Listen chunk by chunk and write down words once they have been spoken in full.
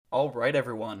All right,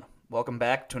 everyone. Welcome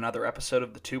back to another episode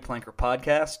of the Two Planker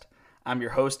Podcast. I'm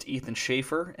your host, Ethan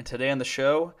Schaefer, and today on the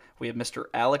show, we have Mr.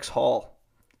 Alex Hall.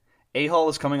 A Hall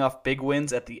is coming off big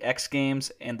wins at the X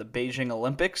Games and the Beijing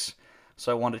Olympics,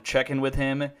 so I wanted to check in with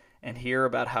him and hear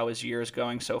about how his year is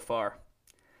going so far.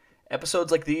 Episodes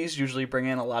like these usually bring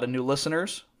in a lot of new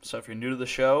listeners, so if you're new to the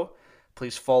show,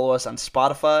 please follow us on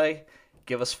Spotify,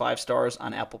 give us 5 stars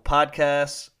on Apple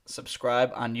Podcasts,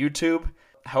 subscribe on YouTube.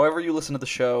 However you listen to the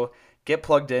show, get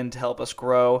plugged in to help us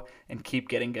grow and keep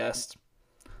getting guests.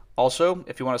 Also,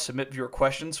 if you want to submit viewer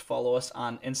questions, follow us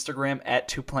on Instagram at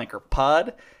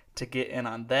twoplankerpod to get in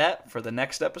on that for the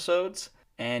next episodes.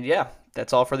 And yeah,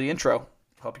 that's all for the intro.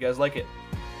 Hope you guys like it.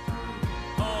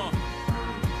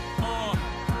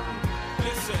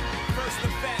 Listen, first the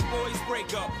fat boys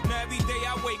break up. Now every day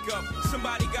I wake up,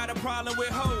 somebody got a problem with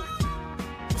hope.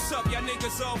 What's up, y'all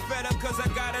niggas all fed up cause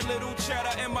I got a little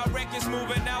cheddar and my record's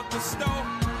moving out the store.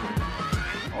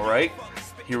 All right,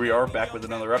 here we are back with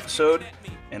another episode.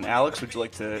 And Alex, would you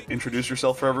like to introduce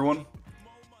yourself for everyone?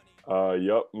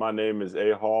 Yep, my name is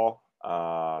A. Hall,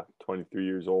 23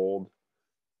 years old.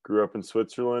 Grew up in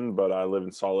Switzerland, but I live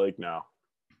in Salt Lake now.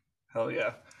 Hell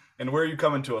yeah. And where are you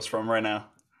coming to us from right now?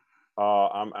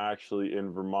 I'm actually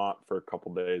in Vermont for a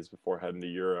couple days before heading to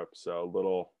Europe, so a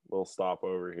little stop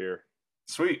over here.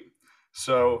 Sweet.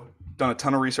 So, done a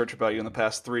ton of research about you in the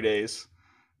past 3 days.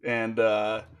 And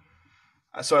so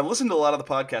I listened to a lot of the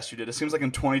podcasts you did. It seems like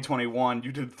in 2021,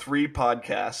 you did 3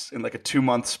 podcasts in like a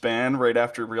 2-month span right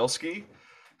after Real Ski.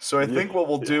 So I think what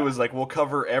we'll do is like we'll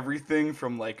cover everything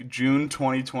from like June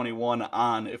 2021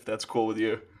 on, if that's cool with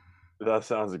you. That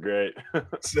sounds great.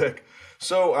 Sick.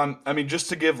 So, I mean, just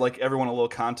to give like everyone a little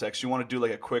context, you want to do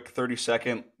like a quick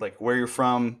 30-second, like where you're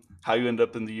from, how you end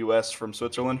up in the U.S. from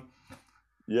Switzerland?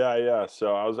 Yeah.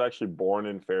 So I was actually born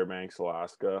in Fairbanks,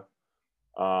 Alaska.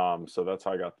 So that's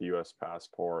how I got the U.S.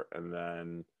 passport. And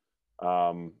then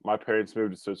my parents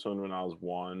moved to Switzerland when I was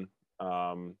 1,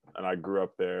 and I grew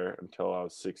up there until I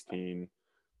was 16.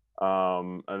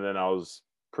 And then I was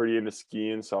pretty into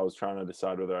skiing, so I was trying to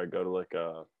decide whether I'd go to like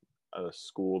a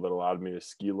school that allowed me to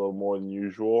ski a little more than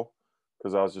usual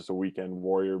because I was just a weekend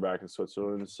warrior back in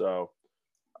Switzerland. So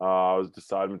I was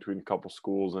deciding between a couple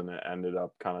schools, and it ended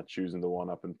up kind of choosing the one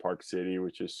up in Park City,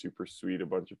 which is super sweet. A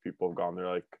bunch of people have gone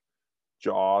there, like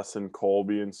Joss and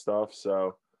Colby and stuff.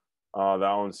 So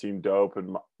that one seemed dope.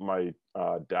 And my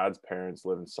dad's parents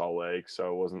live in Salt Lake,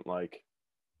 so it wasn't like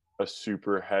a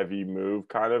super heavy move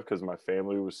kind of because my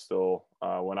family was still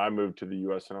when I moved to the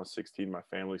US when I was 16, my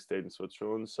family stayed in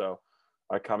Switzerland, so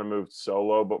I kind of moved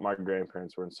solo, but my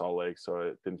grandparents were in Salt Lake, so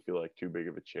it didn't feel like too big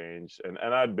of a change. And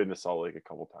I'd been to Salt Lake a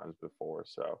couple times before,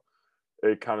 so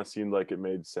it kind of seemed like it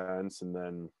made sense. And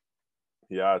then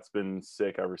yeah, it's been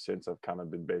sick ever since. I've kind of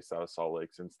been based out of Salt Lake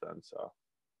since then. So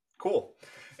Cool.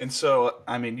 And so,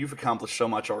 I mean, you've accomplished so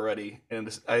much already,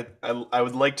 and I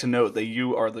would like to note that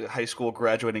you are the high school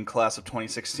graduating class of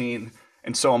 2016,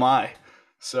 and so am I.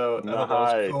 So I thought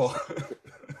that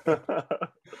was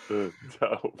cool.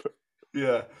 dope.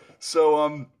 Yeah.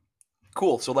 So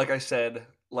cool. So like I said,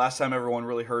 last time everyone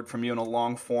really heard from you in a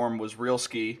long form was Real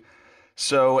Ski.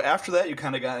 So after that, you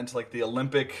kind of got into like the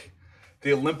Olympic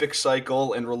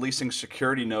cycle and releasing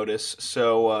Security Notice.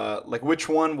 So, like, which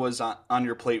one was on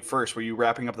your plate first? Were you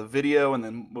wrapping up the video and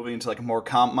then moving into like a more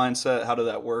comp mindset? How did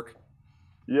that work?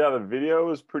 Yeah, the video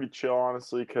was pretty chill,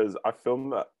 honestly, because I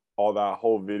filmed that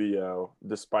whole video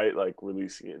despite like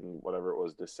releasing it in whatever it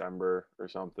was, December or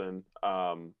something.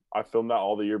 I filmed that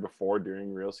all the year before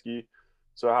during Real Ski.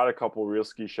 So I had a couple Real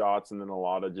Ski shots and then a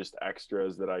lot of just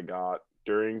extras that I got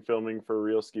during filming for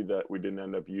Real Ski that we didn't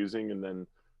end up using. And then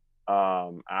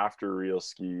after Real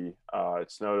Ski,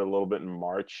 it snowed a little bit in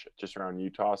March just around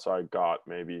Utah, so I got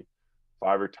maybe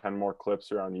 5 or 10 more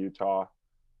clips around Utah.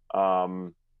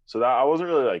 So that I wasn't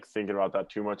really like thinking about that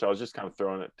too much. I was just kind of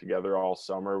throwing it together all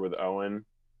summer with Owen,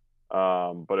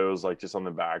 but it was like just on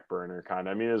the back burner kind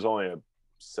of. I mean, it was only a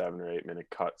 7 or 8 minute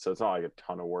cut, so it's not like a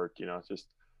ton of work, it's just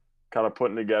kind of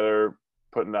putting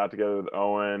that together with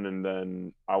Owen. And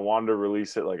then I wanted to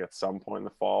release it like at some point in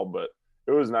the fall, but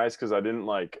it was nice because I didn't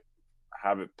like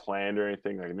have it planned or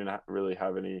anything. Like I didn't really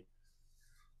have any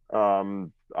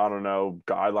I don't know,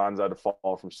 guidelines I had to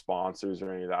follow from sponsors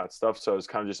or any of that stuff. So it was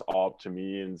kind of just all up to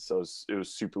me. And so it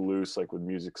was super loose, like with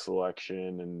music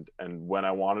selection and when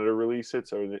I wanted to release it.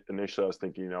 So initially I was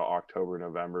thinking, October,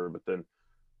 November, but then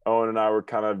Owen and I were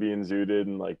kind of being zooted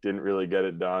and like didn't really get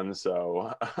it done.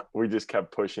 So we just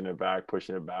kept pushing it back.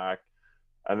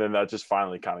 And then that just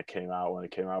finally kind of came out when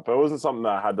it came out. But it wasn't something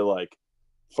that I had to like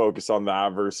focus on that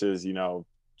versus,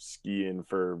 skiing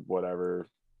for whatever,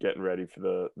 getting ready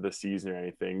for the season or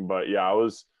anything. But yeah, I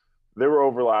was they were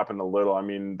overlapping a little. I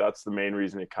mean, that's the main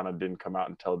reason it kind of didn't come out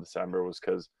until December was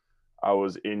because I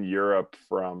was in Europe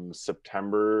from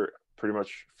September, pretty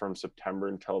much from September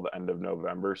until the end of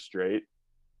November straight.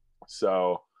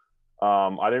 So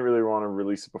I didn't really want to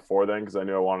release it before then because I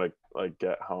knew I wanted to like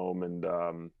get home and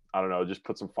I don't know, just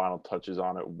put some final touches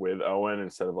on it with Owen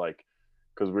instead of like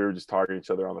because we were just talking to each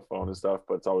other on the phone and stuff.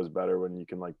 But it's always better when you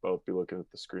can like both be looking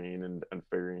at the screen and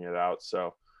figuring it out.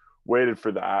 So waited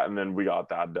for that and then we got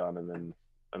that done and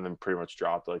then pretty much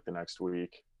dropped like the next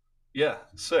week. Yeah,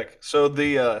 sick. So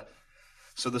the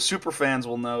super fans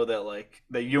will know that like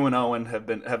that you and Owen have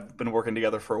been working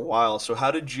together for a while. So how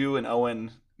did you and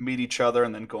Owen meet each other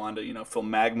and then go on to,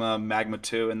 film Magma, Magma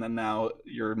 2, and then now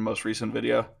your most recent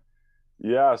video?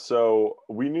 Yeah, so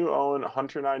we knew Owen.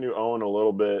 Hunter and I knew Owen a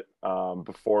little bit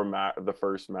before the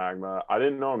first Magma. I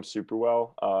didn't know him super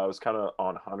well. I was kind of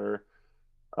on Hunter.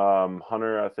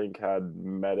 Hunter, I think, had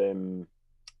met him.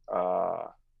 I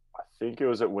think it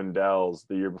was at Wendell's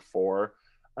the year before,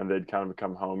 and they'd kind of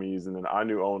become homies. And then I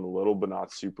knew Owen a little, but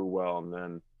not super well. And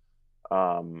then,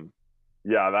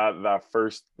 yeah,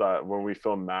 that when we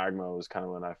filmed Magma was kind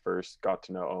of when I first got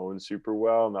to know Owen super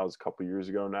well, and that was a couple years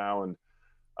ago now. And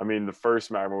I mean, the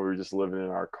first Magma, we were just living in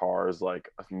our cars like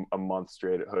a month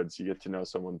straight at Hood, so you get to know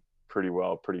someone pretty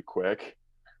well, pretty quick.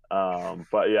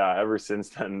 But yeah, ever since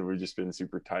then, we've just been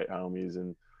super tight homies,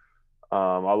 and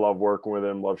I love working with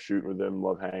him, love shooting with him,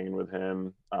 love hanging with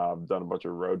him. Done a bunch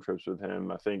of road trips with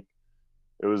him. I think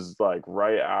it was like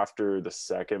right after the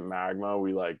second Magma,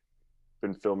 we like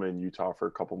been filming in Utah for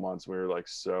a couple months. And we were like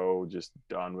so just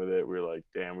done with it. We were like,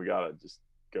 damn, we gotta just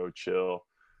go chill.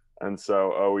 And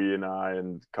so Oe and I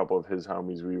and a couple of his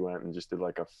homies, we went and just did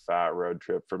like a fat road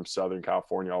trip from Southern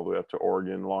California all the way up to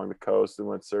Oregon along the coast and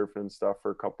went surfing and stuff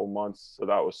for a couple months. So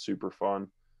that was super fun.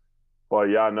 But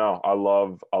yeah, no, I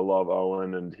love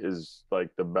Owen and his like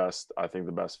I think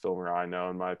the best filmer I know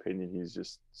in my opinion. He's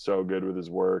just so good with his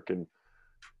work and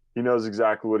he knows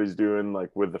exactly what he's doing, like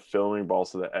with the filming, but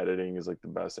also the editing is like the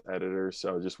best editor.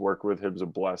 So just work with him is a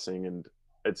blessing. And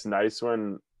it's nice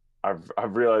when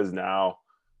I've realized now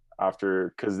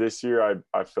after because this year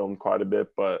I filmed quite a bit,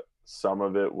 but some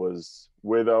of it was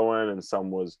with Owen and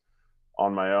some was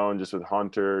on my own, just with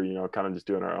Hunter, kind of just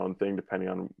doing our own thing, depending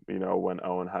on, when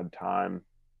Owen had time.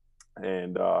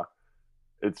 And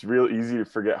it's real easy to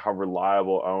forget how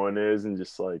reliable Owen is and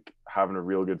just like having a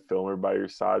real good filmer by your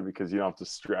side because you don't have to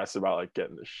stress about like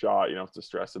getting the shot. You don't have to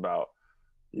stress about,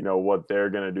 what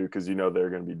they're going to do because, they're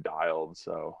going to be dialed.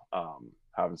 So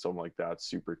having someone like that's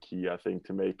super key, I think,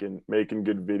 to making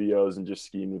good videos and just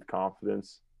skiing with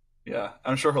confidence. Yeah,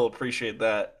 I'm sure he'll appreciate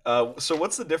that. So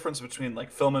what's the difference between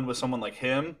like filming with someone like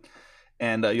him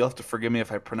and you'll have to forgive me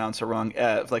if I pronounce it wrong.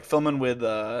 Like filming with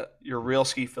your real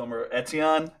ski filmer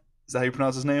Etienne, is that how you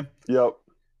pronounce his name? Yep.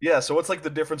 Yeah. So what's like the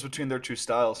difference between their two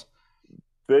styles?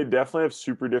 They definitely have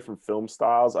super different film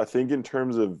styles. I think in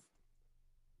terms of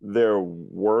their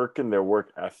work and their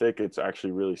work ethic, it's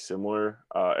actually really similar.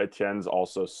 Etienne's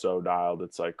also so dialed,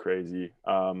 it's like crazy.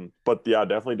 But yeah,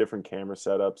 definitely different camera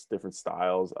setups, different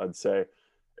styles. I'd say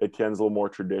Etienne's a little more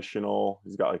traditional.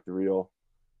 He's got like the real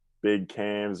big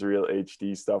cams, real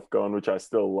HD stuff going, which I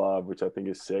still love, which I think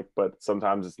is sick. But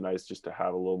sometimes it's nice just to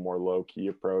have a little more low key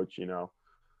approach,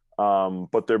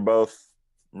 But they're both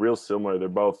real similar. They're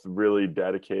both really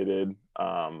dedicated.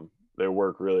 They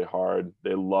work really hard.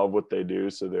 They love what they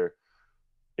do, so they're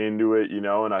into it,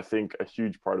 And I think a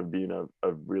huge part of being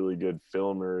a really good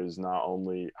filmer is not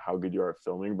only how good you are at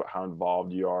filming, but how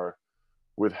involved you are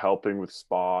with helping with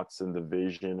spots and the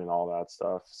vision and all that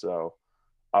stuff. So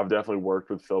I've definitely worked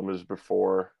with filmers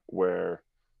before where,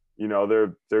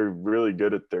 they're really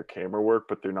good at their camera work,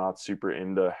 but they're not super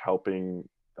into helping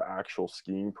the actual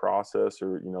skiing process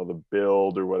or, the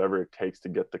build or whatever it takes to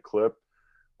get the clip.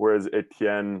 Whereas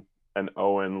Etienne and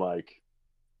Owen, like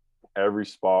every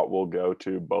spot we'll go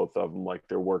to, both of them, like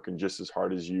they're working just as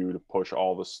hard as you to push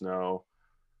all the snow.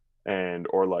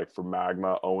 Or like for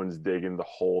Magma, Owen's digging the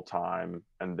whole time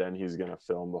and then he's going to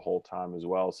film the whole time as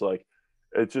well. So like,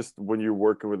 it's just when you're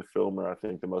working with a filmer, I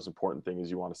think the most important thing is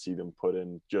you want to see them put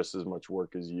in just as much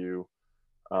work as you,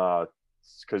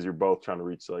 because you're both trying to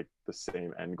reach like the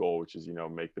same end goal, which is,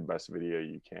 make the best video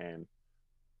you can.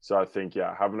 So I think,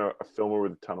 yeah, having a filmer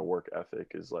with a ton of work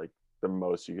ethic is like the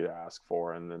most you could ask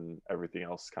for. And then everything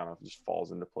else kind of just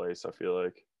falls into place, I feel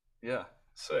like. Yeah,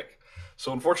 sick.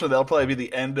 So unfortunately, that'll probably be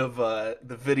the end of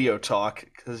the video talk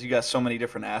because you got so many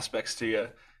different aspects to you.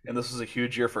 And this was a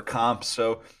huge year for comps.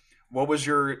 So what was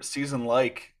your season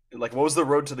like? Like, what was the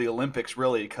road to the Olympics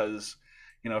really? Because,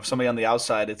 if somebody on the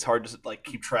outside, it's hard to like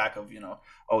keep track of,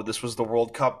 oh, this was the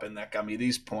World Cup and that got me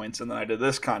these points, and then I did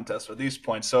this contest with these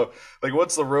points. So, like,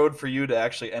 what's the road for you to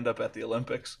actually end up at the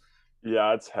Olympics?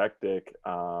 Yeah, it's hectic.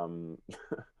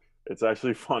 It's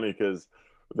actually funny because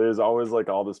there's always like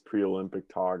all this pre-Olympic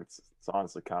talk. It's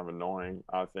honestly kind of annoying,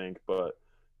 I think, but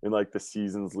in like the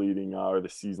seasons leading up or the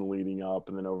season leading up,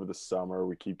 and then over the summer,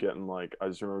 we keep getting like I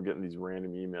just remember getting these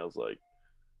random emails like,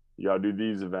 "You gotta do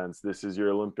these events. This is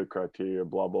your Olympic criteria."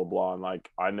 Blah blah blah. And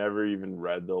like I never even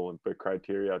read the Olympic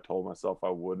criteria. I told myself I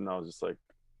wouldn't. I was just like,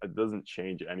 it doesn't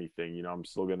change anything. I'm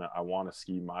still gonna. I want to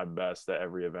ski my best at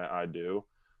every event I do.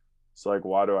 So like,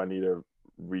 why do I need to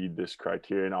read this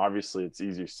criteria? And obviously, it's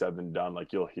easier said than done.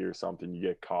 Like you'll hear something, you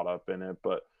get caught up in it.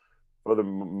 But for the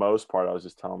most part, I was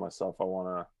just telling myself I want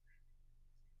to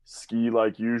ski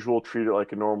like usual, treat it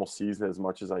like a normal season as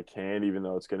much as I can, even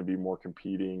though it's going to be more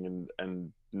competing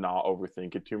and not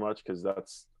overthink it too much. Because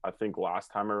that's I think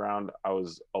last time around I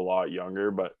was a lot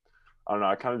younger, but I don't know.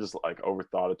 I kind of just like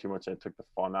overthought it too much and I took the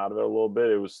fun out of it a little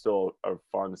bit. It was still a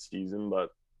fun season,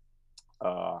 but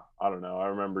I don't know. I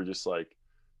remember just like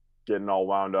getting all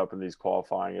wound up in these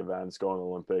qualifying events, going to the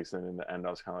Olympics, and in the end, I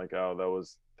was kind of like, oh,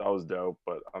 that was dope.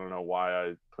 But I don't know why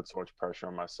I put so much pressure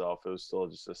on myself. It was still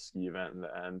just a ski event in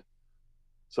the end.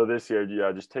 So this year,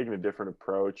 yeah, just taking a different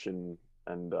approach and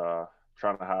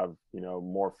trying to have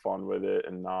more fun with it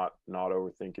and not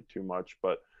overthink it too much.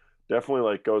 But definitely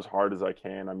like go as hard as I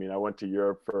can. I mean, I went to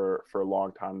Europe for a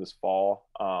long time this fall.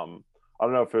 I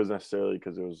don't know if it was necessarily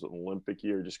because it was an Olympic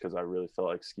year, just because I really felt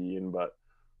like skiing, but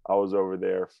I was over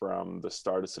there from the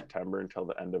start of September until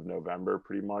the end of November,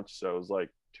 pretty much. So it was like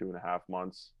 2.5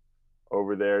 months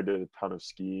over there. Did a ton of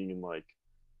skiing and like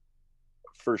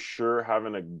for sure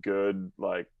having a good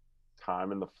like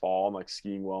time in the fall and like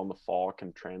skiing well in the fall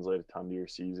can translate a ton to your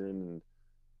season.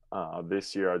 And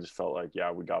this year I just felt like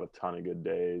yeah we got a ton of good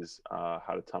days,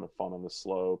 had a ton of fun on the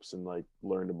slopes and like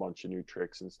learned a bunch of new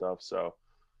tricks and stuff. So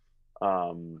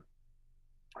um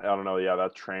I don't know. Yeah,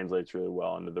 that translates really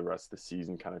well into the rest of the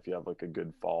season. Kind of if you have like a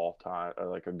good fall time, or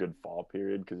like a good fall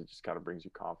period, because it just kind of brings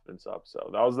your confidence up. So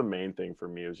that was the main thing for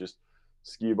me. It was just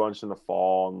ski a bunch in the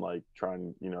fall and like try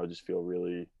and just feel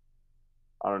really,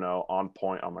 I don't know, on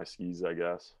point on my skis, I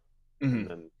guess, and Hmm.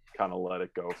 then kind of let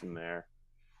it go from there.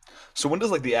 So when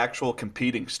does like the actual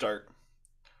competing start?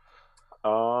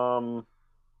 Um,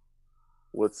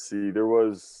 let's see. There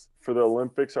was for the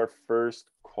Olympics our first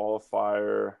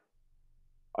qualifier.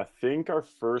 I think our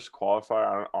first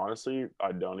qualifier. Honestly,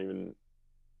 I don't even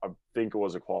I think it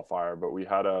was a qualifier, but we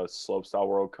had a slopestyle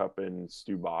World Cup in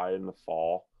Dubai in the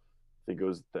fall. I think it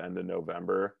was the end of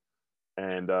November,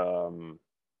 and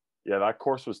yeah, that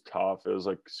course was tough. It was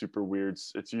like super weird.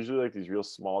 It's usually like these real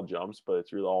small jumps, but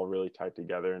it's really all really tight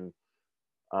together.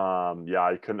 And yeah,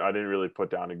 I didn't really put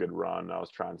down a good run. I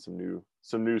was trying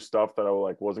some new stuff that I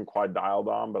like wasn't quite dialed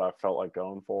on, but I felt like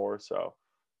going for. So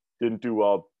didn't do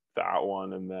well that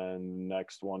one. And then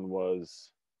next one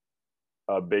was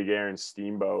Big Aaron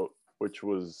Steamboat, which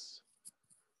was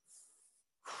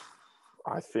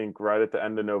I think right at the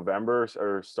end of November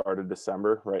or started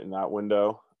December, right in that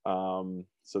window.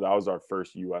 So that was our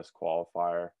first U.S.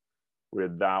 qualifier. We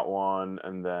had that one,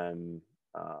 and then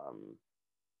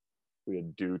we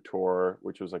had Dew Tour,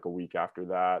 which was like a week after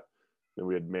that. Then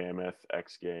we had Mammoth,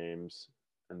 X Games,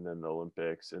 and then the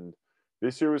Olympics. And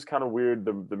this year was kind of weird.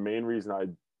 The main reason I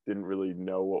didn't really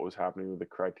know what was happening with the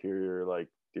criteria, or like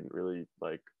didn't really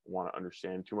like want to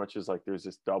understand too much, is like there's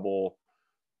this double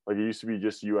like it used to be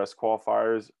just US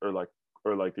qualifiers or like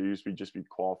there used to be just be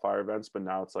qualifier events, but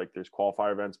now it's like there's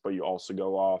qualifier events, but you also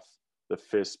go off the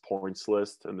FIS points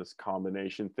list and this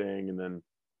combination thing. And then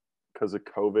because of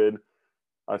COVID,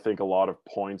 I think a lot of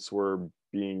points were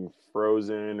being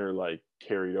frozen or like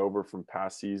carried over from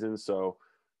past seasons. So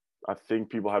I think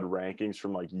people had rankings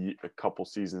from like a couple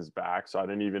seasons back. So I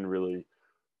didn't even really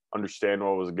understand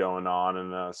what was going on.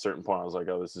 And at a certain point, I was like,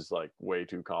 oh, this is like way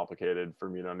too complicated for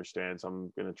me to understand. So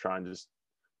I'm going to try and just,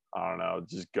 I don't know,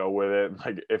 just go with it.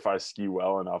 Like if I ski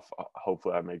well enough,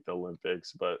 hopefully I make the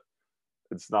Olympics, but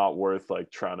it's not worth like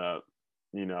trying to,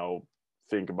 you know,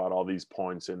 think about all these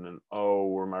points and then, oh,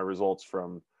 were my results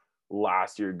from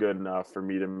last year good enough for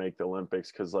me to make the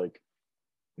Olympics? Cause like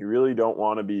you really don't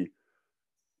want to be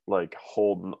like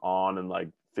holding on and like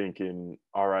thinking,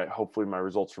 all right, hopefully my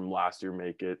results from last year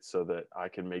make it so that I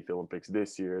can make the Olympics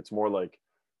this year. It's more like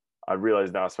I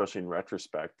realize now, especially in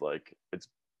retrospect, like it's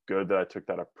good that I took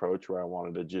that approach where I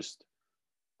wanted to just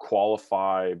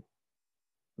qualify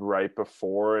right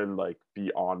before and like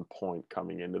be on point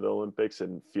coming into the Olympics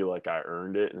and feel like I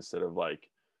earned it instead of like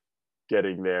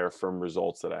getting there from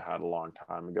results that I had a long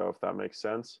time ago, if that makes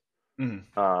sense.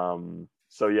 Mm. Um,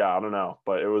 So yeah, I don't know,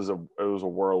 but it was a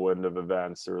whirlwind of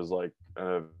events. There was like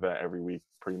an event every week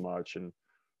pretty much, and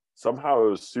somehow it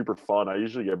was super fun. I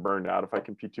usually get burned out if I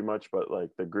compete too much, but like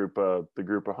the group of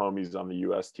homies on the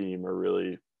US team are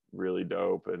really really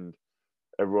dope, and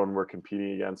everyone we're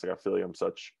competing against, like I feel like I'm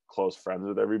such close friends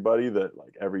with everybody that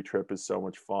like every trip is so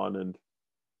much fun.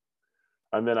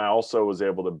 And then I also was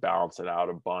able to balance it out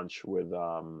a bunch with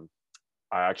I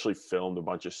actually filmed a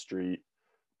bunch of street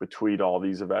between all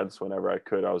these events whenever I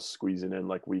could. I was squeezing in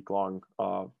like week long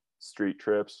street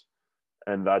trips,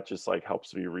 and that just like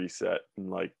helps me reset and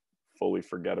like fully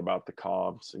forget about the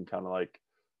comps and kind of like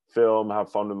film,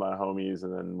 have fun with my homies,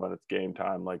 and then when it's game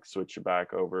time, like switch it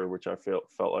back over, which I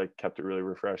felt like kept it really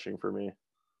refreshing for me.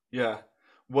 Yeah.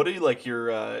 What do you like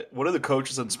your what do the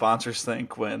coaches and sponsors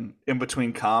think when in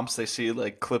between comps they see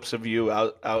like clips of you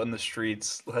out in the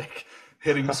streets like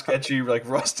hitting sketchy like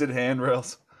rusted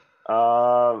handrails?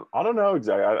 I don't know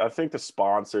exactly. I think the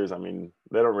sponsors, I mean,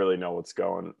 they don't really know what's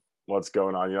going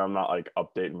on. I'm not like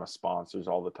updating my sponsors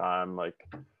all the time. Like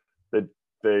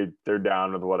they they're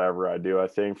down with whatever I do. I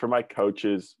think for my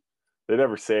coaches, they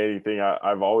never say anything.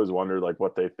 I've always wondered like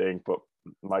what they think, but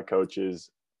my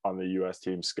coaches on the US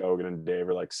team, Scogan and Dave,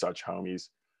 are like such homies.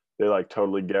 They like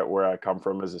totally get where I come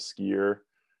from as a skier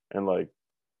and like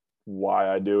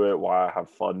why I do it, why I have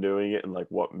fun doing it, and like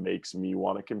what makes me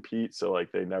want to compete. So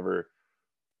like they've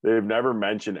never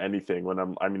mentioned anything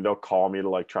when I mean, they'll call me to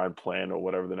like try and plan or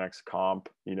whatever the next comp,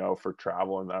 for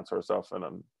travel and that sort of stuff.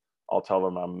 And I'll tell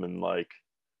them I'm in like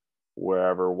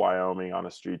wherever, Wyoming on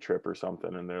a street trip or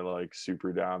something. And they're like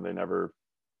super down. They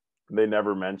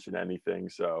never mention anything.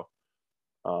 So,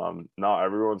 no,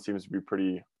 everyone seems to be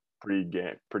pretty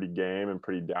game and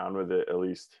pretty down with it, at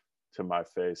least to my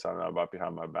face. I don't know about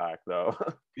behind my back though.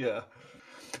 Yeah.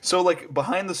 So like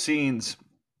behind the scenes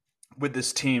with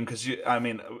this team because I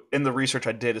mean in the research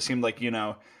I did it seemed like you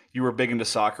were big into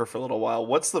soccer for a little while.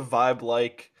 What's the vibe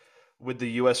like with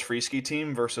the US free ski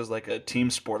team versus like a team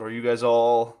sport? Are you guys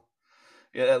all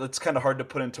yeah, it's kind of hard to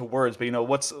put into words, but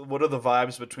what are the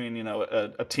vibes between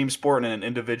a team sport and an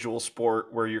individual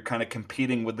sport where you're kind of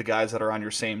competing with the guys that are on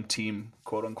your same team,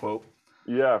 quote unquote?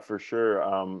 Yeah, for sure.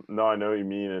 No, I know what you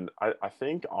mean. And I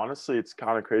think honestly, it's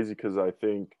kind of crazy because I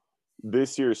think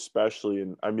this year, especially,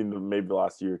 and I mean, maybe the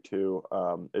last year too,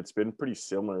 it's been pretty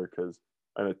similar because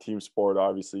in a team sport,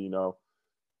 obviously,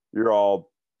 you're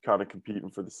all kind of competing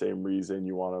for the same reason.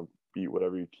 You want to beat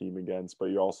whatever you team against, but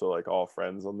you're also like all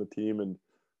friends on the team. And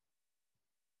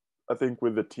I think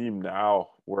with the team now,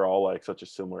 we're all like such a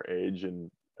similar age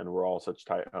and we're all such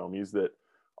tight homies that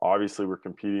obviously we're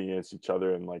competing against each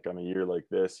other. And like on a year like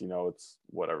this, it's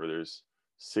whatever, there's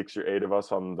 6 or 8 of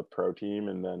us on the pro team,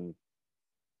 and then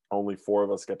only 4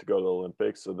 of us get to go to the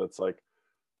Olympics. So that's like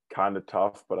kind of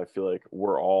tough, but I feel like we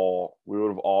would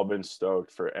have all been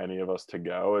stoked for any of us to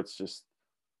go. It's just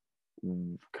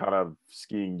kind of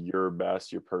skiing your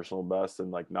best, your personal best, and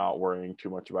like not worrying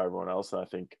too much about everyone else. And I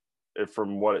think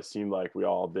from what it seemed like, we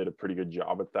all did a pretty good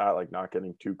job at that, like not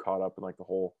getting too caught up in like the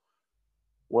whole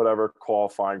whatever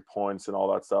qualifying points and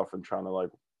all that stuff and trying to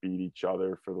like beat each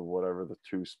other for the whatever the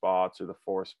 2 spots or the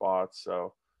 4 spots.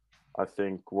 So I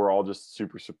think we're all just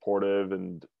super supportive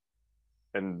and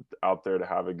out there to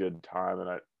have a good time.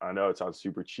 And I know it sounds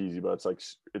super cheesy, but it's like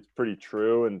it's pretty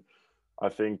true. And I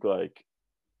think like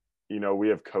we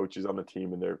have coaches on the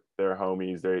team and they're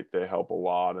homies. They help a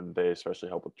lot, and they especially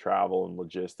help with travel and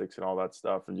logistics and all that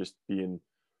stuff and just being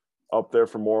up there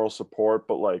for moral support.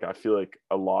 But like I feel like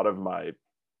a lot of my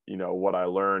what I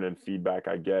learn and feedback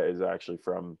I get is actually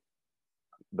from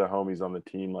the homies on the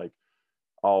team. Like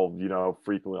I'll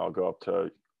frequently I'll go up to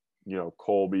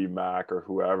Colby, Mac, or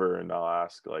whoever, and I'll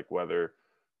ask like whether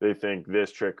they think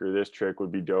this trick or this trick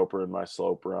would be doper in my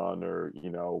slope run, or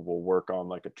we'll work on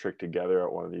like a trick together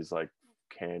at one of these like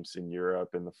camps in Europe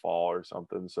in the fall or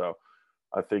something. So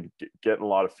I think getting a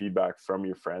lot of feedback from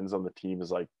your friends on the team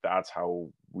is like that's how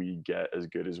we get as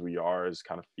good as we are, is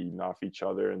kind of feeding off each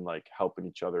other and like helping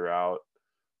each other out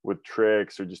with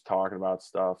tricks or just talking about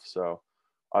stuff. So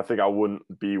I think I wouldn't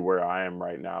be where I am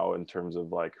right now in terms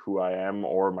of like who I am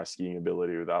or my skiing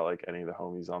ability without like any of the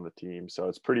homies on the team. So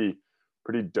it's pretty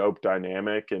dope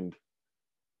dynamic. And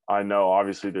I know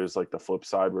obviously there's like the flip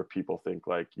side where people think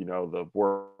like, the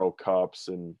World Cups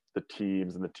and the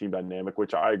teams and the team dynamic,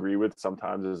 which I agree with,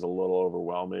 sometimes is a little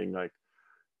overwhelming. Like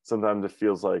sometimes it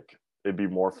feels like it'd be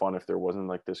more fun if there wasn't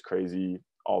like this crazy,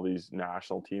 all these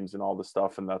national teams and all this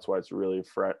stuff. And that's why it's really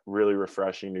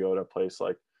refreshing to go to a place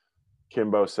like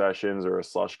Kimbo Sessions or a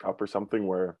Slush Cup or something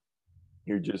where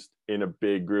you're just in a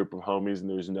big group of homies and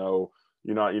there's no,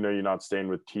 you're not staying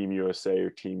with Team USA or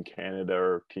Team Canada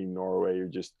or Team Norway. You're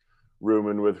just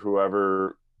rooming with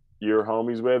whoever you're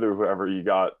homies with or whoever you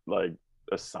got like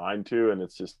assigned to, and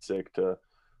it's just sick to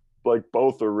like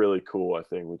both are really cool, I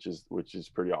think, which is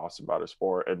pretty awesome about a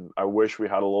sport. And I wish we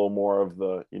had a little more of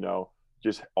the,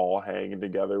 just all hanging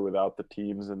together without the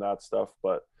teams and that stuff.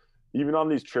 But even on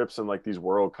these trips and like these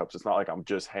World Cups, it's not like I'm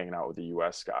just hanging out with the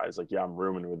US guys. Like, yeah, I'm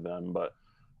rooming with them, but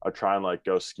I try and like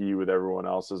go ski with everyone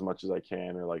else as much as I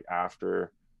can, or like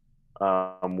after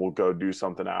we'll go do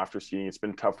something after skiing. It's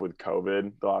been tough with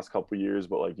COVID the last couple of years,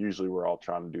 but like usually we're all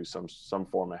trying to do some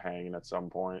form of hanging at some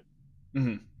point.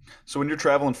 Hmm. So when you're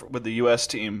traveling with the U.S.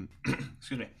 team,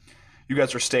 excuse me, you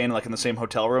guys are staying like in the same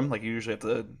hotel room. Like you usually have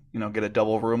to, get a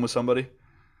double room with somebody.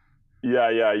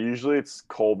 Yeah. Usually it's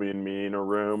Colby and me in a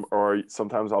room, or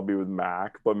sometimes I'll be with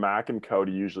Mac. But Mac and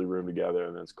Cody usually room together,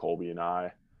 and then it's Colby and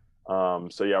I.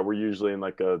 So yeah, we're usually in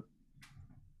like a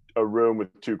room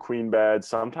with two queen beds.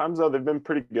 Sometimes though they've been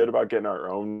pretty good about getting our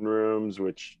own rooms,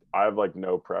 which I have like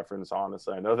no preference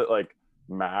honestly. I know that like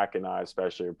Mac and I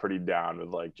especially are pretty down with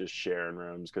like just sharing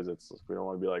rooms because it's we don't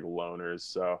want to be like loners.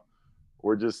 So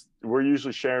we're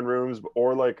usually sharing rooms,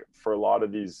 or like for a lot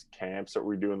of these camps that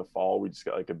we do in the fall, we just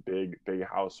got like a big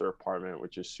house or apartment,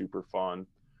 which is super fun.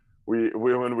 We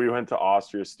when we went to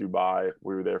Austria, Dubai,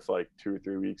 we were there for like 2 or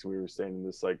 3 weeks, and we were staying in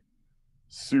this like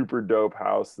super dope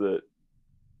house that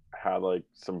had like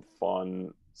some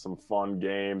fun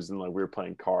games, and like we were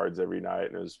playing cards every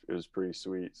night, and it was pretty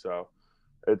sweet. So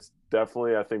it's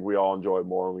definitely, I think we all enjoy it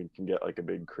more when we can get like a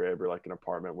big crib or like an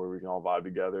apartment where we can all vibe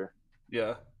together.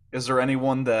 Yeah. Is there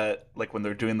anyone that like when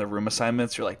they're doing the room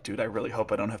assignments, you're like, dude, I really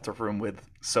hope I don't have to room with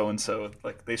so and so.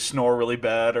 Like they snore really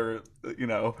bad, or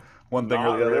one thing or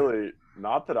Not the other. really,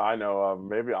 not that I know of.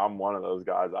 Maybe I'm one of those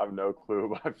guys. I have no clue,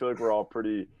 but I feel like we're all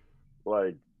pretty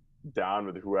like down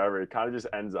with whoever. It kind of just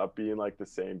ends up being like the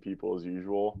same people as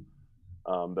usual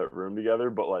that room together.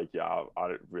 But like, yeah,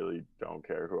 I really don't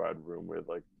care who I'd room with.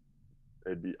 Like,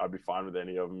 I'd be fine with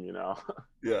any of them.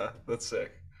 Yeah, that's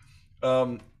sick.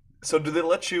 Um, so do they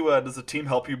let you? Does the team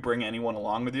help you bring anyone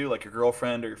along with you, like your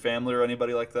girlfriend or your family or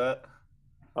anybody like that?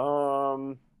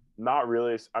 Um, Not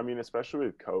really. I mean, especially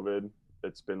with COVID,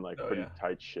 it's been like Oh pretty yeah.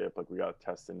 tight ship. Like we got to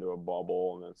test into a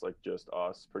bubble, and it's like just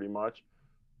us pretty much.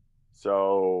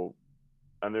 So,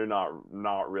 and they're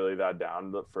not really that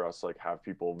down for us to, like have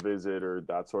people visit or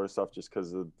that sort of stuff, just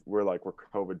because we're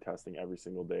COVID testing every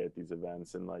single day at these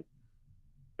events, and like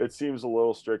it seems a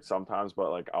little strict sometimes, but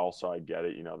like also I get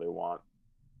it. They want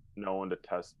no one to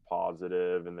test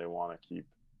positive, and they want to keep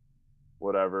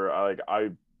whatever.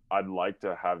 I'd like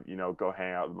to have go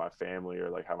hang out with my family or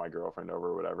like have my girlfriend over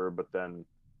or whatever, but then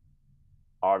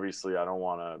obviously I don't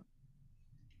want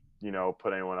to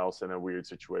put anyone else in a weird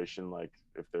situation, like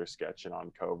if they're sketching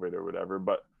on COVID or whatever.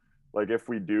 But like if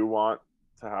we do want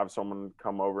to have someone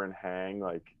come over and hang,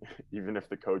 like even if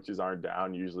the coaches aren't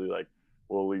down, usually like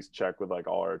we'll at least check with like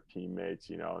all our teammates,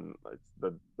 and like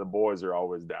the boys are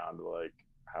always down to like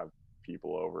have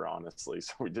people over, honestly.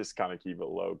 So we just kind of keep it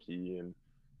low key and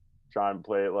try and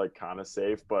play it like kind of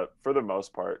safe. But for the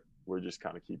most part, we're just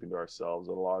kind of keeping to ourselves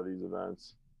at a lot of these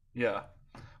events. Yeah.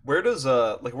 Where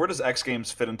does X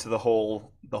Games fit into the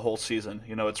whole season?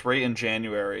 It's right in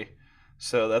January,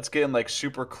 so that's getting like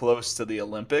super close to the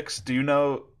Olympics. Do you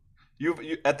know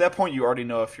you at that point you already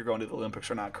know if you're going to the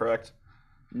Olympics or not, correct?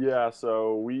 Yeah,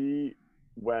 so we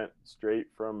went straight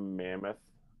from Mammoth,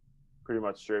 pretty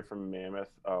much straight from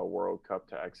Mammoth World Cup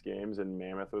to X Games, and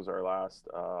Mammoth was our last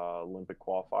Olympic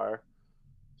qualifier.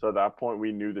 So at that point,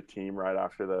 we knew the team right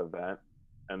after the event,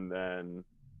 and then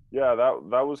yeah,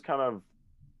 that was kind of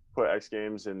put X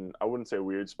Games in, I wouldn't say a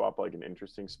weird spot, but like an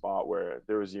interesting spot where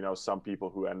there was some people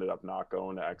who ended up not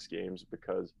going to X Games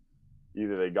because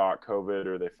either they got COVID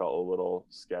or they felt a little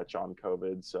sketch on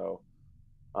COVID. So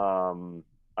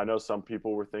I know some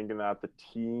people were thinking that the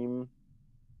team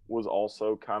was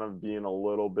also kind of being a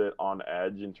little bit on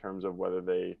edge in terms of whether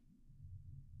they,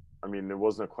 I mean, it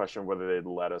wasn't a question of whether they'd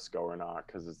let us go or not,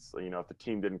 because it's, if the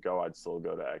team didn't go, I'd still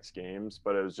go to X Games,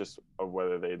 but it was just of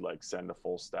whether they'd like send a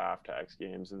full staff to X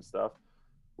Games and stuff,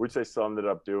 which they still ended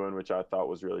up doing, which I thought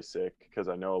was really sick because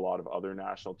I know a lot of other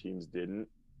national teams didn't.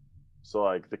 So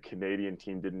like the Canadian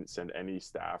team didn't send any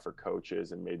staff or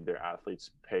coaches and made their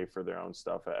athletes pay for their own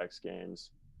stuff at X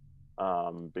Games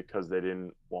because they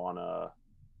didn't want to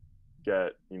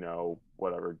get,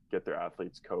 get their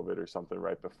athletes COVID or something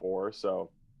right before.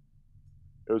 So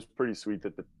it was pretty sweet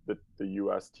that the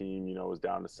U.S. team, was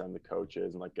down to send the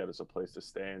coaches and like get us a place to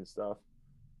stay and stuff.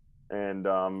 And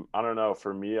I don't know,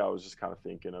 for me, I was just kind of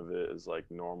thinking of it as like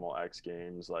normal X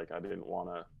Games. Like I didn't want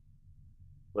to,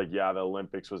 like, yeah, the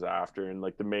Olympics was after, and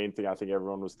like the main thing I think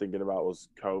everyone was thinking about was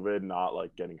COVID, not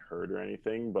like getting hurt or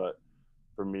anything. But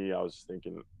for me, I was just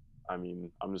thinking, I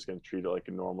mean, I'm just gonna treat it like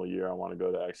a normal year. I want to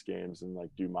go to X Games and like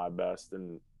do my best.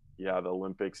 And yeah, the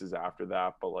Olympics is after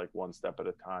that, but like one step at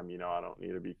a time. I don't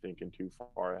need to be thinking too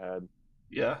far ahead.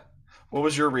 Yeah. What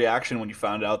was your reaction when you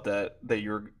found out that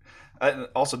you're?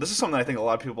 Also, this is something I think a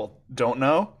lot of people don't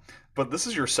know, but this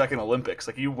is your second Olympics.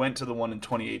 Like you went to the one in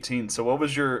 2018. So what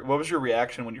was your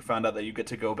reaction when you found out that you get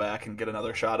to go back and get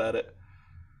another shot at it?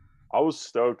 I was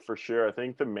stoked for sure. I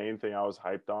think the main thing I was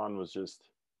hyped on was just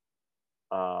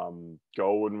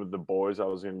going with the boys I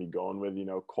was going to be going with,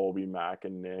 Colby, Mac,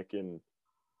 and Nick. And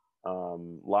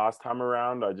last time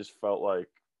around, I just felt like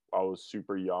I was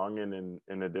super young and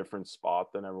in a different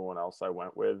spot than everyone else I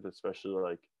went with, especially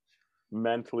like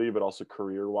mentally, but also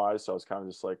career wise. So I was kind of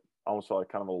just like, almost felt like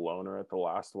kind of a loner at the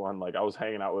last one. Like I was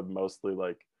hanging out with mostly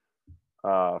like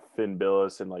Finn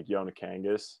Billis and like Yona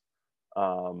Kangas.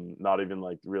 Not even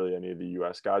like really any of the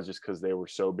US guys, just because they were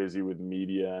so busy with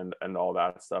media and all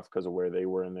that stuff because of where they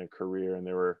were in their career, and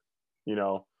they were, you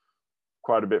know,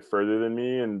 quite a bit further than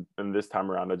me. And this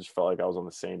time around I just felt like I was on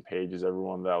the same page as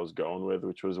everyone that I was going with,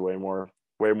 which was way more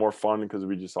fun because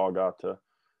we just all got to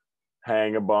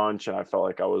hang a bunch, and I felt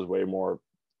like I was way more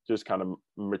just kind of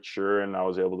mature, and I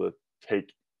was able to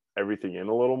take everything in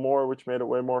a little more, which made it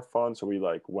way more fun. So we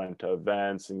like went to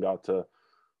events and got to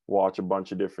watch a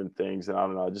bunch of different things, and I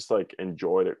don't know, I just like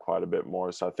enjoyed it quite a bit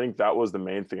more. So I think that was the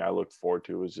main thing I looked forward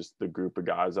to, was just the group of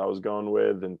guys I was going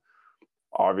with, and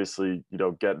obviously,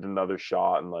 getting another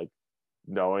shot and like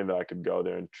knowing that I could go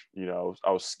there, and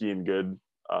I was skiing good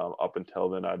up until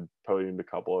then. I'd podiumed a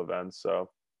couple of events, so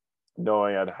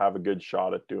knowing I'd have a good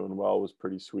shot at doing well was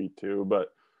pretty sweet too. But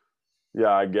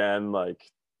yeah, again, like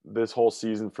this whole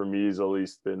season for me has at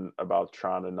least been about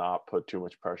trying to not put too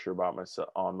much pressure about myself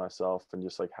on myself, and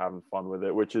just like having fun with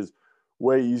it, which is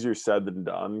way easier said than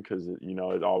done because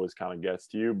it always kind of gets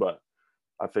to you. But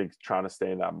I think trying to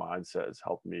stay in that mindset has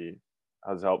helped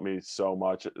me so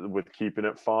much with keeping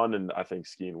it fun, and I think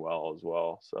skiing well as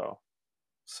well. So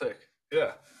Sick.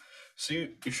 Yeah. So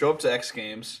you show up to X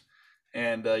Games,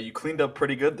 and you cleaned up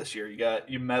pretty good this year.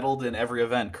 You medaled in every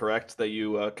event, correct? That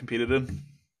you competed in.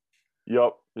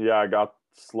 yep, yeah, I got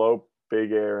slope,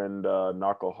 big air, and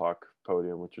knuckle huck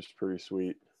podium, which was pretty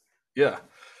sweet. Yeah.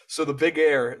 So the Big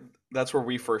Air, that's where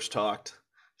we first talked.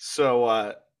 So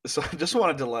I just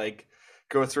wanted to like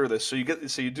go through this. So you do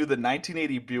the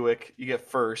 1980 Buick, you get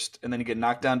first, and then you get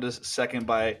knocked down to second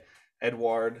by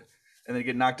Edward, and then you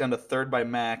get knocked down to third by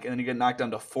Mac, and then you get knocked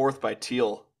down to fourth by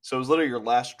Teal. So it was literally your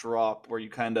last drop where you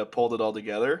kind of pulled it all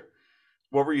together.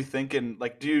 What were you thinking?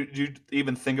 Like, do you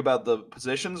even think about the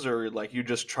positions, or like you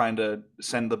just trying to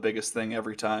send the biggest thing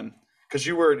every time? Because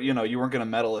you weren't going to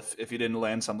medal if you didn't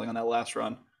land something on that last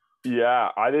run. Yeah,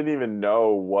 I didn't even know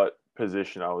what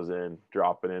position I was in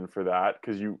dropping in for that,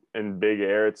 because you in big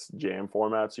air it's jam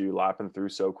format, so you lapping through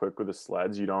so quick with the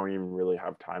sleds you don't even really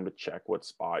have time to check what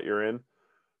spot you're in.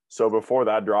 So before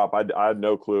that drop, I had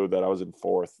no clue that I was in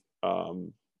fourth.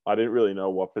 I didn't really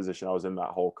know what position I was in that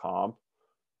whole comp,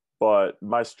 but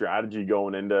my strategy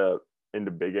going into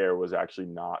big air was actually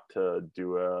not to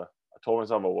do a. I told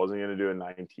myself I wasn't going to do a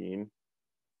 19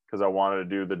 because I wanted to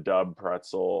do the dub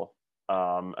pretzel,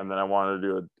 and then I wanted to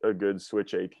do a good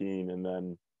switch 18, and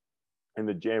then in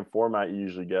the jam format you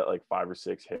usually get like 5 or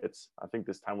 6 hits. I think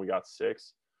this time we got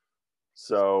 6.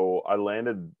 So I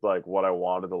landed like what I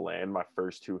wanted to land my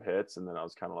first 2 hits, and then I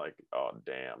was kind of like, oh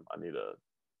damn, I need to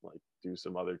like do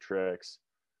some other tricks.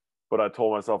 But I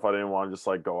told myself I didn't want to just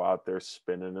like go out there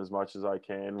spinning as much as I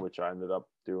can, which I ended up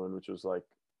doing, which was like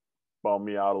bummed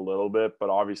me out a little bit. But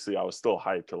obviously I was still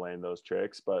hyped to land those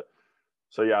tricks. But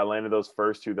so yeah, I landed those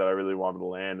first 2 that I really wanted to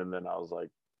land, and then I was like,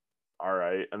 all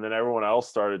right. And then everyone else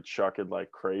started chucking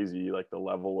like crazy. Like the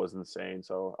level was insane.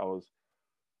 So I was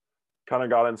kind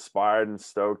of got inspired and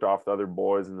stoked off the other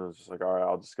boys, and it was just like, all right,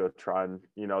 I'll just go try and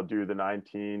do the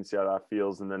 19, see how that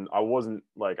feels. And then I wasn't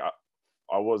like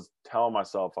I was telling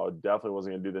myself I definitely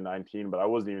wasn't gonna do the 19, but I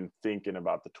wasn't even thinking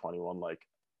about the 21 like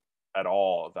at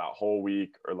all that whole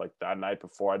week or like that night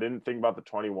before. I didn't think about the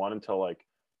 21 until like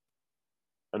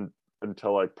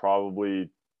until like probably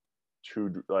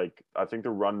two, like I think the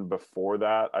run before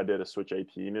that I did a switch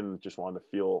 18 and just wanted to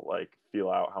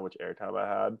feel out how much airtime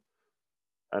I had.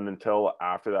 And until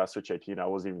after that switch 18, I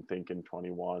wasn't even thinking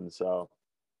 21. So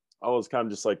I was kind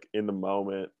of just like in the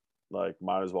moment, like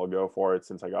might as well go for it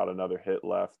since I got another hit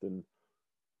left. And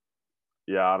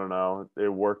yeah, I don't know, it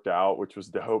worked out, which was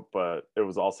dope, but it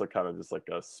was also kind of just like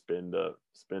a spin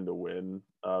to win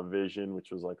vision, which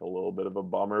was like a little bit of a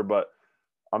bummer. But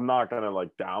I'm not gonna like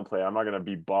downplay. I'm not gonna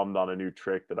be bummed on a new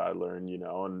trick that I learned,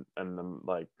 and then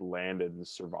like landed and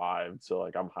survived. So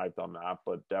like I'm hyped on that,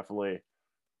 but definitely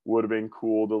would have been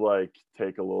cool to like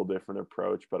take a little different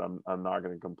approach, but I'm not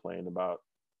going to complain about,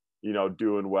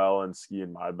 doing well and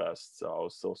skiing my best. So I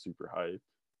was still super hyped.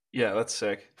 Yeah, that's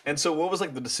sick. And so, what was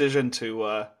like the decision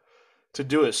to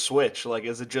do a switch? Like,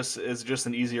 is it just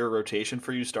an easier rotation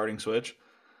for you starting switch?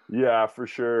 Yeah, for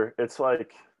sure. It's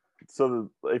like,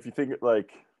 if you think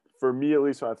like, for me at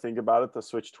least, when I think about it, the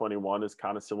Switch 21 is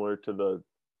kind of similar to the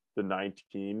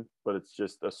 19, but it's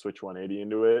just a Switch 180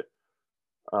 into it,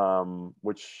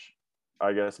 which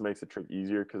I guess makes the trick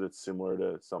easier because it's similar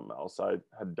to something else I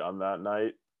had done that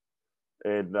night.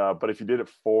 And but if you did it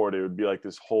forward, it would be like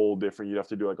this whole different. You'd have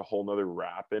to do like a whole nother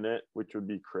wrap in it, which would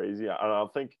be crazy. I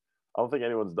don't think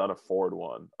anyone's done a forward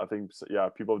one. I think, yeah,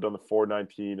 people have done the forward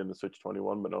 19 and the Switch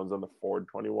 21, but no one's done the forward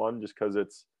 21 just because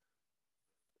it's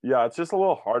just a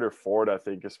little harder forward. I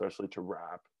think, especially to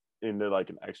wrap into like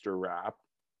an extra wrap.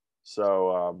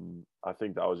 So I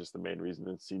think that was just the main reason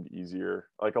it seemed easier.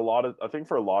 Like I think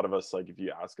for a lot of us, like if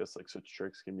you ask us, like switch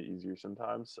tricks can be easier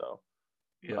sometimes. So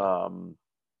Yeah. um,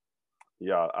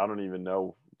 yeah, I don't even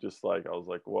know. Just like I was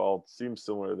like, well, it seems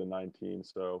similar to 19,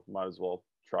 so might as well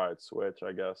try it switch,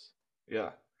 I guess.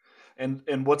 Yeah.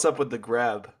 And what's up with the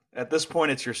grab? At this point,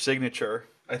 it's your signature.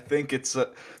 I think it's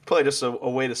probably just a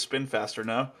way to spin faster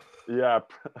now. Yeah,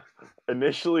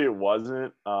 initially it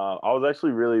wasn't. I was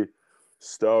actually really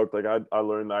stoked. Like I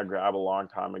learned that grab a long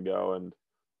time ago, and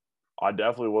I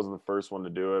definitely wasn't the first one to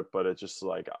do it, but it's just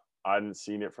like I hadn't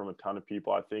seen it from a ton of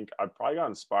people. I think I probably got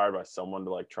inspired by someone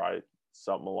to like try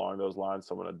something along those lines.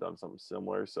 Someone had done something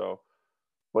similar. So,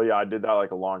 but yeah, I did that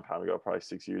like a long time ago, probably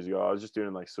 6 years ago. I was just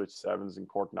doing like switch sevens and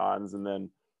cork nines, and then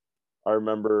I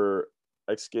remember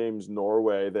X Games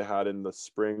Norway they had in the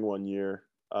spring one year,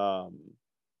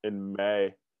 in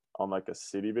May, on like a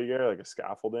city big air, like a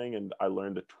scaffolding, and I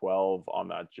learned a 12 on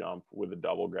that jump with a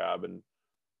double grab. And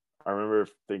I remember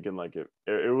thinking like it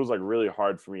was like really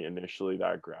hard for me initially,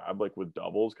 that grab like with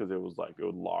doubles, because it was like it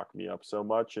would lock me up so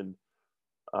much. And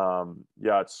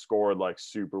yeah, it scored like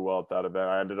super well at that event.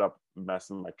 I ended up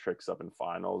messing my tricks up in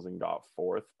finals and got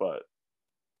fourth, but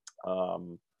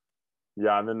um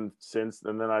yeah, and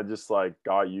then I just like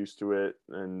got used to it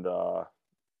and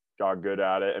got good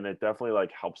at it, and it definitely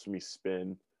like helps me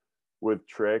spin with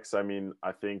tricks. I mean,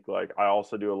 I think like I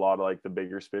also do a lot of like the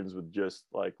bigger spins with just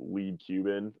like lead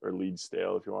Cuban or lead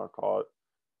stale, if you want to call it.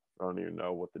 I don't even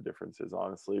know what the difference is,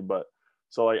 honestly. But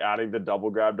so like adding the double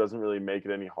grab doesn't really make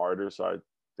it any harder. So I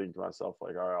think to myself,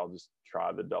 like, all right, I'll just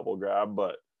try the double grab.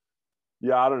 But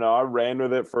yeah, I don't know. I ran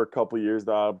with it for a couple years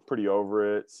now. I'm pretty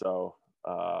over it. So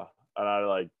and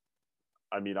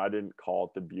I mean, I didn't call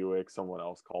it the Buick. Someone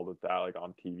else called it that, like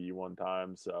on TV one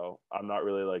time. So I'm not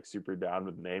really like super down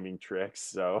with naming tricks.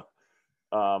 So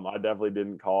I definitely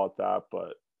didn't call it that.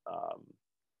 But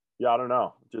yeah, I don't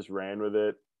know. Just ran with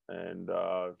it, and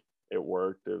it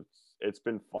worked. It's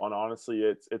been fun, honestly.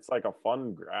 It's like a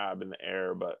fun grab in the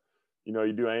air, but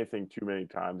you do anything too many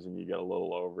times and you get a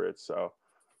little over it. So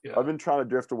Yeah. I've been trying to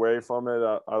drift away from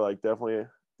it. I like definitely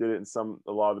did it in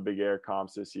a lot of the big air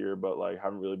comps this year, but like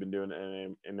haven't really been doing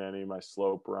it in any of my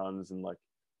slope runs. And like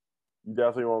you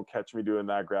definitely won't catch me doing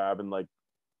that grab and like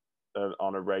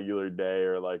on a regular day,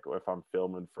 or like if I'm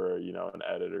filming for an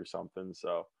edit or something.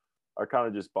 So I kind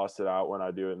of just bust it out when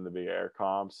I do it in the big air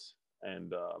comps,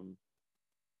 and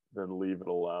then leave it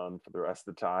alone for the rest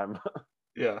of the time.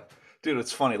 Yeah. Dude,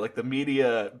 it's funny. Like the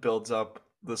media builds up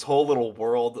this whole little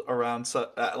world around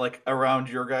like around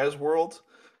your guys' world.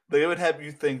 They would have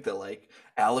you think that like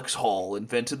Alex Hall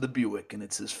invented the Buick and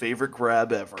it's his favorite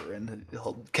grab ever, and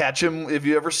he'll catch him if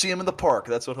you ever see him in the park.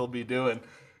 That's what he'll be doing.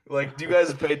 Like, do you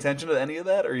guys pay attention to any of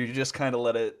that, or you just kind of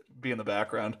let it be in the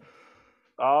background?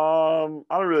 I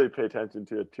don't really pay attention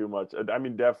to it too much. I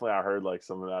mean, definitely I heard like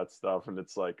some of that stuff, and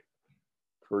it's like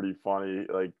pretty funny.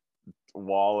 Like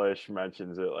Wallish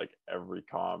mentions it like every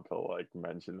comp. He'll like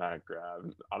mention that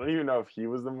grab. I don't even know if he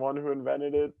was the one who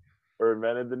invented it or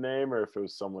invented the name, or if it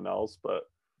was someone else. But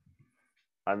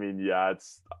I mean, yeah,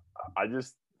 I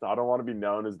don't want to be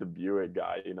known as the Buick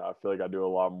guy. I feel like I do a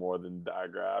lot more than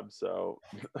that grab. So,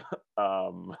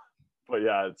 um, but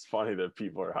yeah, it's funny that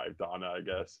people are hyped on it, I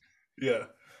guess. Yeah.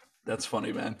 That's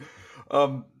funny, man.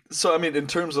 So I mean, in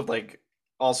terms of like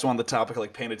also on the topic of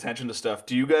like paying attention to stuff,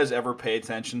 do you guys ever pay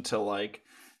attention to like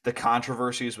the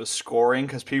controversies with scoring?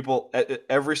 Because people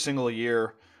every single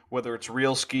year, whether it's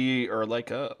real ski or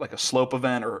like a slope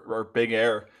event or big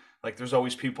air, like there's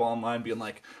always people online being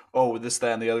like, "Oh, this,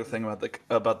 that, and the other thing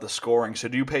about the scoring." So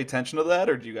do you pay attention to that,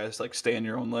 or do you guys like stay in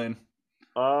your own lane?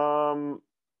 Um,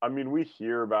 I mean, we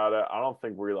hear about it. I don't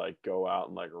think we like go out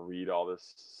and like read all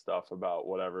this stuff about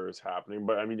whatever is happening.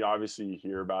 But I mean, obviously you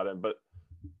hear about it. But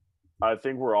I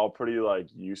think we're all pretty like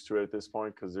used to it at this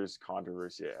point because there's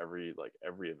controversy at every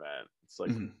event. It's like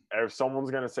Mhm. if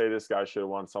someone's gonna say this guy should have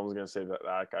won, someone's gonna say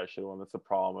that guy should have won. That's the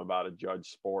problem about a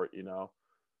judge sport, you know.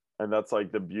 And that's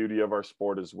like the beauty of our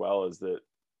sport as well is that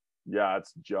yeah,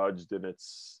 it's judged and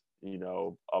it's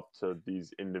up to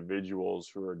these individuals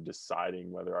who are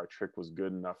deciding whether our trick was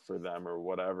good enough for them or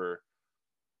whatever.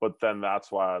 But then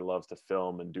that's why I love to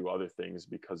film and do other things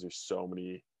because there's so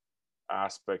many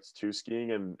aspects to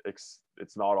skiing and it's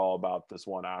not all about this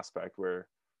one aspect where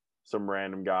some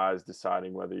random guys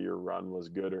deciding whether your run was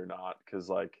good or not because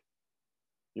like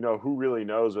who really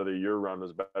knows whether your run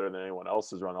was better than anyone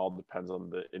else's run all depends on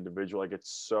the individual. Like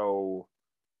it's so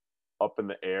up in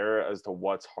the air as to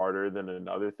what's harder than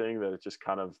another thing that it's just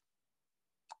kind of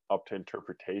up to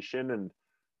interpretation. And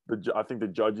I think the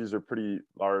judges are pretty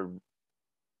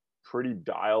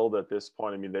dialed at this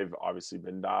point. I mean, they've obviously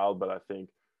been dialed, but I think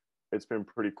it's been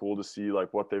pretty cool to see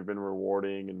like what they've been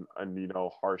rewarding and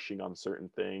harshing on certain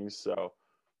things. So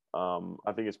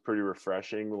I think it's pretty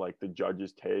refreshing, like the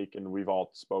judges take, and we've all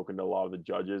spoken to a lot of the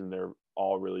judges, and they're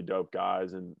all really dope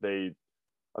guys. And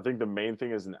I think the main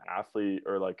thing as an athlete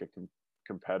or like a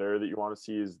competitor that you want to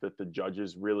see is that the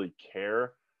judges really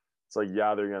care. It's like,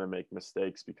 yeah, they're going to make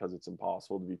mistakes because it's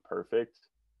impossible to be perfect.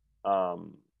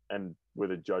 Um, and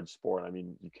with a judge sport, I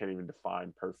mean, you can't even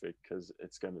define perfect because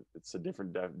it's a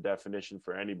different definition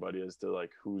for anybody as to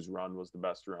like whose run was the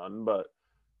best run. But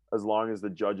as long as the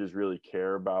judges really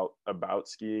care about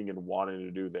skiing and wanting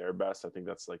to do their best, I think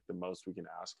that's like the most we can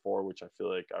ask for, which I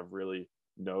feel like I've really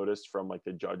noticed from like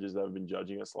the judges that have been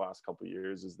judging us the last couple of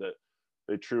years is that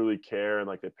they truly care and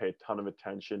like they pay a ton of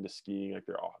attention to skiing. Like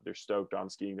they're stoked on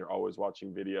skiing. They're always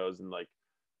watching videos and like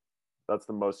that's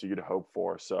the most you could hope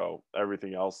for. So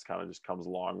everything else kind of just comes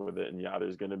along with it. And yeah,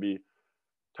 there's going to be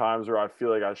times where I feel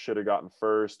like I should have gotten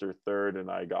first or third and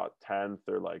I got 10th,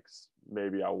 or like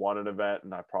maybe I won an event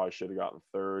and I probably should have gotten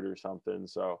third or something.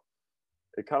 So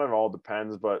it kind of all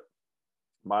depends. But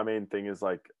my main thing is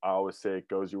like I always say it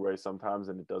goes your way sometimes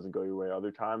and it doesn't go your way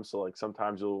other times. So like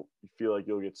sometimes you feel like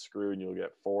you'll get screwed and you'll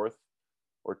get fourth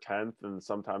or 10th, and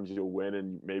sometimes you'll win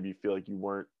and maybe you feel like you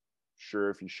weren't sure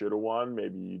if you should have won.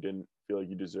 Maybe you didn't feel like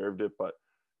you deserved it, but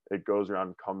it goes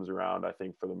around, comes around. I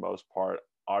think for the most part,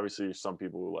 obviously there's some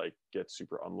people who like get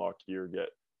super unlucky or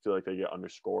feel like they get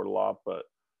underscored a lot. But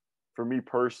for me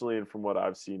personally, and from what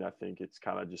I've seen, I think it's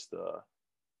kind of just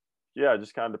it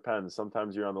just kind of depends.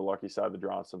 Sometimes you're on the lucky side of the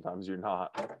draw, and sometimes you're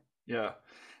not. Yeah.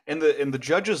 And the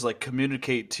judges like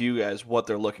communicate to you guys what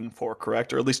they're looking for,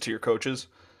 correct? Or at least to your coaches?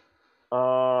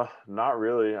 Not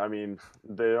really. I mean,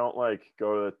 they don't like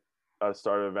go to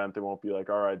start of an event. They won't be like,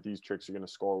 all right, these tricks are going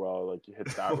to score well. Like you hit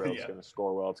that rail, it's Yeah. going to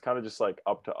score well. It's kind of just like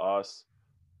up to us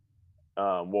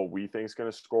what we think is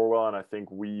going to score well. And I think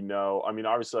we know, I mean,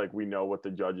 obviously like we know what the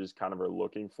judges kind of are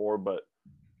looking for, but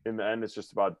in the end, it's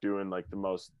just about doing like the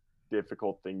most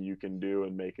difficult thing you can do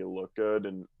and make it look good.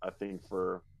 And I think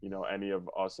for, any of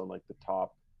us on like the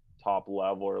top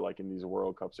level or like in these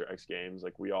World Cups or X Games,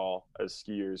 like we all as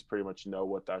skiers pretty much know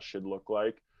what that should look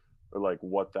like or like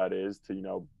what that is to,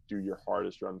 do your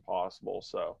hardest run possible.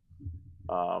 So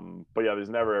but yeah, there's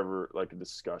never ever like a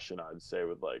discussion I'd say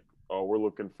with like, oh, we're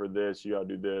looking for this, you gotta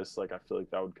do this. Like I feel like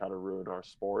that would kind of ruin our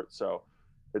sport. So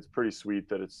it's pretty sweet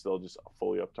that it's still just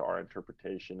fully up to our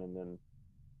interpretation. And then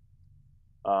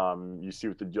you see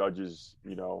what the judges,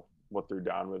 what they're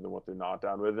down with and what they're not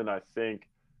down with. And I think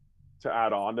to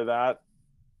add on to that,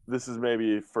 this is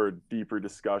maybe for a deeper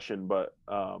discussion, but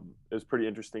it was pretty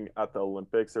interesting at the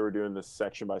Olympics. They were doing this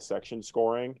section by section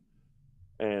scoring,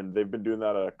 and they've been doing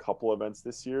that at a couple events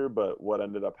this year. But what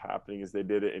ended up happening is they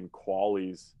did it in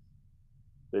qualies.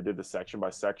 They did the section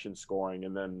by section scoring,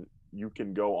 and then you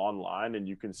can go online and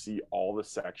you can see all the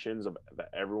sections that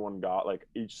everyone got, like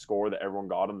each score that everyone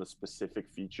got on the specific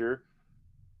feature.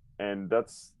 And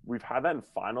we've had that in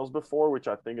finals before, which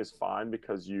I think is fine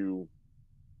because you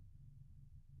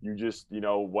just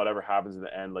whatever happens in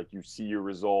the end, like you see your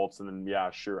results, and then yeah,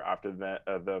 sure, after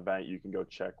the event you can go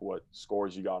check what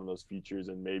scores you got on those features,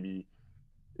 and maybe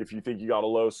if you think you got a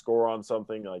low score on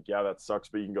something, like yeah, that sucks,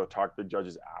 but you can go talk to the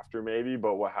judges after maybe.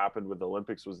 But what happened with the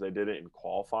Olympics was they did it in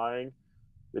qualifying.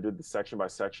 They did the section by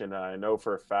section, and I know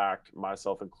for a fact,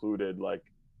 myself included, like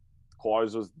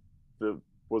qualies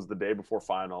was the day before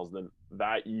finals. Then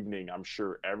that evening, I'm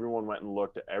sure everyone went and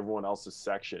looked at everyone else's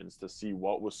sections to see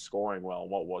what was scoring well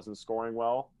and what wasn't scoring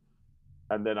well.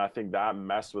 And then I think that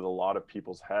messed with a lot of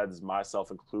people's heads,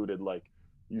 myself included. Like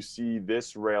you see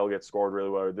this rail get scored really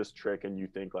well or this trick, and you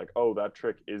think like, oh, that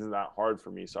trick isn't that hard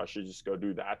for me, so I should just go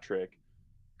do that trick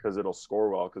because it'll score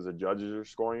well because the judges are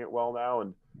scoring it well now.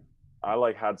 And I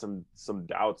like had some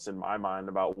doubts in my mind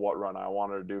about what run I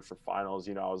wanted to do for finals.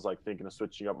 You know, I was like thinking of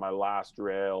switching up my last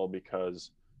rail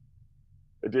because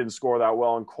it didn't score that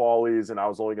well in qualies, and I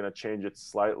was only going to change it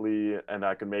slightly, and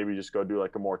I could maybe just go do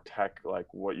like a more tech, like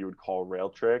what you would call rail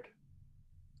trick.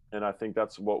 And I think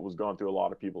that's what was going through a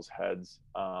lot of people's heads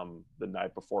the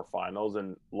night before finals.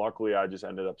 And luckily, I just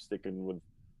ended up sticking with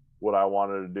what I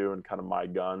wanted to do and kind of my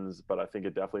guns. But I think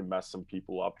it definitely messed some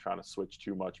people up trying to switch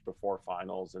too much before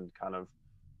finals and kind of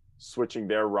switching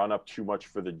their run up too much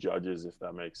for the judges, if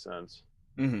that makes sense.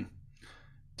 Hmm.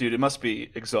 Dude, it must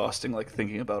be exhausting, like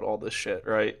thinking about all this shit,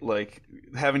 right? Like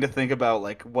having to think about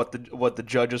like what the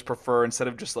judges prefer instead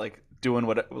of just doing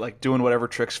whatever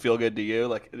tricks feel good to you.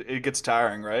 Like it gets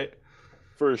tiring, right?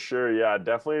 For sure, yeah, it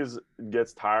definitely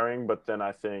gets tiring. But then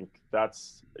I think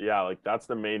that's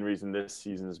the main reason this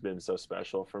season has been so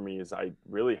special for me is I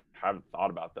really haven't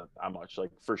thought about that much.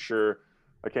 Like for sure,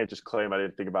 I can't just claim I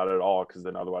didn't think about it at all because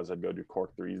then otherwise I'd go do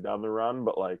cork threes down the run.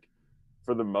 But like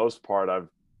for the most part, I've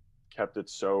kept it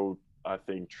so I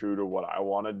think true to what I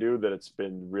want to do that it's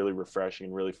been really refreshing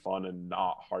and really fun and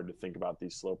not hard to think about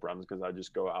these slope runs because I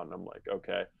just go out and I'm like,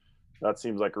 okay, that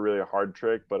seems like a really hard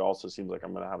trick, but also seems like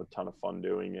I'm gonna have a ton of fun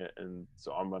doing it, and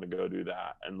so I'm gonna go do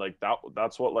that. And like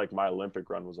that's what like my Olympic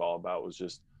run was all about was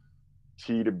just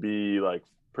T to B, like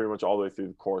pretty much all the way through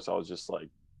the course. I was just like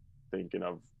thinking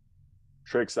of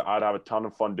tricks that I'd have a ton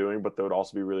of fun doing, but that would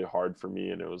also be really hard for me.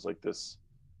 And it was like this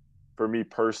for me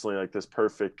personally, like this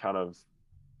perfect kind of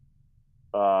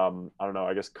I don't know,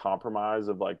 I guess compromise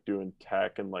of like doing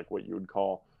tech and like what you would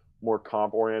call more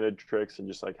comp oriented tricks and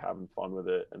just like having fun with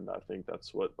it. And I think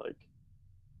that's what like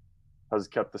has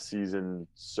kept the season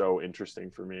so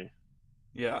interesting for me.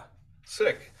 Yeah.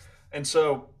 Sick. And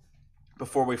so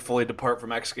before we fully depart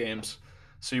from X Games,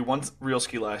 so you won Real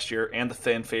Ski last year and the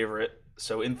fan favorite.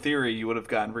 So in theory, you would have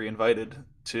gotten reinvited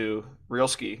to Real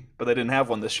Ski, but they didn't have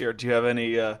one this year. Do you have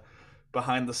any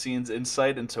behind the scenes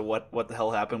insight into what the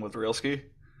hell happened with Real Ski?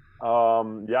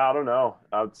 Yeah, I don't know.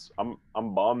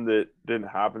 I'm bummed it didn't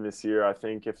happen this year. I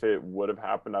think if it would have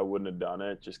happened, I wouldn't have done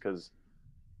it just because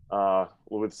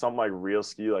with something like Real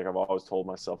Ski, like I've always told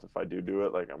myself if I do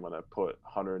it, like I'm gonna put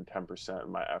 110% of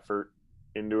my effort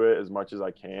into it as much as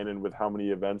I can. And with how many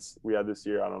events we had this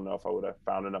year, I don't know if I would have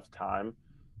found enough time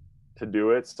to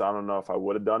do it. So I don't know if I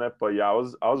would have done it. But yeah, I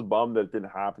was bummed that it didn't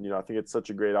happen. You know, I think it's such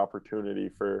a great opportunity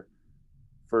for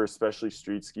especially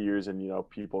street skiers and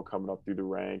people coming up through the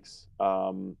ranks.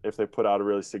 If they put out a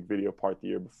really sick video part the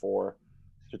year before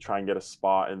to try and get a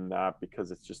spot in that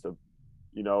because it's just a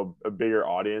bigger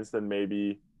audience than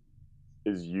maybe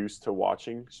is used to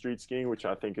watching street skiing, which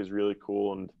I think is really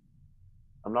cool. And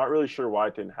I'm not really sure why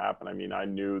it didn't happen. I mean, I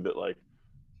knew that like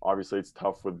obviously it's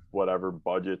tough with whatever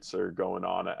budgets are going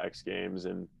on at X Games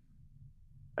and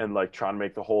like trying to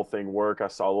make the whole thing work. I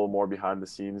saw a little more behind the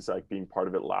scenes, like being part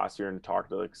of it last year and talking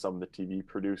to like some of the TV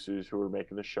producers who were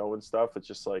making the show and stuff. It's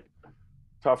just like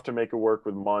tough to make it work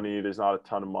with money. There's not a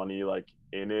ton of money like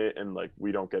in it, and like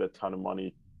we don't get a ton of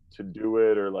money to do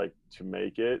it or like to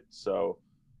make it. So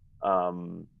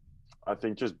I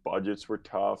think just budgets were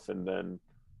tough, and then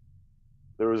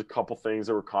there was a couple things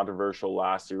that were controversial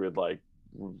last year with like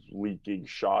leaking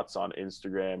shots on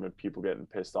Instagram and people getting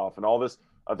pissed off and all this.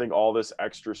 I think all this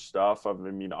extra stuff. I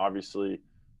mean, obviously,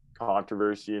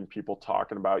 controversy and people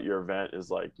talking about your event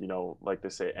is like like they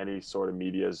say, any sort of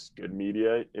media is good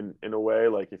media in a way.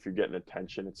 Like if you're getting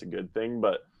attention, it's a good thing.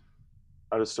 But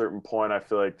at a certain point, I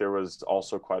feel like there was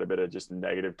also quite a bit of just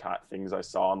negative things I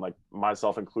saw, and like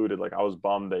myself included. Like I was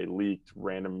bummed they leaked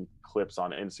random clips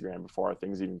on Instagram before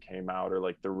things even came out, or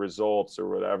like the results or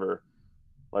whatever.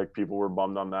 Like people were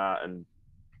bummed on that, and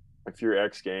if you're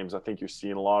X Games, I think you're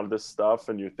seeing a lot of this stuff,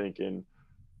 and you're thinking,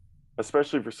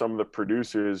 especially for some of the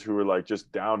producers who are like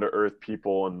just down to earth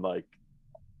people and like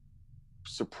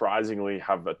surprisingly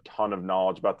have a ton of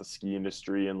knowledge about the ski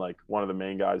industry. And like one of the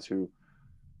main guys who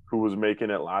was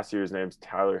making it last year, his name's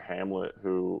Tyler Hamlet,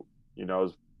 who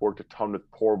has worked a ton with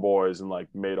Poor Boys and like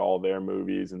made all their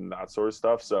movies and that sort of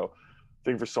stuff. So I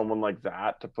think for someone like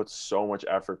that to put so much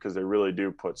effort, because they really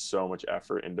do put so much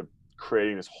effort into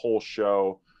creating this whole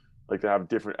show, like to have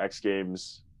different X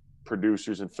Games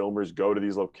producers and filmers go to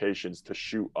these locations to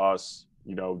shoot us,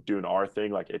 doing our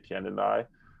thing, like Etienne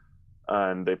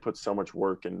and they put so much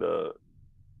work into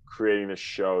creating this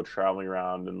show, traveling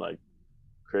around and like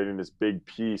creating this big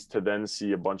piece to then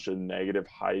see a bunch of negative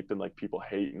hype and like people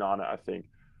hating on it. I think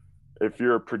if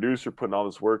you're a producer putting all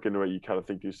this work into it, you kind of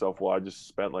think to yourself, well, I just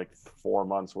spent like 4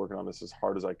 months working on this as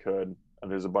hard as I could. And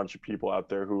there's a bunch of people out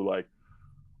there who like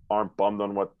aren't bummed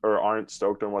on what, or aren't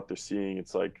stoked on what they're seeing.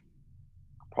 It's like,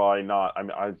 probably not. I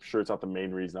mean, I'm sure it's not the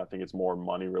main reason. I think it's more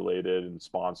money related and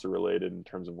sponsor related in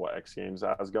terms of what X Games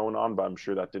has going on, but I'm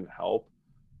sure that didn't help.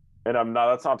 And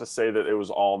that's not to say that it was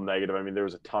all negative. I mean, there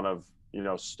was a ton of,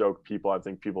 stoked people. I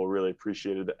think people really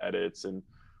appreciated the edits, and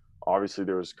obviously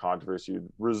there was controversy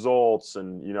with results,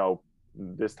 and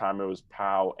this time it was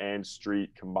POW and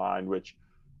Street combined, which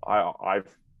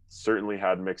I've certainly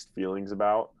had mixed feelings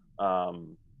about.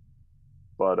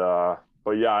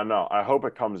 But yeah, I know. I hope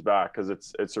it comes back because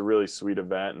it's a really sweet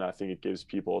event, and I think it gives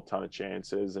people a ton of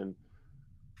chances. And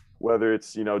whether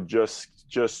it's just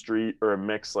Street or a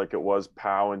mix like it was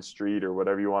POW and Street or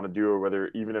whatever you want to do, or whether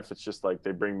even if it's just like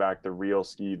they bring back the real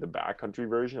ski, the backcountry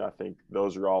version, I think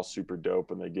those are all super dope,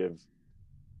 and they give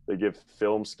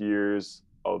film skiers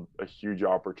a huge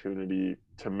opportunity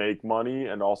to make money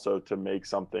and also to make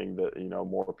something that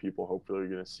more people hopefully are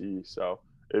going to see. So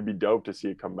it'd be dope to see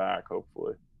it come back,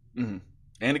 hopefully. Mm-hmm.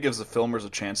 And it gives the filmers a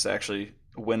chance to actually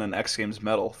win an X Games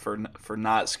medal for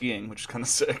not skiing, which is kind of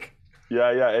sick.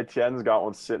 Yeah. Etienne's got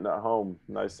one sitting at home.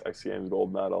 Nice X Games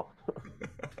gold medal.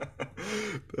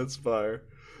 That's fire.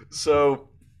 So,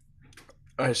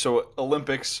 all right, so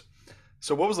Olympics.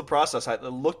 So what was the process? It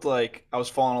looked like I was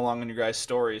following along on your guys'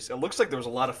 stories. It looks like there was a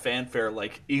lot of fanfare,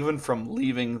 like even from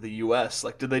leaving the U.S.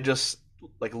 Like, did they just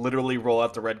like literally roll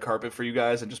out the red carpet for you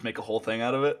guys and just make a whole thing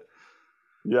out of it?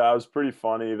 Yeah, it was pretty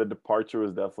funny. The departure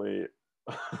was definitely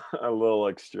a little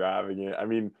extravagant. I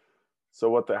mean, so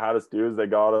what they had us do is they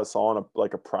got us on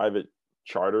a private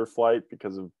charter flight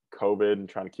because of COVID and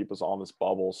trying to keep us all in this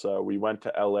bubble. So we went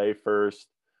to LA first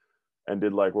and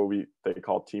did like what they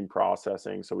call team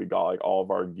processing. So we got like all of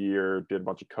our gear, did a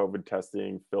bunch of COVID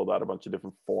testing, filled out a bunch of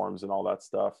different forms and all that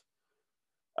stuff.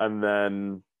 And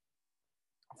then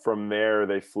from there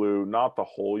they flew not the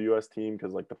whole US team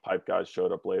because like the pipe guys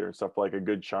showed up later and stuff, but like a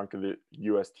good chunk of the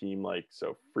US team, like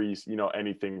so free,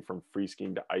 anything from free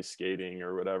skiing to ice skating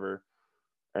or whatever.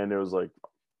 And it was like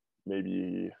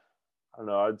maybe, I don't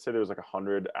know, I'd say there was like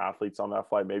 100 athletes on that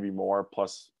flight, maybe more,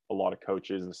 plus a lot of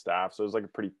coaches and staff. So it was like a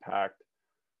pretty packed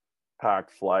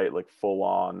flight, like full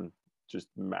on, just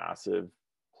massive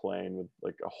plane with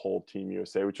like a whole team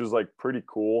USA, which was like pretty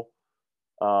cool.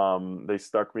 They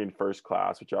stuck me in first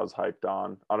class, which I was hyped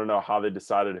on. I don't know how they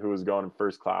decided who was going in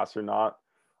first class or not.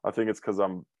 I think it's because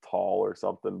I'm tall or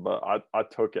something, but I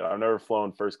took it. I've never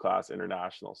flown first class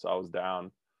international, so I was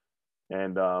down.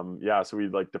 And yeah, so we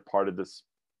like departed this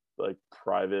like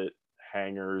private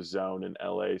hangar zone in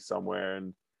LA somewhere,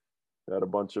 and had a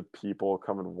bunch of people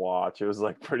come and watch. It was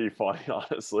like pretty funny,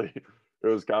 honestly. It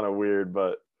was kind of weird,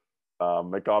 but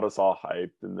it got us all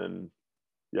hyped. And then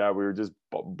yeah, we were just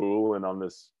booling on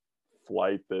this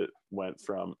flight that went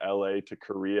from LA to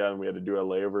Korea, and we had to do a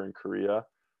layover in Korea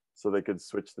so they could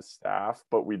switch the staff,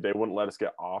 but they wouldn't let us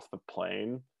get off the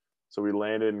plane. So we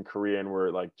landed in Korea and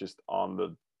we're like just on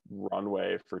the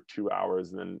runway for 2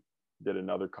 hours, and then did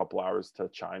another couple hours to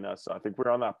China. So I think we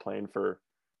were on that plane for,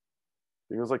 I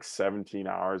think it was like 17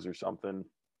 hours or something.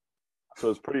 So it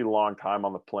was pretty long time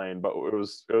on the plane, but it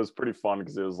was pretty fun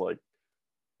because it was like,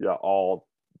 yeah, all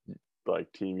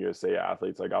like Team USA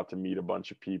athletes. I got to meet a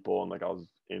bunch of people, and like I was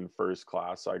in first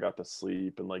class, so I got to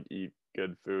sleep and like eat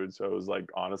good food. So it was like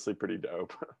honestly pretty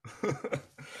dope.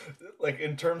 Like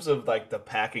in terms of like the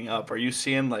packing up, are you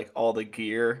seeing like all the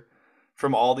gear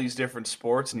from all these different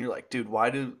sports and you're like, dude, why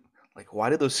do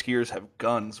those skiers have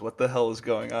guns? What the hell is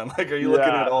going on? Like, are you looking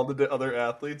at Yeah, all the other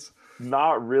athletes?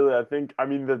 not really. I think, I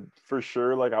mean, the for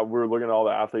sure, like we were looking at all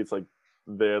the athletes, like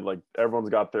they had like everyone's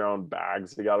got their own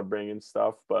bags they got to bring and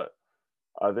stuff. But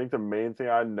I think the main thing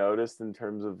I noticed in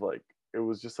terms of like, it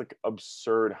was just like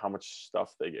absurd how much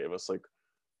stuff they gave us. Like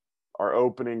our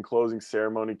opening, closing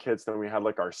ceremony kits. Then we had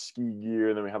like our ski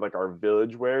gear. Then we had like our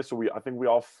village wear. So I think we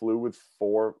all flew with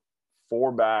four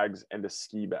bags and a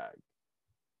ski bag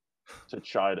to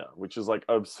China, which is like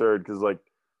absurd because like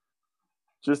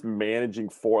just managing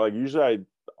four. Like usually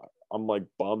I'm like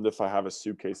bummed if I have a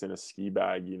suitcase and a ski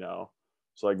bag,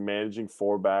 So like managing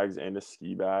four bags and a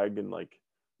ski bag, and like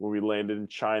when we landed in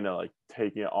China, like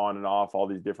taking it on and off all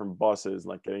these different buses and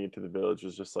like getting into the village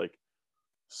was just like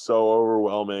so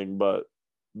overwhelming. But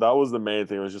that was the main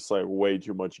thing. It was just like way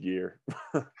too much gear.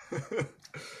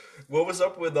 What was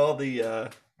up with all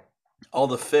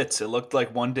the fits? It looked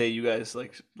like one day you guys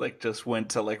like just went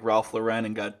to like Ralph Lauren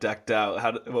and got decked out.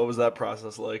 What was that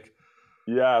process like?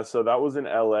 Yeah, so that was in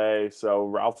LA. So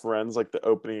Ralph Lauren's like the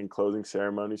opening and closing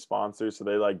ceremony sponsor. So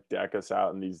they like deck us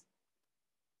out in these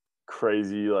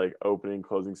crazy like opening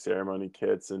closing ceremony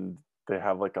kits, and they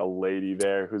have like a lady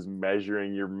there who's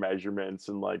measuring your measurements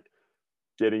and like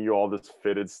getting you all this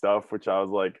fitted stuff, which I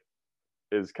was like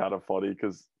is kind of funny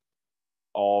because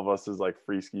all of us as like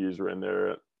free skiers were in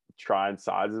there trying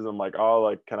sizes. I'm like, oh,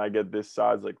 like, can I get this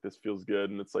size? Like, this feels good.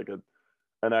 And it's like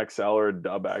an XL or a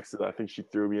dub X. I think she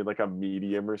threw me in like a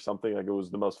medium or something. Like, it was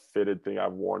the most fitted thing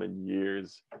I've worn in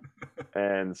years.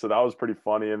 And so that was pretty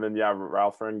funny. And then, yeah,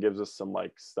 Ralph Lauren gives us some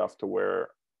like stuff to wear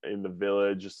in the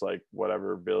village, just like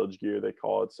whatever village gear they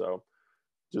call it. So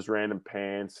just random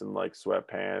pants and like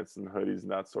sweatpants and hoodies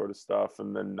and that sort of stuff.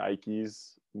 And then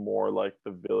Nike's more like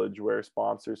the village wear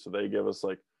sponsor. So they give us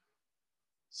like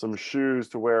some shoes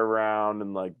to wear around,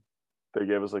 and like they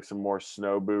gave us like some more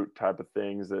snow boot type of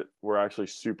things that were actually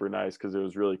super nice because it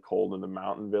was really cold in the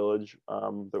mountain village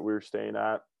that we were staying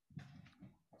at.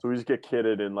 So we just get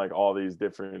kitted in like all these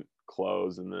different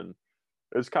clothes, and then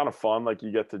it was kind of fun. Like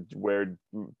you get to wear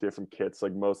different kits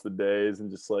like most of the days,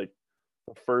 and just like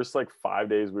the first like 5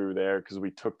 days we were there, because we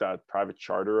took that private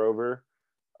charter over.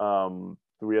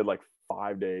 We had like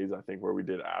 5 days, I think, where we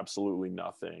did absolutely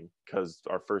nothing because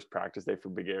our first practice day for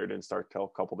Big Air didn't start till a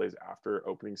couple days after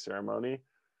opening ceremony.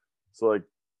 So like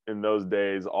in those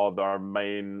days, all of our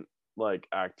main like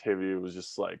activity was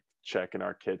just like checking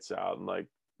our kits out and like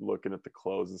looking at the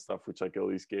clothes and stuff, which like at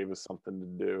least gave us something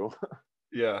to do.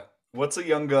 Yeah. What's a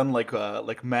young gun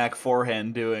like Mac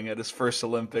Forehand doing at his first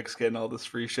Olympics, getting all this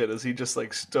free shit? Is he just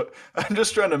like I'm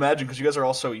just trying to imagine because you guys are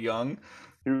all so young.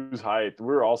 He was hyped. We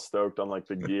were all stoked on like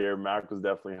the gear. Mac was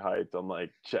definitely hyped on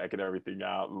like checking everything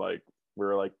out, and like we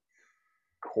were like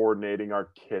coordinating our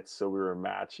kits so we were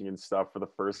matching and stuff for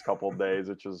the first couple of days,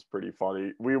 which was pretty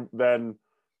funny. We then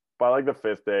by like the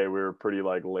 5th day we were pretty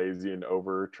like lazy and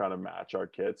over trying to match our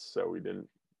kits, so we didn't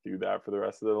do that for the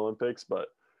rest of the Olympics. But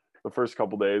the first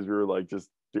couple of days we were like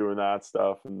just doing that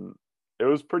stuff, and it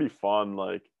was pretty fun.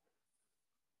 Like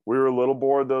we were a little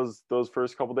bored those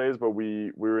first couple of days, but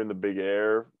we were in the Big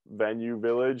Air venue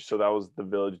village, so that was the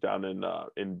village down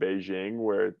in Beijing,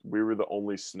 where we were the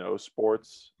only snow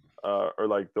sports or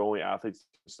like the only athletes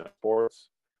in snow sports,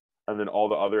 and then all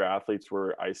the other athletes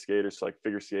were ice skaters, so like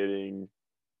figure skating,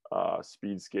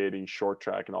 speed skating, short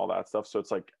track, and all that stuff. So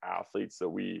it's like athletes that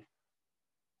we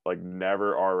like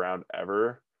never are around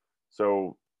ever.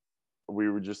 So we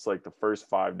were just like the first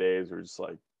 5 days we were just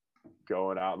like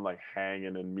going out and like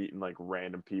hanging and meeting like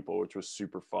random people, which was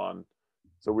super fun.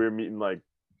 So we were meeting like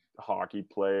hockey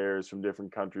players from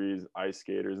different countries, ice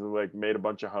skaters, and like made a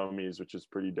bunch of homies, which was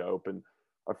pretty dope. And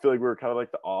I feel like we were kind of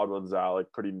like the odd ones out,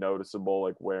 like pretty noticeable,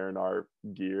 like wearing our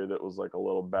gear that was like a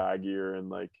little baggier and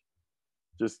like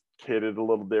just kitted a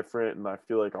little different. And I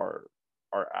feel like our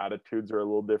attitudes are a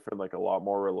little different, like a lot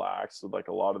more relaxed. So like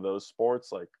a lot of those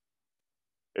sports, like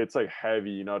it's like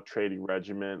heavy, you know, training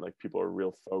regiment. Like people are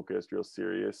real focused, real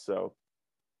serious. So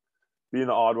being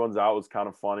the odd ones out was kind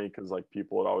of funny because like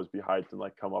people would always be hyped and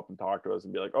like come up and talk to us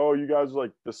and be like, "Oh, you guys are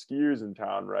like the skiers in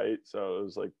town, right?" So it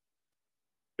was like,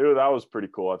 that was pretty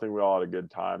cool. I think we all had a good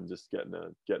time just getting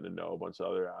to know a bunch of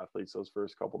other athletes those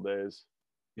first couple days.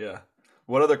 Yeah.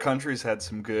 What other countries had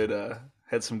some good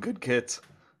kits?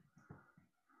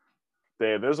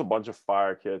 Damn, there's a bunch of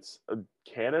fire kits.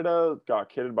 Canada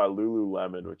got kitted by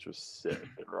Lululemon, which was sick.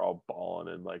 They were all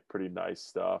balling in like pretty nice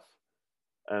stuff.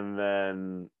 And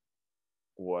then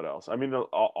what else? I mean,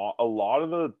 a lot of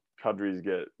the countries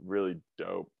get really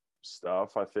dope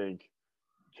stuff. I think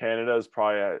Canada's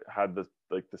probably had the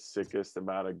sickest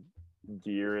amount of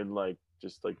gear and like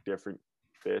just like different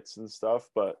fits and stuff.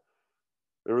 But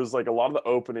there was like a lot of the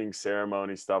opening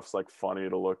ceremony stuff's like funny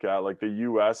to look at. Like the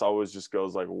US always just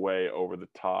goes like way over the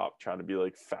top, trying to be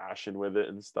like fashion with it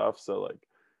and stuff. So like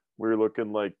we were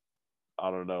looking like, I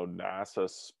don't know, NASA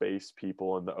space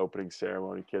people in the opening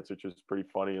ceremony kits, which was pretty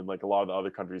funny. And like a lot of the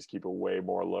other countries keep it way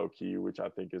more low key, which I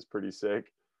think is pretty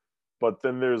sick. But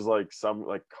then there's like some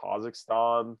like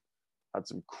Kazakhstan had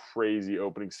some crazy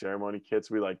opening ceremony kits.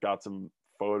 We like got some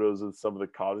photos of some of the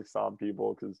Kazakhstan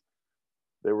people because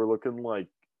they were looking like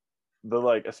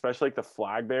especially like the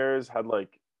flag bearers had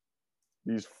like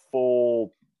these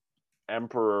full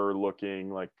emperor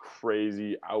looking like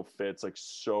crazy outfits, like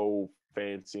so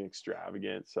fancy and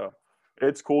extravagant. So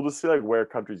it's cool to see like where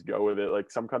countries go with it. Like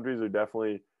some countries are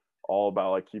definitely all about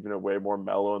like keeping it way more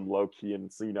mellow and low key,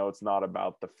 and so, you know, it's not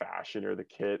about the fashion or the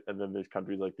kit. And then there's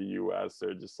countries like the US,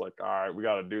 they're just like, all right, we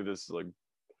got to do this like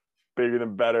bigger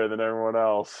than better than everyone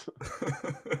else.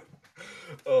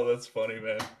 Oh, that's funny,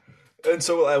 man. And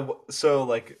so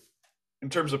like in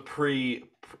terms of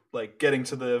like getting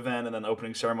to the event and then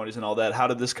opening ceremonies and all that, how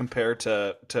did this compare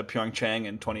to Pyeongchang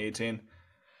in 2018?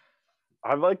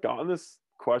 I've like gotten this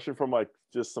question from like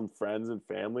just some friends and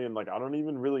family, and like I don't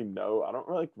even really know. I don't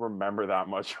really remember that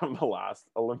much from the last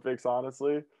Olympics,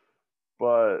 honestly.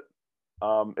 But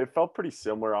it felt pretty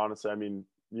similar, honestly. I mean,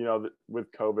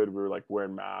 with COVID, we were like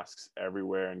wearing masks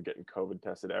everywhere and getting COVID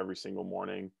tested every single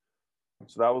morning.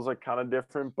 So that was like kind of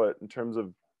different. But in terms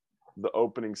of the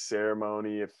opening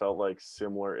ceremony, it felt like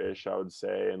similar-ish, I would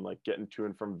say. And like getting to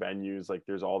and from venues, like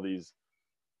there's all these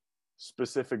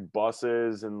specific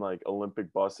buses and like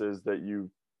Olympic buses that you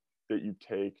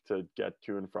take to get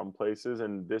to and from places.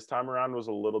 And this time around was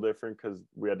a little different because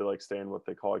we had to like stay in what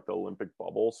they call like the Olympic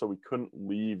bubble. So we couldn't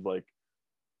leave like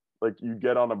you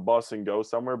get on a bus and go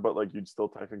somewhere, but like you'd still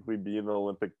technically be in the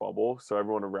Olympic bubble. So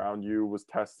everyone around you was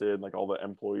tested, like all the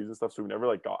employees and stuff. So we never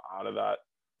like got out of that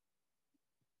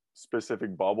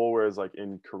specific bubble. Whereas like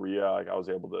in Korea, like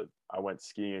I went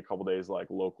skiing a couple days, like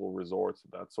local resorts,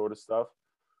 that sort of stuff.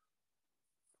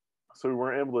 So we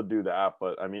weren't able to do that,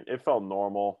 but I mean, it felt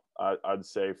normal. I'd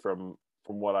say from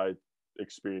what I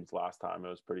experienced last time, it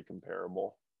was pretty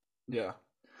comparable. Yeah.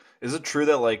 Is it true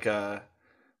that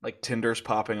like Tinder's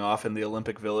popping off in the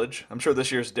Olympic Village? I'm sure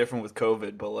this year's different with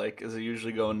COVID, but like, is it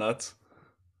usually going nuts?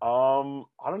 I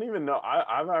don't even know.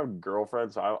 I've had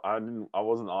girlfriends. So I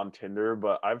wasn't on Tinder,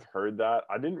 but I've heard that.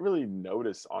 I didn't really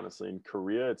notice honestly. In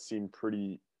Korea, it seemed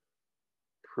pretty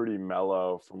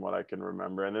mellow from what I can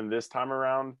remember. And then this time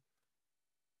around,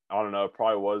 I don't know, it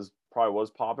probably was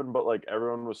popping, but like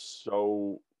everyone was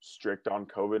so strict on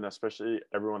COVID, and especially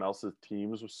everyone else's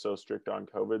teams was so strict on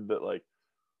COVID that like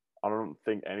I don't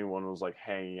think anyone was like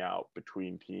hanging out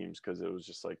between teams because it was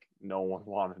just like no one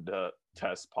wanted to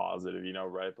test positive,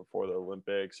 right before the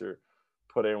Olympics or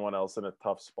put anyone else in a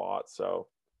tough spot. So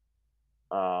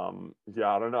yeah,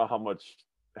 I don't know how much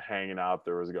hanging out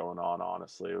there was going on,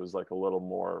 honestly. It was like a little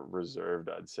more reserved,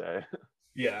 I'd say.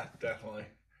 Yeah, definitely.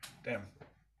 Damn.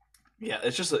 Yeah,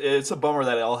 it's a bummer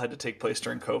that it all had to take place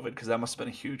during COVID because that must have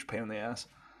been a huge pain in the ass.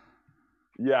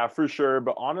 Yeah, for sure.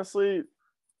 But honestly,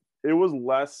 it was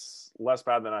less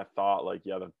bad than I thought. Like,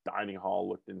 yeah, the dining hall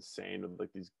looked insane with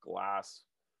like these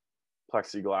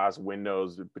plexiglass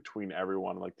windows between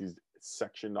everyone, like these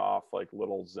sectioned off like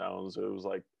little zones. It was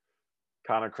like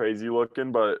kind of crazy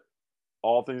looking, but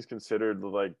all things considered,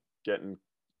 like getting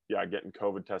getting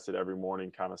COVID tested every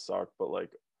morning kind of sucked. But like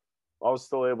I was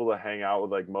still able to hang out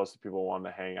with like most of the people I wanted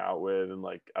to hang out with, and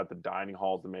like at the dining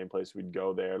hall is the main place we'd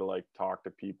go there to like talk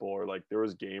to people, or like there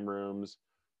was game rooms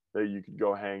that you could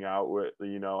go hang out with,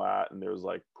 at, and there was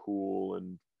like pool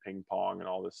and ping pong and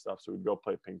all this stuff. So we'd go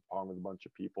play ping pong with a bunch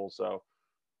of people. So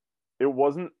it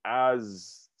wasn't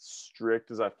as strict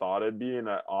as I thought it'd be, and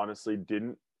I honestly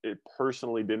didn't. It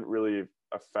personally didn't really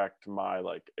affect my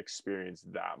like experience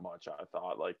that much. I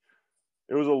thought like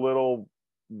it was a little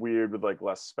weird with like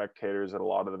less spectators at a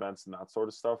lot of events and that sort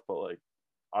of stuff, but like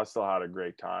I still had a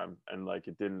great time and like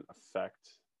it didn't affect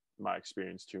my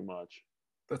experience too much.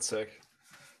 That's sick.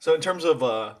 So in terms of,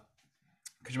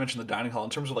 because you mentioned the dining hall, in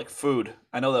terms of like food,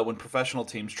 I know that when professional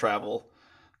teams travel,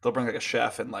 they'll bring like a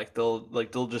chef and like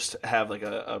they'll just have like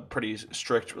a pretty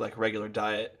strict like regular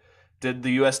diet. Did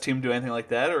the U.S. team do anything like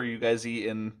that, or are you guys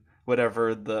eating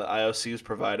whatever the IOC is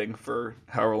providing for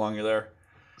however long you're there?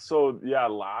 So yeah,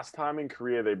 last time in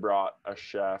Korea they brought a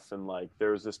chef, and like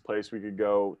there was this place we could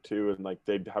go to and like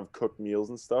they'd have cooked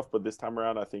meals and stuff. But this time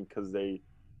around, I think because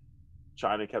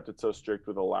China kept it so strict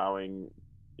with allowing,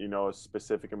 a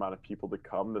specific amount of people to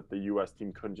come, that the US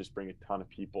team couldn't just bring a ton of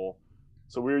people.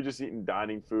 So we were just eating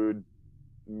dining food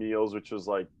meals, which was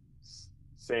like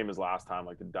same as last time.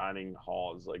 Like the dining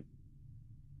hall is like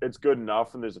it's good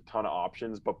enough and there's a ton of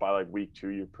options, but by like week 2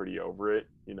 you're pretty over it.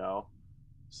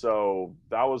 So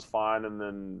that was fine. And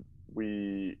then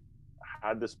we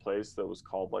had this place that was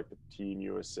called like the Team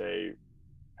USA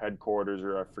headquarters,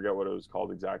 or I forget what it was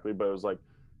called exactly, but it was like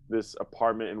this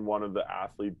apartment in one of the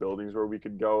athlete buildings where we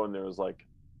could go, and there was like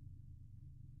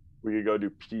we could go do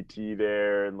PT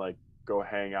there and like go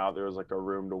hang out. There was like a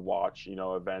room to watch,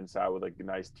 events out with like a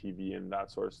nice TV and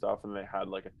that sort of stuff. And they had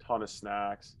like a ton of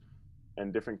snacks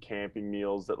and different camping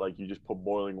meals that like you just put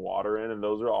boiling water in, and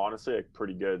those are honestly like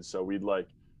pretty good. So we'd like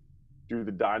do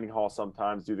the dining hall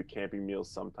sometimes, do the camping meals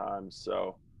sometimes.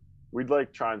 So we'd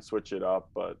like try and switch it up,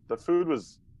 but the food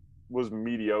was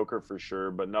mediocre for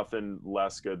sure, but nothing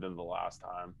less good than the last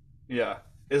time. Yeah.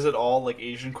 Is it all like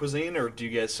Asian cuisine, or do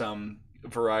you get some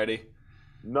variety?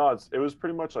 No, it was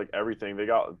pretty much like everything. They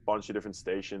got a bunch of different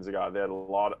stations. They had a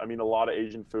lot of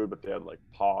Asian food, but they had like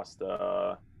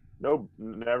pasta. No,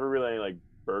 never really any like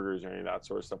burgers or any of that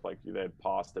sort of stuff. Like they had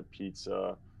pasta,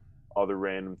 pizza, other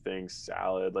random things,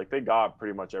 salad. Like they got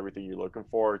pretty much everything you're looking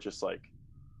for. It's just like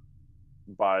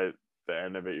by the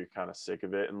end of it, you're kind of sick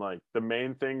of it. And like the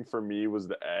main thing for me was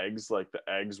the eggs. Like the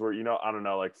eggs were, I don't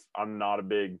know, like I'm not a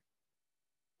big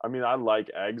I mean, I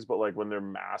like eggs, but like when they're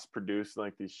mass produced in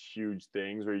like these huge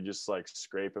things where you just like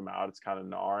scrape them out, it's kind of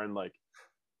gnar. And like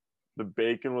the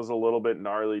bacon was a little bit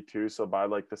gnarly too. So by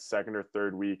like the second or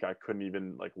third week, I couldn't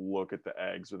even like look at the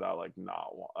eggs without like not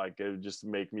like it would just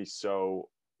make me so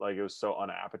like it was so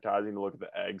unappetizing to look at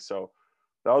the eggs. So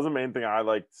that was the main thing I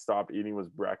like stopped eating was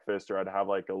breakfast, or I'd have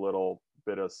like a little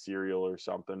bit of cereal or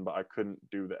something, but I couldn't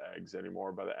do the eggs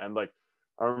anymore by the end. Like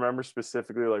I remember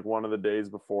specifically like one of the days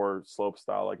before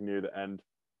slopestyle, like near the end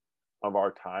of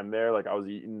our time there, like I was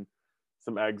eating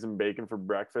some eggs and bacon for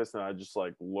breakfast, and I just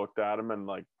like looked at them and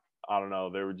like I don't know,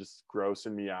 they were just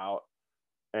grossing me out.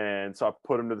 And so I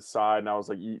put them to the side and I was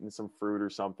like eating some fruit or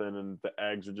something, and the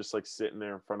eggs were just like sitting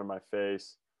there in front of my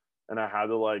face, and I had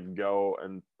to like go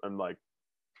and like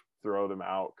throw them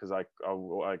out because I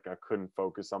couldn't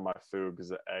focus on my food because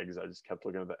the eggs, I just kept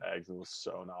looking at the eggs and was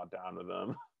so not down with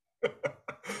them.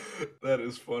 That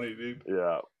is funny, dude.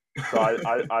 Yeah. So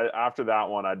I after that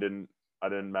one I didn't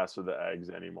mess with the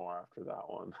eggs anymore after that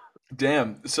one.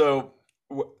 Damn. So,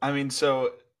 I mean,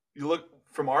 so you look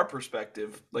from our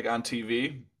perspective, like on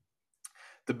TV,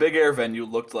 the Big Air venue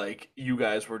looked like you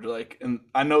guys were like, and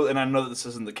I know that this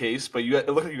isn't the case, but it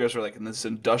looked like you guys were like in this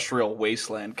industrial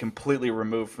wasteland, completely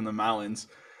removed from the mountains.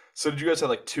 So did you guys have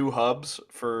like two hubs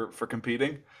for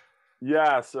competing?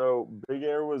 Yeah, so Big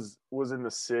Air was in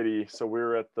the city. So we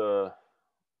were at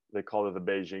they called it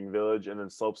the Beijing Village, and then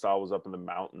Slopestyle was up in the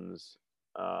mountains,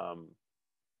 um,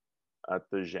 at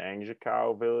the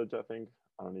Zhangjiakou Village, I think.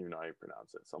 I don't even know how you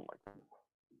pronounce it, something like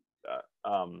that.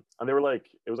 And they were like,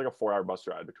 it was like a 4-hour bus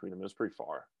ride between them. It was pretty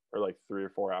far, or like 3 or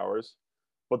 4 hours.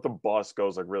 But the bus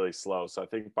goes like really slow. So I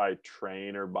think by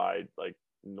train or by like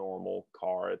normal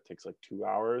car, it takes like 2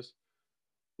 hours.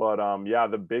 But yeah,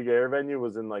 the Big Air venue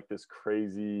was in like this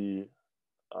crazy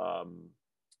um,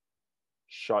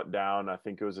 shut down. I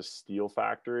think it was a steel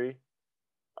factory.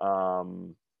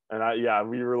 Um, and yeah,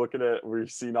 we were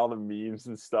seeing all the memes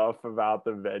and stuff about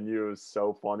the venue. It was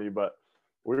so funny, but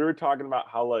we were talking about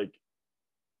how like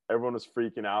everyone was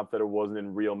freaking out that it wasn't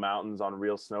in real mountains on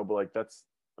real snow, but like that's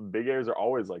Big Airs are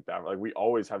always like that. Like we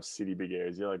always have city Big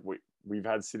Airs. You know, like we've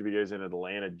had city Big Airs in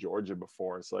Atlanta, Georgia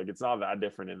before, so like it's not that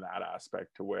different in that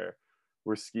aspect to where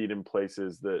we're skied in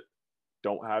places that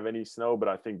don't have any snow. But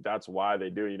I think that's why they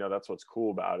do. You know, that's what's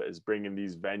cool about it is bringing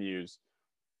these venues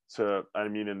to. I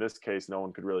mean, in this case, no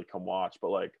one could really come watch, but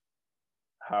like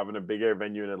having a Big Air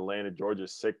venue in Atlanta, Georgia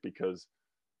is sick because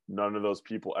none of those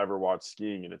people ever watch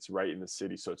skiing, and it's right in the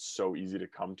city, so it's so easy to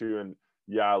come to. And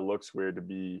yeah, it looks weird to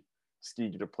be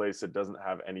skiing at a place that doesn't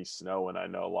have any snow, and I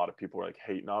know a lot of people are like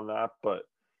hating on that, but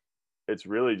it's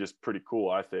really just pretty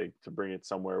cool, I think, to bring it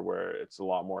somewhere where it's a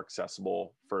lot more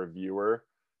accessible for a viewer.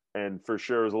 And for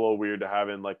sure it was a little weird to have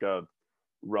in like a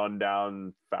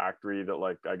rundown factory that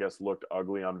like I guess looked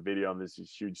ugly on video, and there's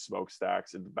these huge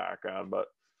smokestacks in the background. But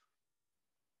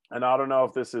and I don't know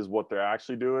if this is what they're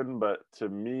actually doing, but to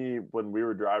me, when we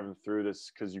were driving through this,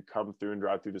 because you come through and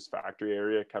drive through this factory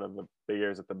area, kind of the Big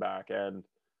Airs at the back end,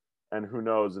 and who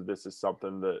knows if this is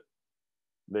something that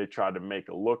they tried to make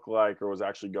it look like or was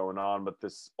actually going on. But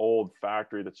this old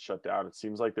factory that's shut down, it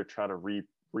seems like they're trying to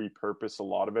repurpose a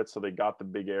lot of it. So they got the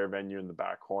Big Air venue in the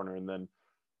back corner, and then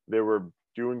they were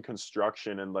doing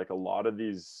construction, and like a lot of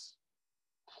these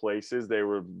places, they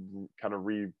were kind of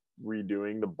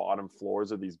redoing the bottom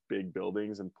floors of these big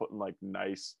buildings and putting like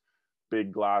nice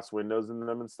big glass windows in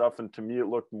them and stuff. And to me, it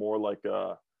looked more like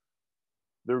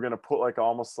they were going to put like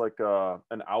almost like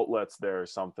an outlets there or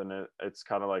something. It's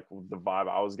kind of like the vibe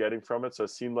I was getting from it. So it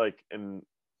seemed like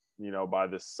by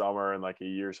this summer and like a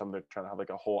year or something, they're trying to have like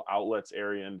a whole outlets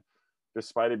area. And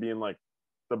despite it being like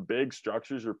the big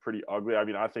structures are pretty ugly, I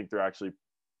mean, I think they're actually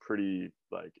pretty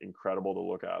like incredible to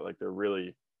look at. Like they're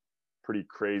really pretty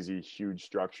crazy, huge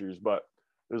structures, but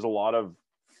there's a lot of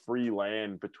free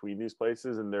land between these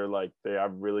places, and they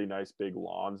have really nice big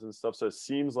lawns and stuff. So it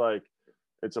seems like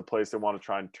it's a place they want to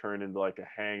try and turn into like a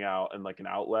hangout and like an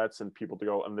outlets and people to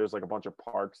go. And there's like a bunch of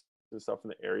parks and stuff in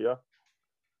the area.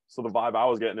 So the vibe I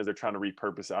was getting is they're trying to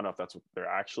repurpose it. I don't know if that's what they're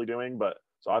actually doing, but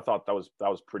so I thought that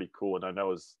was pretty cool. And I know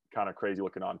it was kind of crazy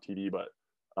looking on TV, but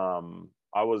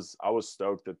I was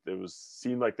stoked that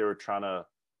seemed like they were trying to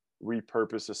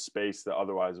repurpose a space that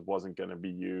otherwise wasn't going to be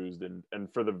used. And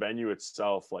for the venue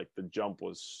itself, like the jump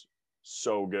was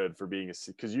so good for being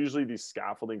because usually these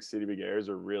scaffolding city Big Airs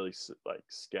are really like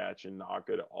sketch and not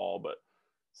good at all. But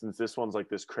since this one's like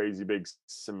this crazy big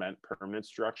cement permanent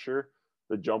structure,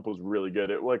 the jump was really good.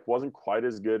 It like wasn't quite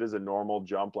as good as a normal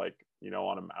jump, like,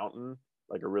 on a mountain,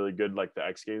 like a really good, like the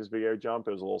X Games Big Air jump.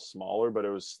 It was a little smaller, but it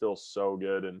was still so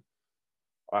good. And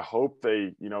I hope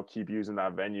they, keep using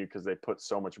that venue because they put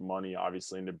so much money,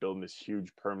 obviously, into building this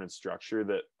huge permanent structure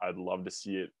that I'd love to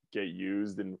see it get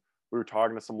used. And we were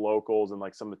talking to some locals and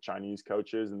like some of the Chinese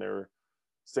coaches, and they were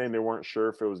saying they weren't sure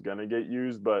if it was going to get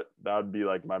used, but that would be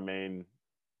like my main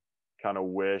kind of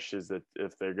wish, is that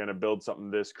if they're going to build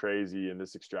something this crazy and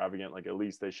this extravagant, like at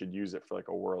least they should use it for like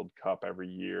a World Cup every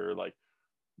year. Like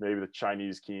maybe the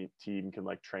Chinese team can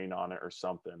like train on it or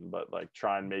something, but like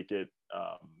try and make it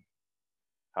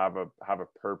have a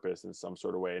purpose in some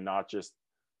sort of way, not just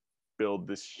build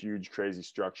this huge crazy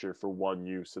structure for one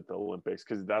use at the Olympics,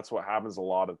 because that's what happens a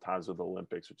lot of times with the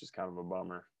Olympics, which is kind of a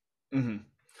bummer. Mm-hmm.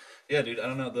 Yeah, dude. I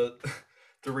don't know,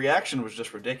 the reaction was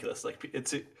just ridiculous. Like it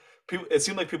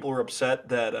seemed like people were upset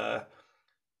that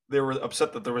they were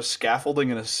upset that there was scaffolding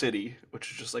in a city,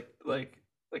 which is just like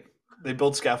they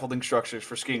build scaffolding structures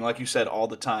for skiing, like you said, all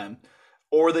the time.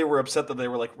 Or they were upset that they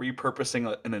were like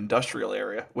repurposing an industrial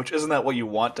area, which isn't that what you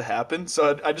want to happen.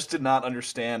 So I just did not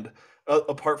understand.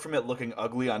 Apart from it looking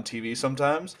ugly on TV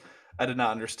sometimes, I did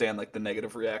not understand like the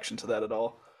negative reaction to that at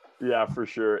all. Yeah, for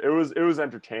sure. It was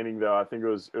entertaining though. I think it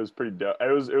was pretty dope.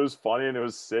 It was funny and it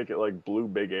was sick. It like blew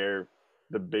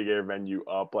the Big Air venue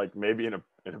up, like maybe in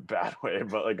a bad way,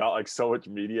 but like got like so much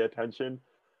media attention.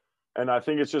 And I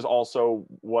think it's just also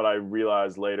what I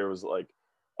realized later was like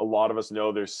a lot of us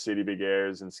know there's city big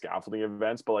airs and scaffolding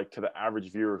events, but like to the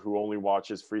average viewer who only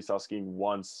watches freestyle skiing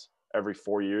once every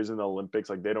 4 years in the Olympics,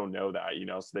 like they don't know that,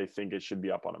 so they think it should be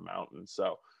up on a mountain.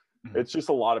 So it's just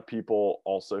a lot of people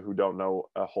also who don't know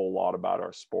a whole lot about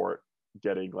our sport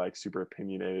getting like super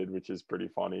opinionated, which is pretty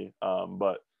funny.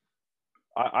 But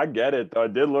I get it though.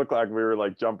 It did look like we were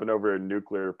like jumping over a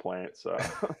nuclear plant. So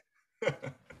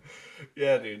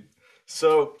Yeah, dude.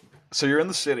 So you're in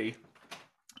the city,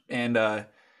 and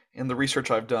in the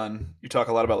research I've done, you talk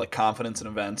a lot about like confidence in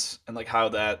events and like how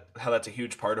that's a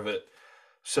huge part of it.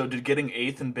 So did getting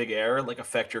eighth in Big Air like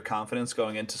affect your confidence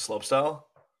going into slopestyle?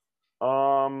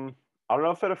 I don't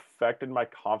know if it affected my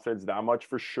confidence that much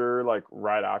for sure. Like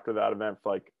right after that event,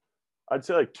 for like I'd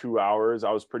say like 2 hours,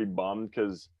 I was pretty bummed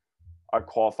because I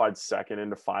qualified second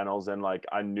into finals and like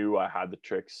I knew I had the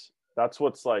tricks. That's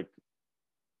what's like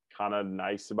kind of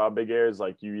nice about Big Air, is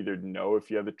like you either know if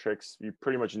you have the tricks, you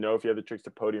pretty much know if you have the tricks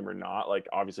to podium or not. Like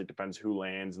obviously it depends who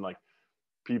lands, and like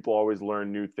people always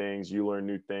learn new things, you learn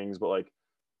new things, but like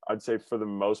I'd say for the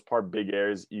most part, Big Air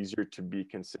is easier to be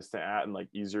consistent at and like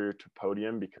easier to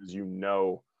podium because you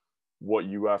know what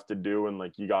you have to do, and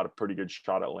like you got a pretty good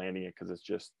shot at landing it because it's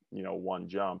just one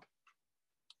jump,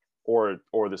 or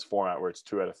this format where it's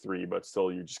 2 out of 3, but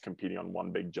still you're just competing on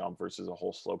one big jump versus a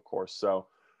whole slope course. So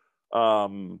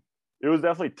it was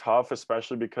definitely tough,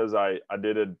 especially because I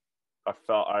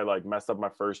felt I like messed up my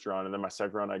first run, and then my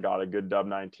second run I got a good dub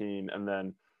 19, and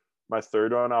then my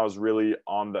third run I was really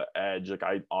on the edge. Like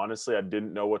I honestly I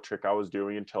didn't know what trick I was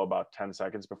doing until about 10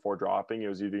 seconds before dropping. It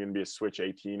was either going to be a switch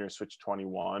 18 or switch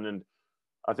 21, and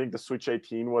I think the switch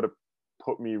 18 would have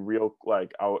put me real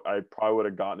like I probably would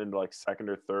have gotten into like second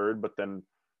or third, but then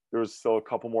there was still a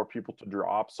couple more people to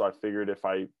drop, so I figured if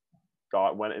I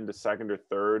went into second or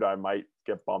third, I might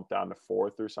get bumped down to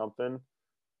fourth or something.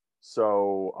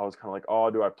 So I was kind of like, oh,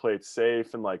 do I play it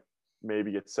safe and like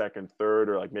maybe get second, third,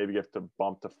 or like maybe get to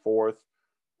bump to fourth,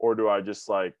 or do I just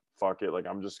like fuck it, like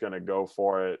I'm just gonna go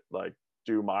for it, like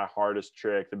do my hardest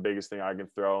trick, the biggest thing I can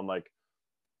throw, and like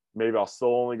maybe I'll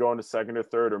still only go into second or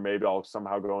third, or maybe I'll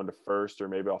somehow go into first, or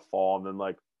maybe I'll fall. And then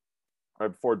like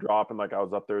right before dropping, like I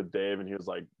was up there with Dave, and he was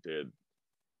like, dude,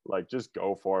 like just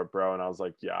go for it, bro. And I was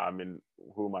like, yeah, I mean,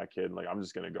 who am I kidding? Like I'm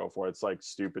just gonna go for it. It's like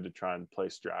stupid to try and play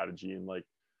strategy and like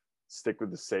stick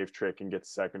with the safe trick and get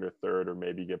second or third, or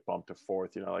maybe get bumped to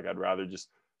fourth. Like I'd rather just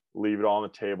leave it all on the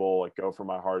table, like go for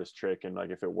my hardest trick, and like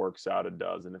if it works out, it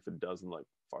does, and if it doesn't, like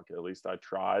fuck it, at least I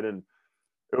tried. And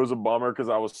it was a bummer because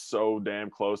I was so damn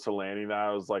close to landing that.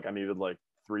 I was like, I needed like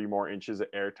 3 more inches of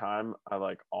air time. I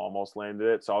like almost landed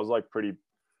it, so I was like pretty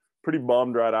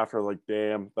bummed right after. Like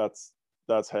damn, that's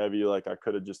heavy. Like I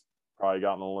could have just probably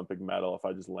gotten an Olympic medal if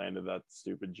I just landed that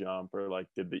stupid jump or like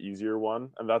did the easier one.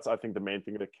 And that's, I think, the main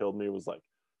thing that killed me was like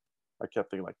I kept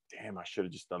thinking like, damn, I should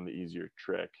have just done the easier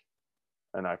trick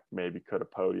and I maybe could have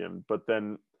podiumed. But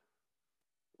then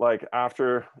like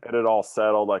after it had all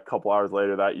settled, like a couple hours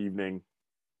later that evening,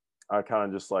 I kind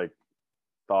of just like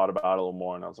thought about it a little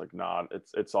more, and I was like, nah,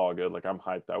 it's all good. Like I'm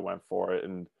hyped I went for it.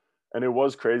 And it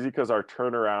was crazy because our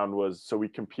turnaround was, so we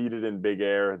competed in Big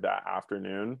Air that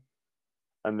afternoon,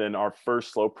 and then our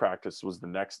first slope practice was the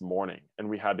next morning, and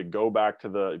we had to go back to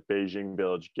the Beijing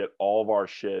village, get all of our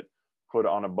shit, put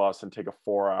it on a bus, and take a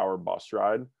 4-hour bus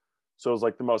ride. So it was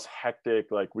like the most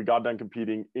hectic. Like we got done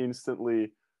competing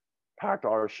instantly, packed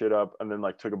our shit up, and then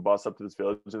like took a bus up to this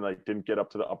village, and like didn't get up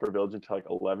to the upper village until like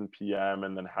 11 p.m.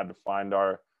 and then had to find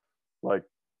our like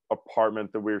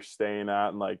apartment that we were staying at,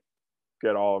 and like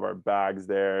get all of our bags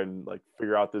there and like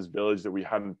figure out this village that we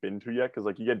hadn't been to yet. Cause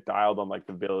like you get dialed on like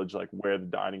the village, like where the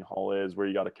dining hall is, where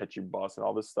you got to catch your bus and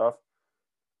all this stuff.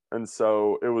 And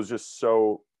so it was just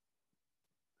so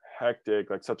hectic,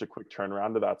 like such a quick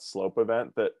turnaround to that slope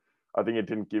event that I think it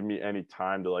didn't give me any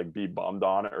time to like be bummed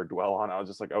on it or dwell on it. I was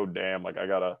just like, oh damn, like I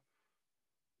gotta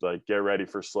like get ready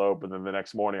for slope. And then the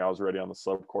next morning I was ready on the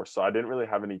slope course. So I didn't really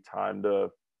have any time to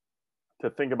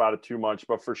think about it too much.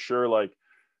 But for sure, like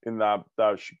in that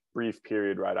brief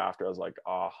period right after, I was like,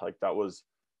 like that was,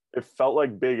 it felt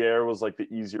like Big Air was like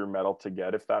the easier medal to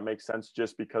get, if that makes sense,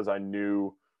 just because I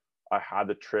knew I had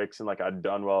the tricks and like I'd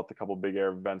done well at the couple Big Air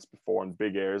events before, and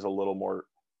Big Air is a little more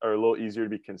or a little easier to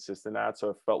be consistent at. So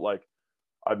it felt like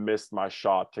I missed my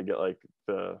shot to get like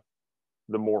the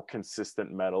more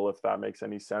consistent medal, if that makes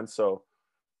any sense. So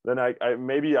then I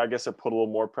guess it put a little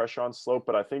more pressure on slope,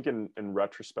 but I think in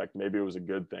retrospect, maybe it was a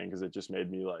good thing because it just made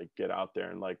me like get out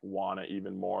there and like want it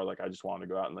even more. Like I just wanted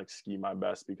to go out and like ski my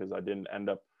best because I didn't end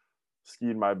up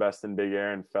skied my best in Big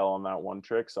Air and fell on that one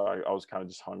trick. So I was kind of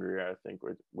just hungry, I think,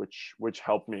 which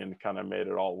helped me and kind of made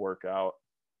it all work out.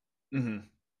 Mm-hmm.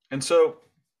 And so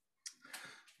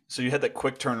you had that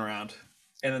quick turnaround.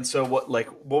 And then so what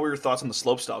were your thoughts on the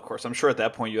slopestyle course? I'm sure at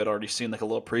that point you had already seen like a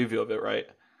little preview of it, right?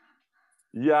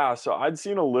 Yeah, so I'd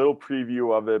seen a little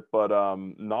preview of it, but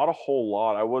not a whole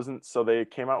lot. I wasn't, so they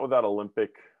came out with that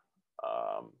Olympic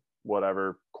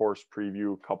whatever course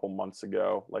preview a couple months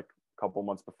ago, like a couple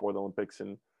months before the Olympics,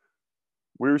 and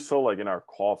we were still like in our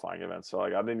qualifying event. So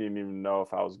like I didn't even know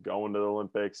if I was going to the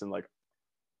Olympics, and like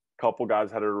a couple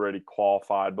guys had already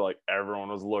qualified, but like everyone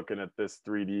was looking at this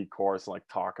 3D course and like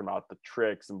talking about the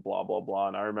tricks and blah blah blah.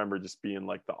 And I remember just being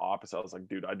like the opposite. I was like,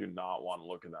 dude, I do not want to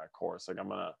look at that course. Like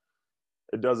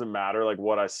it doesn't matter like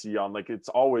what I see on, like it's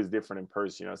always different in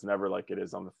person, you know, it's never like it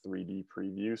is on the 3D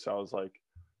preview. So I was like,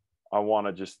 I want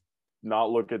to just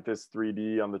not look at this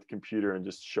 3D on the computer and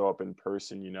just show up in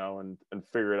person, you know, and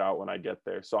figure it out when I get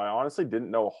there. So I honestly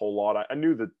didn't know a whole lot. I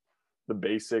knew the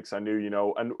basics. I knew, you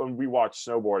know, and we watched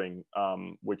snowboarding,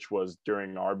 which was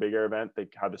during our Big Air event. They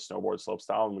had the snowboard slope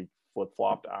style and we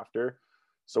flip-flopped after.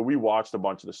 So we watched a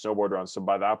bunch of the snowboard runs. So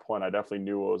by that point, I definitely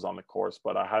knew what was on the course,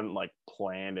 but I hadn't like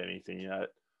planned anything yet.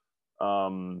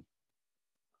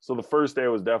 So the first day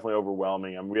was definitely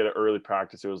overwhelming. I mean, we had an early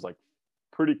practice. It was like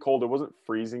pretty cold. It wasn't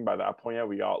freezing by that point yet.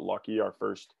 We got lucky. Our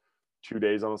first 2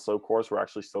 days on the slope course were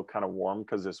actually still kind of warm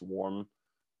because this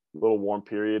little warm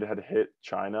period had hit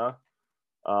China.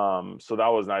 So that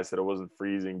was nice that it wasn't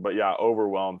freezing. But yeah,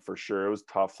 overwhelmed for sure. It was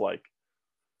tough. Like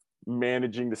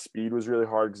managing the speed was really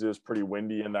hard because it was pretty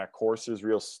windy and that course is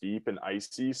real steep and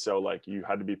icy. So like you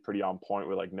had to be pretty on point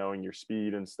with like knowing your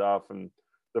speed and stuff. And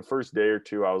the first day or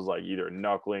two, I was like either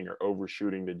knuckling or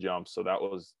overshooting the jump. So that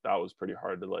was pretty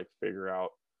hard to like figure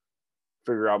out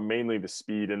mainly the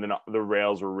speed. And then the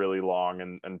rails were really long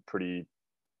and pretty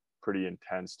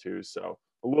intense too. So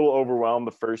a little overwhelmed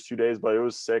the first 2 days, but it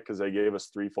was sick because they gave us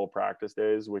 3 full practice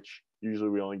days, which usually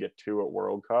we only get 2 at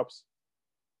World Cups.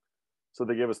 So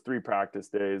they gave us 3 practice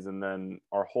days, and then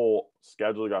our whole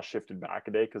schedule got shifted back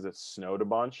a day because it snowed a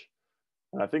bunch.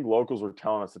 And I think locals were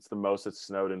telling us it's the most it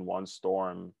snowed in one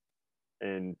storm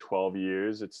in 12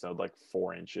 years. It snowed like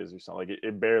 4 inches or something. Like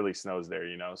it barely snows there,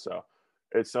 you know. So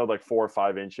it snowed like 4 or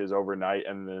 5 inches overnight,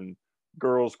 and then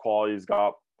girls' qualities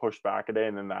got pushed back a day,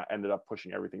 and then that ended up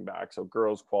pushing everything back. So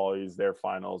girls' qualities, their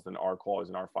finals, then our qualities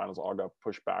and our finals all got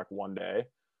pushed back one day.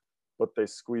 But they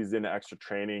squeezed in extra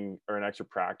training or an extra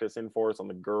practice in for us on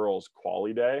the girls'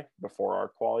 quali day before our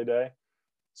quali day.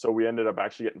 So we ended up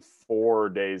actually getting 4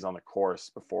 days on the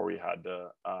course before we had to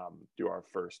do our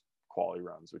first quali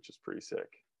runs, which is pretty sick.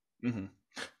 Mm-hmm.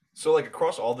 So like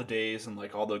across all the days and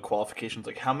like all the qualifications,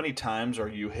 like how many times are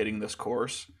you hitting this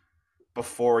course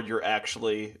before you're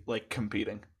actually like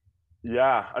competing?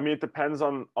 Yeah, I mean, it depends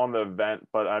on the event,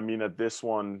 but I mean, at this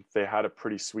one, they had a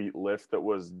pretty sweet lift that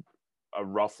was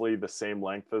roughly the same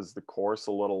length as the course,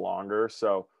 a little longer.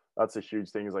 So that's a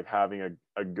huge thing, is like having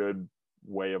a good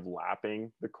way of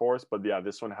lapping the course. But yeah,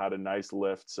 this one had a nice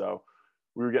lift. So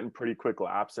we were getting pretty quick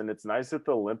laps. And it's nice at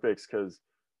the Olympics because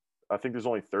I think there's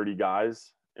only 30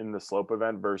 guys in the slope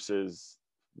event versus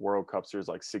World Cups, there's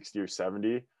like 60 or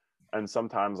 70. And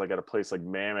sometimes like at a place like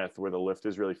Mammoth where the lift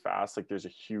is really fast, like there's a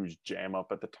huge jam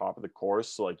up at the top of the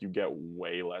course. So like you get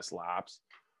way less laps.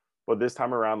 But this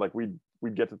time around, like we'd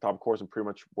get to the top course and pretty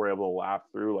much were able to lap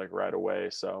through like right away.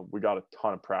 So we got a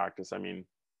ton of practice. I mean,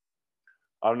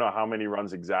 I don't know how many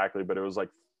runs exactly, but it was like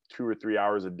 2 or 3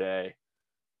 hours a day.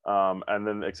 And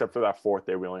then except for that 4th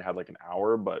day, we only had like an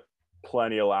hour, but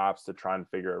plenty of laps to try and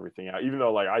figure everything out. Even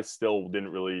though like I still didn't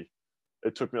really,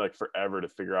 it took me like forever to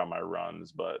figure out my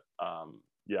runs, but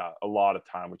a lot of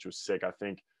time, which was sick. I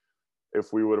think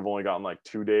if we would have only gotten like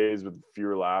 2 days with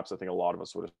fewer laps, I think a lot of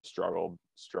us would have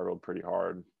struggled pretty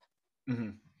hard.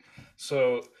 Mm-hmm.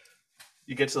 So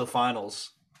you get to the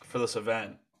finals for this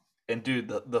event, and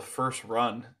dude, the first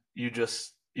run, you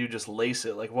just lace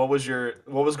it. Like, what was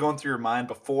going through your mind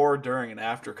before, during, and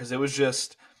after? Because it was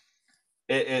just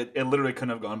it literally couldn't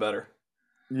have gone better.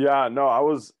 Yeah, no, I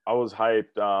was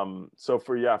hyped. So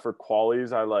for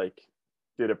qualies, I like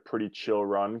did a pretty chill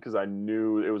run because I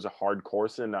knew it was a hard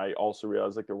course, and I also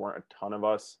realized like there weren't a ton of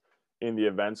us in the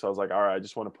event. So I was like, all right, I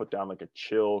just want to put down like a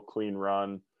chill, clean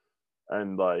run,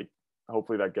 and like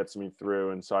hopefully that gets me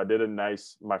through. And so I did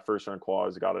my first run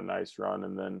qualies, got a nice run,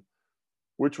 and then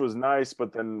which was nice,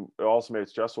 but then it also made it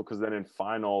stressful because then in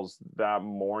finals that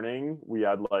morning we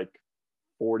had like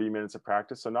 40 minutes of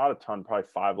practice. So not a ton, probably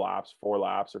 4 laps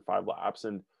or 5 laps.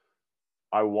 And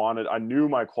I knew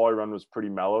my quality run was pretty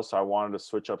mellow. So I wanted to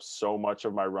switch up so much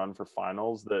of my run for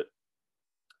finals that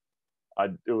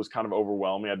it was kind of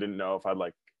overwhelming. I didn't know if I'd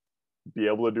like be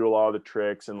able to do a lot of the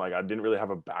tricks. And like, I didn't really have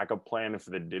a backup plan if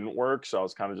it didn't work. So I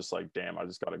was kind of just like, damn, I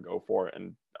just got to go for it.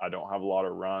 And I don't have a lot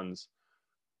of runs,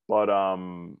 but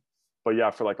yeah,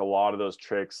 for like a lot of those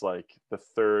tricks, like the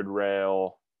third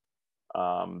rail,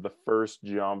 the first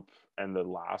jump and the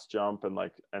last jump and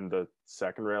the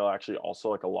second rail, actually also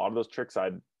like a lot of those tricks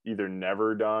I'd either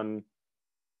never done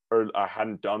or I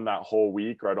hadn't done that whole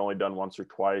week, or I'd only done once or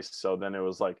twice. So then it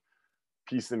was like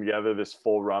piecing together this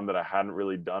full run that I hadn't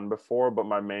really done before. But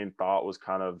my main thought was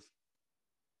kind of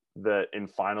that in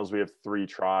finals we have 3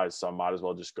 tries, so I might as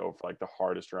well just go for like the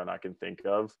hardest run I can think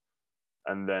of,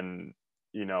 and then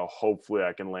hopefully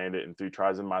I can land it in 3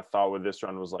 tries. And my thought with this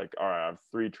run was like, all right, I have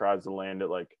 3 tries to land it.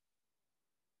 Like,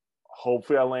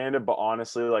 hopefully I land it. But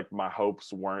honestly, like my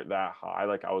hopes weren't that high.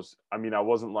 Like I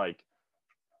wasn't like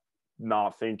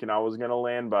not thinking I was going to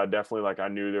land, but I definitely I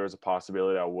knew there was a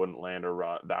possibility I wouldn't land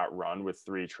that run with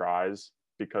 3 tries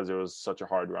because it was such a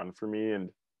hard run for me. And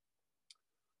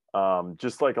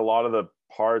just like a lot of the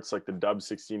parts, like the dub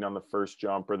 16 on the first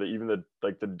jump, or even the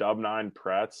dub 9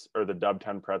 Pretz or the dub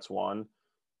 10 Pretz 1,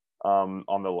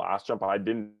 on the last jump, I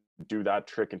didn't do that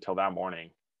trick until that morning.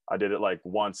 I did it like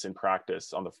once in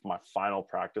practice on my final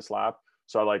practice lap.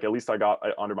 So at least I got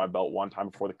it under my belt one time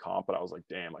before the comp, but I was like,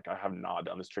 damn, like I have not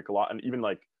done this trick a lot. And even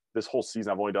like this whole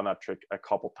season, I've only done that trick a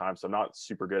couple times. So I'm not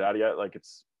super good at it yet. Like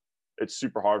it's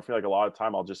super hard for me. Like a lot of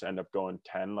time I'll just end up going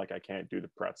 10. Like I can't do the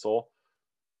pretzel.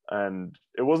 And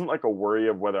it wasn't like a worry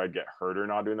of whether I'd get hurt or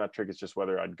not doing that trick. It's just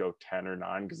whether I'd go 10 or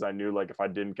 9. Cause I knew like if I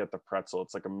didn't get the pretzel,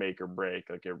 it's like a make or break.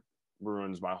 Like it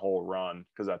ruins my whole run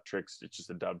because that trick's it's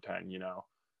just a dub 10,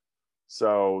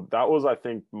 So that was, I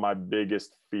think, my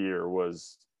biggest fear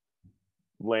was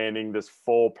landing this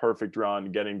full perfect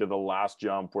run, getting to the last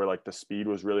jump where like the speed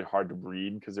was really hard to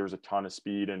read because there was a ton of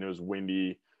speed and it was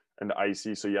windy and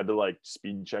icy. So you had to like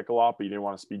speed check a lot, but you didn't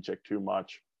want to speed check too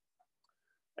much.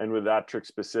 And with that trick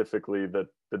specifically, the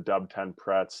dub 10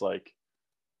 Pretz, like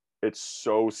it's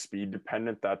so speed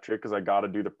dependent, that trick, because I got to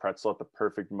do the pretzel at the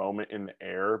perfect moment in the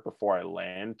air before I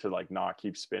land to like not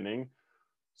keep spinning.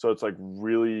 So it's like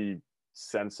really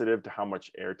sensitive to how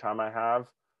much air time I have.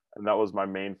 And that was my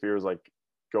main fear, is like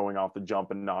going off the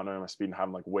jump and not knowing my speed and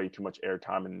having like way too much air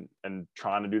time and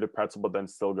trying to do the pretzel, but then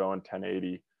still going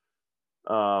 1080.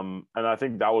 And I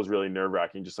think that was really nerve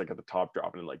wracking, just like at the top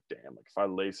dropping and like, damn, like if I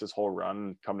lace this whole run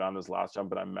and come down this last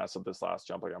jump and I mess up this last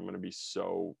jump, like I'm going to be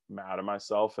so mad at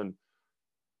myself. And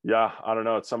yeah, I don't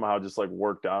know, it somehow just like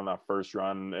worked out in that first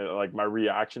run. Like my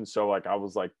reaction, so like I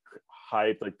was like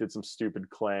hyped, like did some stupid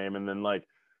claim, and then like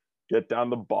get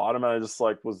down the bottom and I just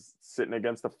like was sitting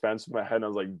against the fence with my head, and I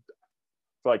was like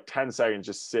for like 10 seconds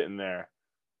just sitting there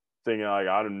thinking like,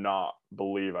 I do not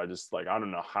believe I just like, I don't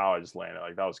know how I just landed.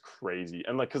 Like that was crazy.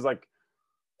 And like, cause like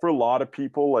for a lot of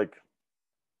people, like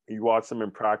you watch them in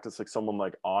practice, like someone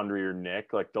like Andre or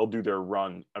Nick, like they'll do their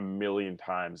run a million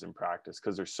times in practice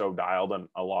because they're so dialed on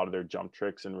a lot of their jump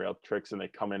tricks and rail tricks, and they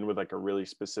come in with like a really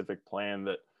specific plan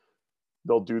that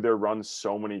they'll do their run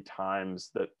so many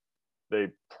times that they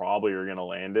probably are going to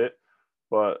land it.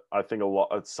 But I think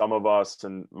some of us,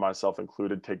 and myself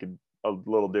included, take a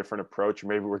little different approach.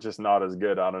 Maybe we're just not as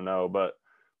good, I don't know. But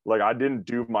like I didn't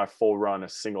do my full run a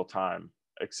single time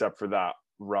except for that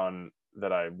run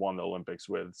that I won the Olympics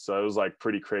with. So it was like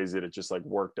pretty crazy that it just like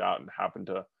worked out and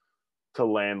happened to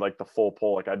land like the full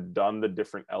pull. Like I'd done the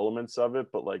different elements of it,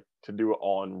 but like to do it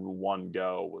all in one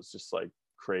go was just like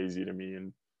crazy to me.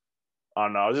 And I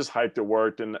don't know, I was just hyped it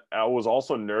worked. And I was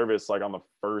also nervous like on the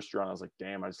first run. I was like,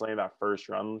 damn, I just landed that first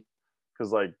run.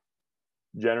 Cause like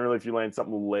generally if you land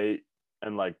something late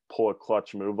and like pull a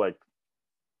clutch move, like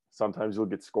sometimes you'll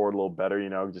get scored a little better,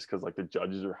 just because like the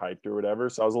judges are hyped or whatever.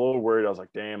 So I was a little worried. I was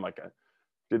like, damn, like I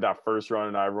did that first run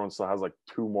and everyone still has like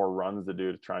 2 more runs to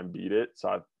do to try and beat it.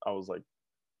 So I was like,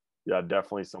 yeah,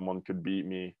 definitely someone could beat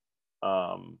me.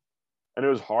 And it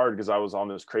was hard because I was on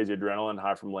this crazy adrenaline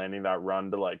high from landing that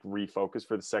run to like refocus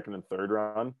for the second and third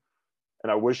run.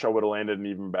 And I wish I would have landed an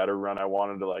even better run. I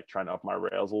wanted to like try and up my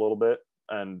rails a little bit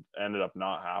and ended up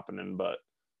not happening. But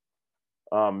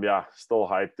yeah, still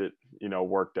hyped it,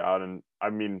 worked out. And I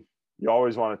mean, you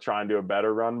always want to try and do a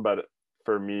better run, but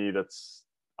for me,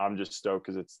 I'm just stoked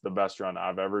because it's the best run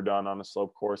I've ever done on a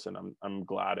slope course, and I'm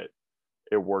glad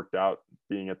it worked out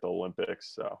being at the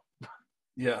Olympics. So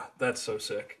Yeah, that's so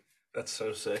sick. That's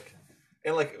so sick.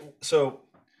 And like, so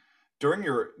during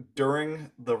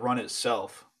the run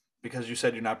itself, because you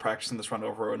said you're not practicing this run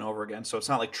over and over again, so it's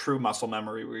not like true muscle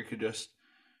memory where you could just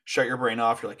shut your brain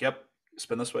off. You're like, yep,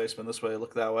 spin this way,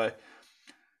 look that way.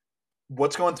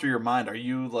 What's going through your mind?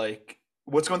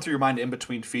 What's going through your mind in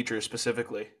between features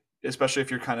specifically, especially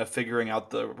if you're kind of figuring out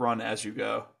the run as you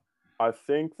go? I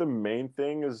think the main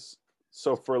thing is,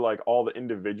 so for like all the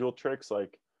individual tricks,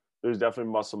 like there's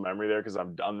definitely muscle memory there because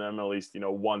I've done them at least,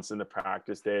 once in the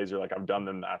practice days, or like I've done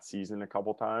them that season a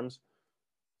couple times.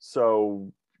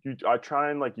 So I try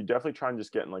and like, you definitely try and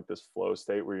just get in like this flow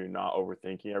state where you're not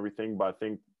overthinking everything. But I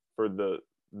think for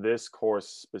this course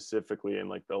specifically in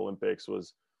like the Olympics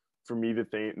was, for me,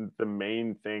 the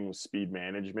main thing was speed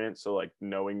management. So like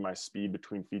knowing my speed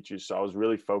between features. So I was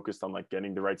really focused on like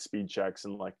getting the right speed checks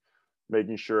and like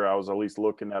making sure I was at least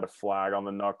looking at a flag on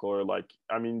the knuckle, or like,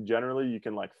 I mean, generally you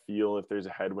can like feel if there's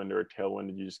a headwind or a tailwind,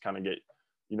 and you just kind of get,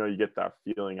 you get that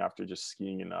feeling after just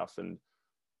skiing enough. And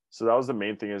so that was the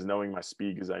main thing, is knowing my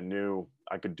speed, because I knew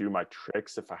I could do my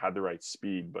tricks if I had the right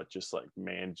speed, but just like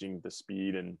managing the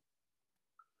speed. And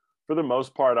for the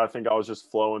most part, I think I was just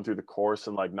flowing through the course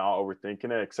and like not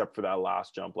overthinking it, except for that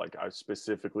last jump. Like I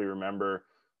specifically remember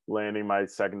landing my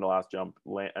second to last jump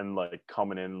and like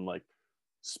coming in like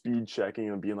speed checking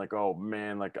and being like, oh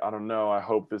man, like I don't know, I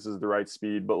hope this is the right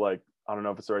speed, but like I don't know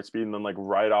if it's the right speed. And then like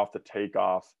right off the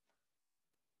takeoff,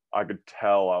 I could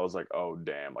tell, I was like, oh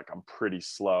damn, like I'm pretty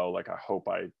slow, like I hope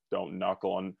I don't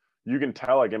knuckle. And you can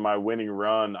tell like in my winning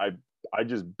run, I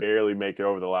just barely make it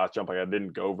over the last jump. Like I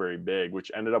didn't go very big,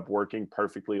 which ended up working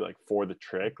perfectly like for the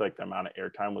trick. Like the amount of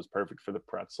airtime was perfect for the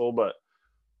pretzel. But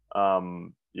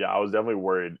yeah, I was definitely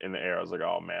worried in the air. I was like,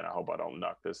 oh man, I hope I don't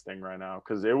nuck this thing right now,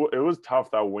 because it was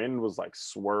tough. That wind was like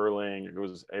swirling. It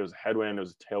was a headwind, it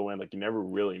was a tailwind. Like you never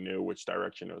really knew which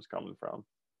direction it was coming from.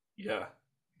 Yeah,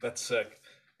 that's sick.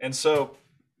 And so,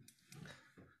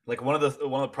 like one of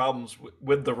the problems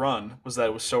with the run was that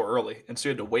it was so early, and so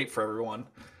you had to wait for everyone.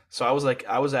 So I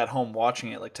was at home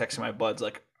watching it, like texting my buds,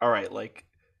 like, all right, like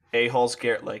A Hall's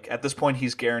like at this point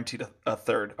he's guaranteed a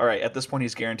third. All right, at this point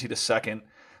he's guaranteed a second.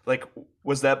 Like,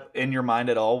 was that in your mind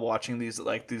at all watching these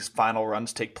final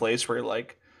runs take place, where you're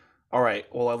like, all right,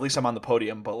 well at least I'm on the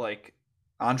podium, but like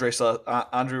Andre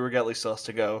Rigelli still has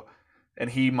to go,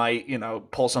 and he might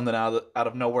pull something out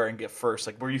of nowhere and get first.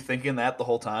 Like, were you thinking that the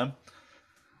whole time?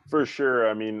 For sure.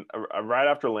 I mean, right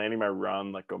after landing my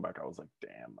run, like going back, I was like,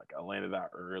 damn, like I landed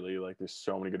that early. Like there's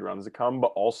so many good runs to come.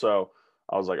 But also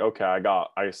I was like, okay,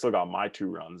 I still got my 2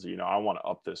 runs. I want to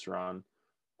up this run.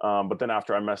 But then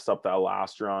after I messed up that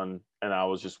last run and I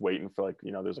was just waiting for like,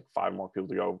 there's like 5 more people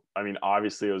to go. I mean,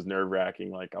 obviously it was nerve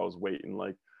wracking. Like I was waiting,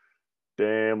 like,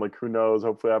 damn, like who knows?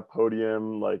 Hopefully I have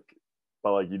podium. Like,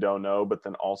 but like you don't know. But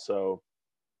then also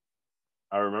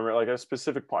I remember like a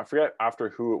specific point. I forget after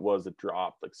who it was that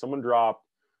dropped. Like someone dropped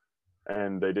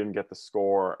and they didn't get the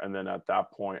score. And then at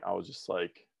that point, I was just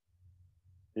like,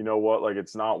 you know what? Like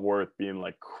it's not worth being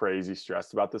like crazy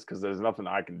stressed about this, because there's nothing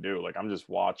I can do. Like I'm just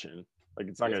watching. Like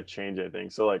it's not going to change anything.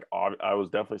 So like I was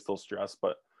definitely still stressed,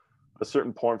 but at a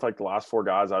certain point, for like the last 4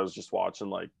 guys, I was just watching.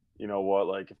 Like, you know what?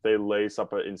 Like if they lace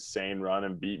up an insane run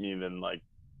and beat me, then like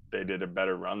they did a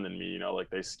better run than me. Like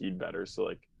they skied better. So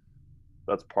like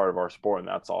that's part of our sport, and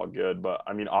that's all good. But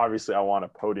I mean, obviously I want a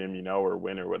podium, or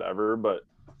win or whatever. But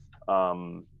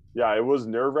yeah, it was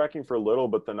nerve wracking for a little,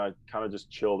 but then I kind of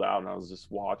just chilled out and I was just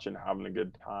watching, having a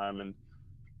good time. And,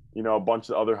 a bunch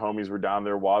of other homies were down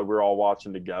there while we were all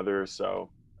watching together. So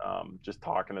just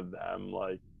talking to them,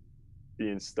 like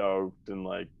being stoked and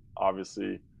like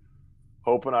obviously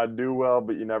hoping I'd do well,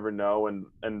 but you never know.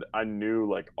 And I knew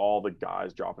like all the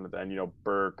guys dropping at the end,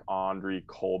 Burke, Andre,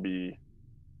 Colby,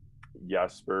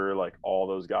 Jesper, like all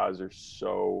those guys are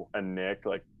and Nick,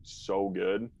 like so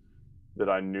good that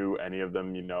I knew any of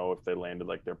them, if they landed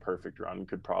like their perfect run,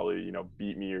 could probably,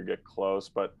 beat me or get close.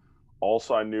 But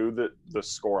also I knew that the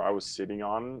score I was sitting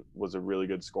on was a really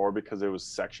good score, because it was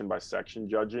section by section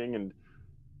judging. And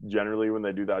generally when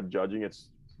they do that judging, it's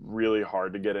really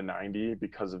hard to get a 90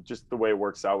 because of just the way it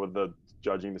works out with the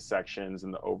judging the sections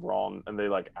and the overall, and they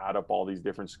like add up all these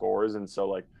different scores. And so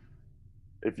like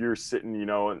if you're sitting, you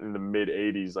know, in the mid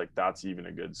 80s, like that's even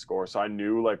a good score. So I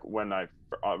knew like when that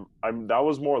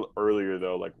was more earlier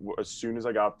though. Like as soon as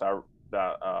I got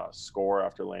that score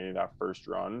after landing that first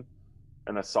run,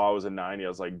 and I saw it was a 90, I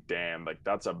was like, damn, like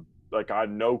that's a like I had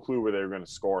no clue where they were going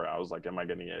to score. I was like, am I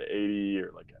getting an 80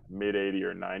 or like a mid 80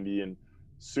 or 90? And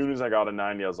as soon as I got a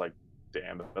 90, I was like,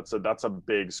 damn, that's a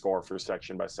big score for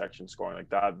section by section scoring. Like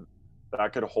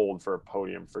that could hold for a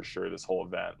podium for sure this whole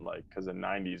event, like because a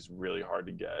 90 is really hard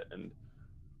to get. And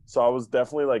so I was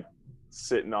definitely like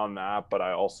sitting on that, but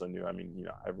I also knew, I mean, you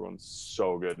know, everyone's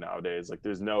so good nowadays. Like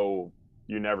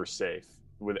you're never safe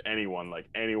with anyone. Like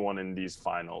anyone in these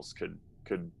finals could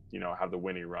you know have the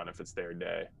winning run if it's their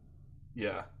day.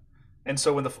 Yeah. And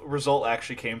so when the result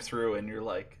actually came through and you're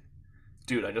like,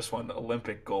 dude, I just won the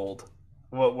Olympic gold,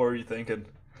 what were you thinking?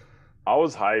 I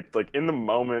was hyped. Like in the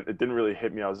moment, it didn't really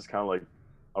hit me. I was just kind of like,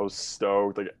 I was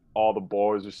stoked. Like all the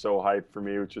boys were so hyped for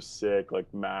me, which was sick.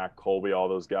 Like Mac, Colby, all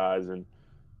those guys, and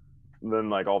then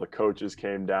like all the coaches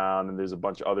came down, and there's a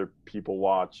bunch of other people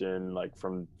watching, like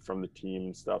from the team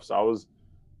and stuff. So I was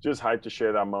just hyped to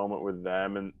share that moment with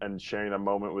them, and sharing that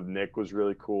moment with Nick was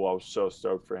really cool. I was so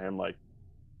stoked for him. Like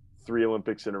 3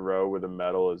 Olympics in a row with a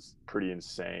medal is pretty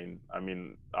insane. I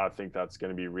mean, I think that's going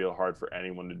to be real hard for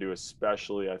anyone to do,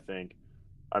 especially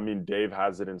I mean, Dave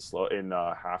has it in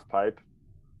half pipe,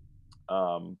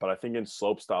 but I think in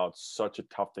slope style it's such a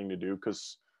tough thing to do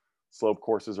because slope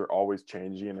courses are always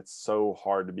changing, and it's so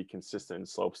hard to be consistent in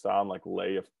slope style and like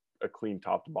lay a clean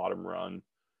top to bottom run.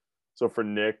 So for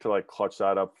Nick to like clutch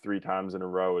that up 3 times in a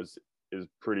row is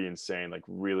pretty insane, like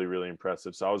really, really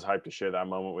impressive. So I was hyped to share that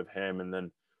moment with him. And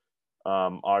then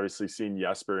obviously seeing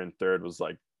Jesper in third was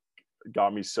like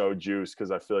got me so juiced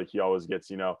because I feel like he always gets,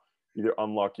 you know, either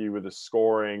unlucky with his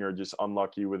scoring or just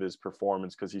unlucky with his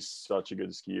performance because he's such a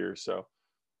good skier. So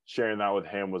sharing that with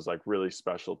him was like really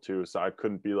special too. So I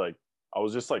couldn't be like, I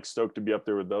was just like stoked to be up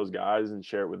there with those guys and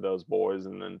share it with those boys.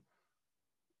 And then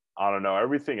I don't know,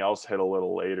 everything else hit a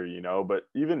little later, you know, but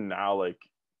even now, like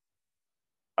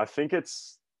I think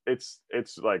it's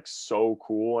like so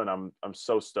cool, and I'm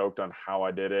so stoked on how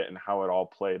I did it and how it all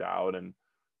played out. And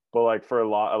but like for a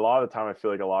lot of the time I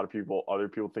feel like other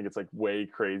people think it's like way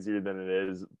crazier than it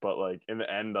is, but like in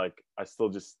the end, like I still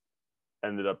just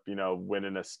ended up, you know,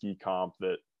 winning a ski comp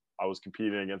that I was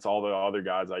competing against all the other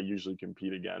guys I usually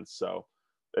compete against. So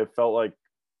it felt like,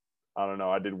 I don't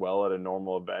know, I did well at a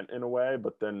normal event in a way,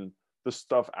 but then the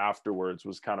stuff afterwards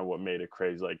was kind of what made it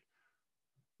crazy. Like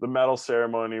the medal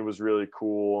ceremony was really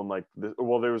cool. And like, there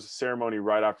was a ceremony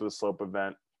right after the slope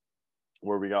event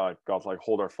where we got to like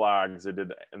hold our flags. They did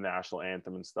the national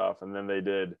anthem and stuff. And then they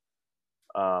did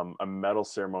a medal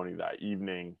ceremony that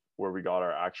evening where we got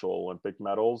our actual Olympic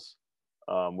medals,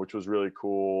 which was really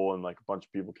cool. And like a bunch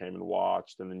of people came and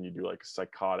watched. And then you do like a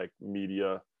psychotic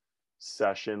media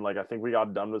session. Like I think we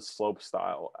got done with slope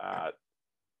style at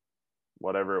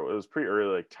whatever, it was pretty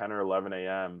early, like 10 or 11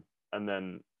 a.m. And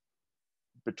then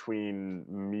between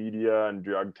media and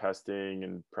drug testing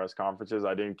and press conferences,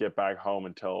 I didn't get back home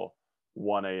until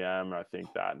 1 a.m. I think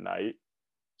that night.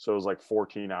 So it was like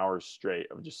 14 hours straight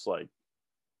of just like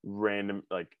random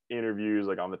like interviews,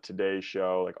 like on the Today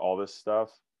Show, like all this stuff,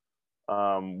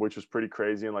 which was pretty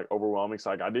crazy and like overwhelming.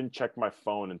 So like I didn't check my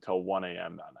phone until 1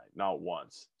 a.m. that night, not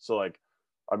once. So like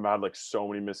I had like so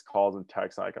many missed calls and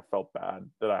texts. Like I felt bad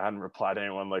that I hadn't replied to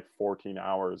anyone like 14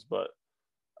 hours,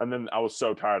 and then I was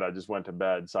so tired I just went to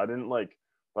bed. So I didn't like,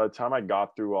 by the time I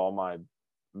got through all my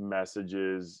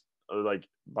messages, like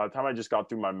by the time I just got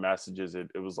through my messages, it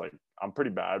was like I'm pretty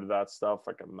bad at that stuff.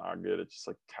 Like I'm not good at just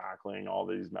like tackling all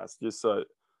these messages. So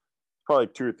probably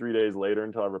like 2 or 3 days later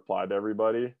until I replied to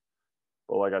everybody.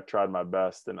 But like I tried my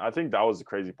best, and I think that was the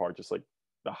crazy part, just like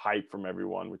the hype from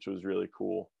everyone, which was really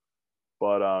cool.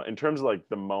 But in terms of like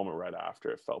the moment right after,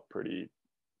 it felt pretty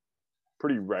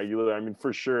regular. I mean,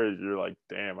 for sure, you're like,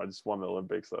 damn, I just won the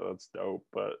Olympics, so that's dope.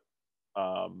 But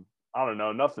I don't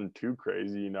know, nothing too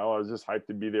crazy, you know. I was just hyped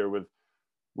to be there with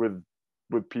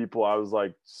people I was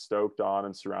like stoked on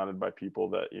and surrounded by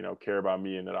people that, you know, care about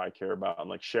me and that I care about, and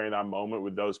like sharing that moment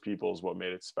with those people is what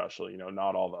made it special, you know,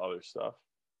 not all the other stuff.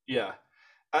 Yeah.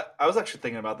 I was actually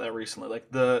thinking about that recently. Like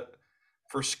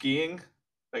for skiing,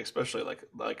 like especially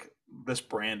like this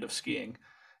brand of skiing,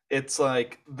 it's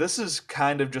like this is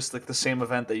kind of just like the same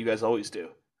event that you guys always do.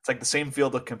 It's like the same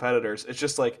field of competitors. It's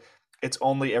just like it's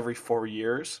only every 4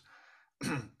 years.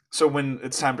 So when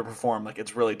it's time to perform, like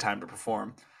it's really time to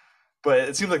perform. but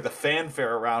it seems like the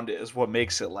fanfare around it is what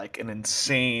makes it like an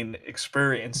insane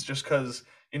experience. Just because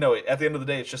at the end of the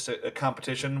day, it's just a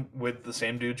competition with the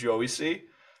same dudes you always see,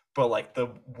 but like the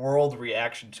world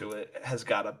reaction to it has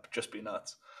got to just be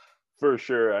nuts. For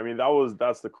sure. I mean,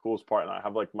 that's the coolest part. And I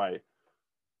have like my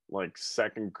like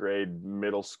second grade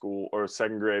middle school or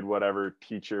second grade whatever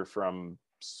teacher from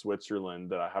Switzerland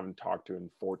that I haven't talked to in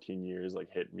 14 years like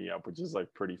hit me up, which is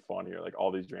like pretty funny. Or like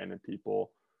all these random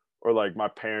people, or like my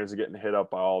parents are getting hit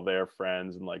up by all their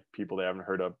friends and like people they haven't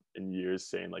heard of in years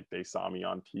saying like they saw me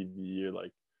on TV or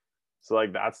like, so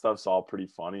like that stuff's all pretty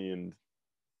funny. And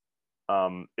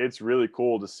it's really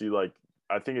cool to see. Like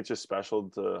I think it's just special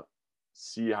to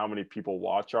see how many people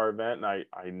watch our event. And I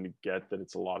get that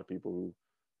it's a lot of people who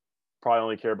probably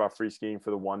only care about free skiing for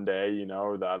the one day,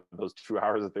 or that those 2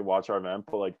 hours that they watch our event.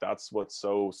 But like that's what's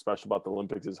so special about the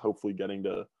Olympics, is hopefully getting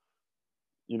to,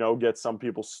 get some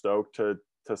people stoked to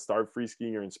start free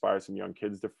skiing or inspire some young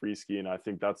kids to free ski. And I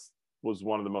think that's was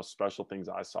one of the most special things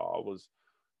I saw, was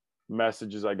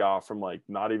messages I got from like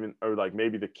not even, or like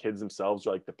maybe the kids themselves,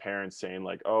 or like the parents saying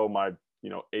like, oh, my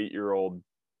 8-year-old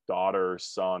daughter or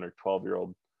son or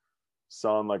 12-year-old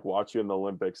son like watch you in the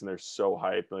Olympics and they're so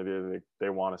hyped, like they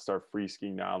want to start free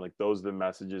skiing now. Like those are the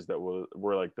messages that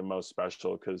were like the most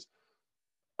special, because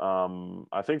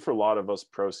I think for a lot of us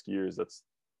pro skiers,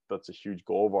 that's a huge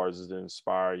goal of ours, is to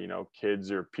inspire kids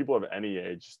or people of any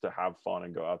age just to have fun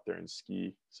and go out there and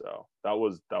ski. So that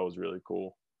was really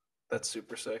cool. That's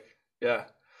super sick. Yeah.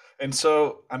 And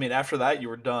so, I mean, after that, you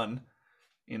were done.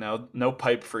 No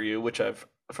pipe for you, which I've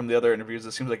from the other interviews,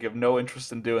 it seems like you have no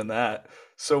interest in doing that.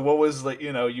 So, what was like,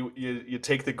 you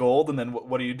take the gold, and then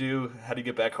what do you do? How do you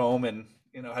get back home, and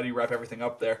how do you wrap everything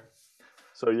up there?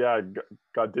 So yeah,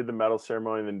 I did the medal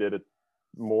ceremony and then did it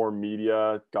more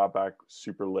media. Got back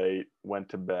super late, went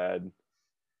to bed,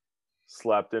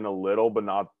 slept in a little, but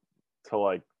not till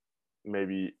like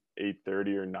maybe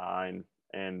 8:30 or 9.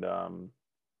 And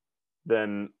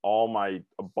then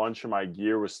a bunch of my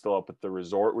gear was still up at the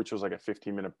resort, which was like a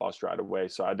 15-minute bus ride away.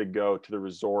 So I had to go to the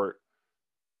resort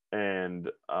and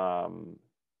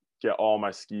get all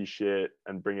my ski shit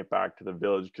and bring it back to the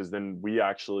village, because then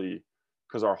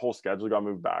because our whole schedule got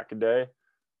moved back a day,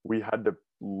 we had to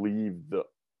leave the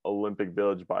Olympic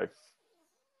Village by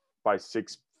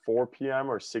 4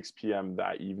 p.m. or 6 p.m.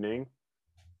 that evening.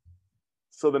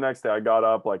 So the next day I got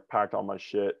up, like packed all my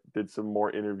shit, did some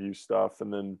more interview stuff,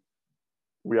 and then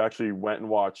we actually went and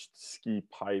watched ski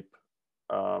pipe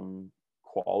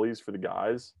qualies for the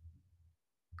guys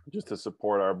just to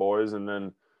support our boys. And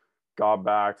then got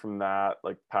back from that,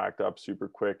 like packed up super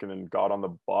quick, and then got on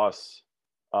the bus,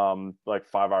 like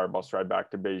 5-hour bus ride back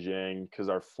to Beijing, because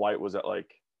our flight was at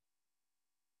like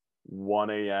 1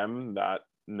 a.m. that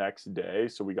next day.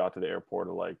 So we got to the airport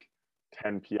at like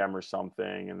 10 p.m. or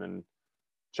something, and then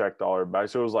checked all our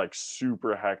bags. So it was like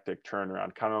super hectic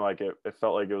turnaround. Kind of like it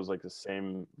felt like it was like the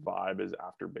same vibe as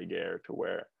after Big Air, to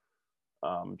where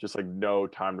just like no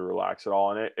time to relax at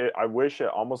all. And I wish it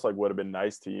almost like would have been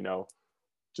nice to,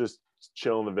 just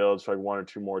chill in the village for like 1 or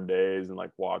 2 more days and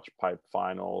like watch pipe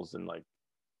finals, and like,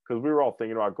 because we were all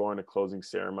thinking about going to closing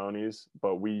ceremonies,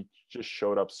 but we just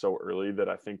showed up so early that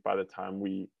I think by the time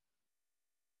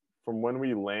from when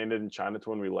we landed in China to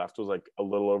when we left was like a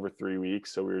little over 3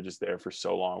 weeks. So we were just there for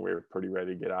so long. We were pretty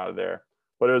ready to get out of there.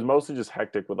 But it was mostly just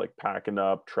hectic with like packing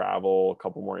up, travel, a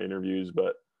couple more interviews.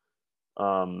 But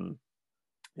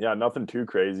yeah, nothing too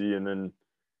crazy. And then,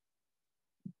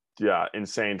 yeah,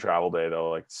 insane travel day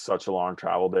though. Like such a long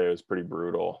travel day. It was pretty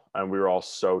brutal. And we were all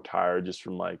so tired just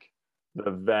from like the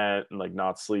event and like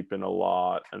not sleeping a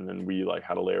lot. And then we like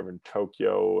had a layover in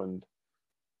Tokyo, and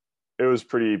it was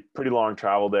pretty long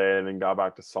travel day. And then got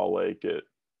back to Salt Lake at,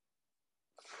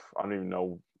 I don't even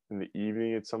know, in the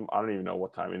evening I don't even know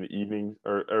what time, in the evening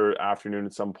or afternoon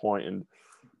at some point. And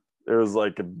there was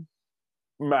like a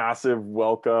massive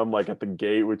welcome like at the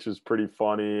gate, which was pretty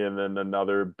funny. And then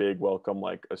another big welcome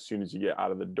like as soon as you get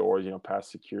out of the doors,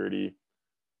 past security.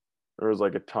 There was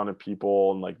like a ton of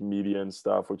people and like media and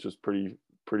stuff, which was pretty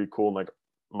cool. And like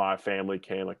my family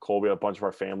came, like Colby, a bunch of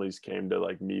our families came to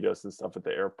like meet us and stuff at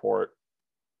the airport.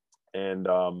 And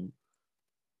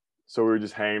so we were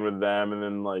just hanging with them. And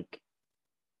then like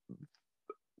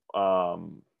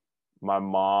my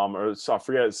mom, or so I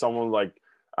forget, someone like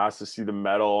asked to see the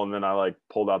medal, and then I like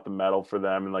pulled out the medal for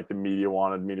them, and like the media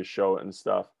wanted me to show it and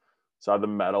stuff. So I had the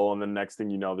medal, and the next thing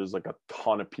you know, there's like a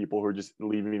ton of people who are just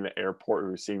leaving the airport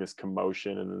who are seeing this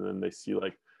commotion, and then they see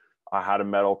like I had a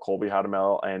medal, Colby had a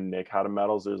medal, and Nick had a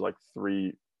medal. So there's like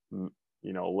 3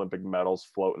 Olympic medals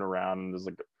floating around, and there's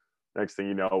like next thing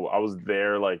you know, I was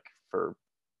there like for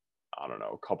I don't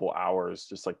know, a couple hours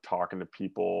just like talking to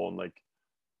people and like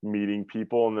meeting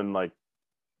people, and then like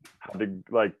had to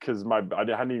like because I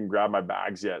hadn't even grabbed my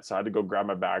bags yet, so I had to go grab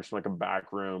my bags from like a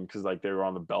back room because like they were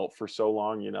on the belt for so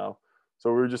long, you know. So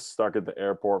we were just stuck at the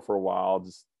airport for a while,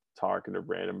 just talking to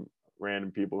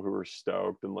random people who were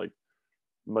stoked, and like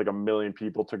a million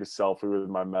people took a selfie with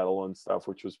my medal and stuff,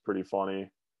 which was pretty funny.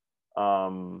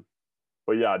 Um,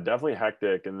 but yeah, definitely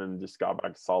hectic, and then just got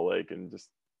back to Salt Lake and just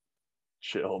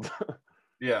chilled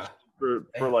Yeah.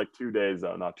 for like 2 days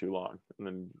though, not too long, and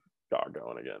then got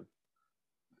going again.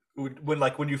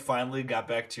 When you finally got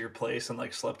back to your place and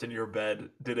like slept in your bed,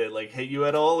 did it like hit you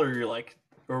at all, or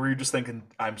or were you just thinking,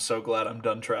 I'm so glad I'm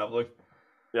done traveling?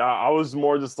 Yeah, I was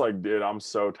more just like, dude, I'm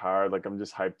so tired. Like I'm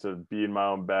just hyped to be in my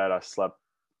own bed. I slept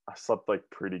like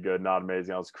pretty good, not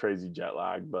amazing. I was crazy jet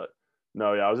lagged, but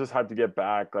no, yeah, I was just hyped to get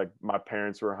back. Like my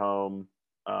parents were home.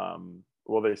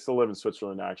 Well, they still live in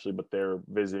Switzerland actually, but they're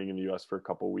visiting in the US for a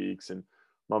couple weeks, and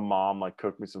my mom like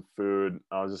cooked me some food.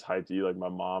 I was just hyped to eat like my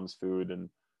mom's food, and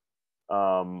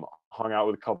hung out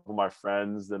with a couple of my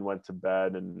friends, then went to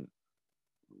bed and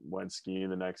went skiing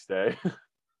the next day.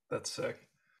 That's sick.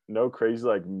 No crazy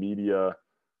like media.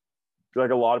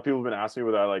 Like a lot of people have been asking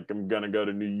me whether I'm gonna go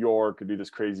to New York and do this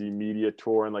crazy media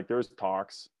tour, and like there was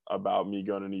talks about me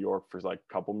going to New York for like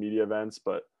a couple media events,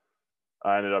 but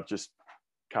I ended up just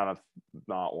kind of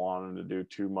not wanting to do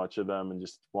too much of them and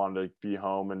just wanted to be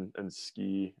home and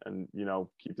ski and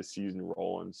keep the season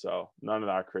rolling. So none of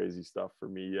that crazy stuff for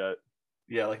me yet.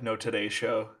 Yeah, like no Today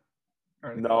Show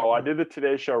or anything like No, I that. did the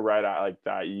Today Show right at like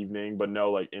that evening, but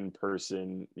no like in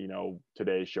person,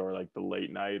 Today Show or like the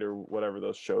late night or whatever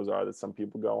those shows are that some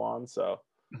people go on. So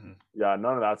Mhm. yeah,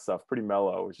 none of that stuff. Pretty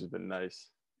mellow, which has been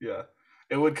nice. Yeah.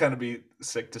 It would kind of be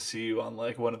sick to see you on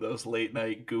like one of those late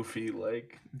night goofy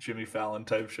like Jimmy Fallon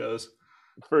type shows.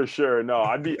 For sure. No,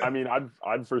 I mean,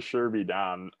 I'd for sure be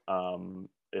down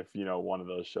if one of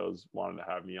those shows wanted to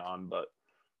have me on, but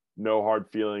no hard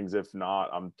feelings if not.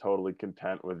 I'm totally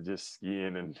content with just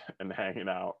skiing and hanging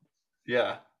out.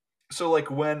 Yeah. So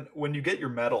like when you get your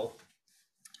medal,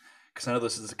 because I know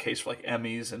this is the case for like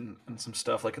Emmys and some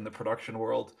stuff like in the production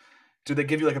world, do they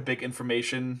give you like a big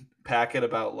information packet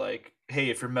about like, hey,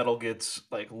 if your metal gets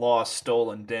like lost,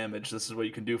 stolen, damaged, this is what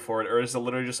you can do for it, or is it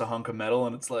literally just a hunk of metal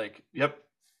and it's like, yep,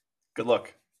 good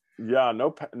luck? Yeah,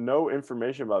 no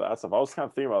information about that stuff. I was kind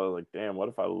of thinking about it, like, damn, what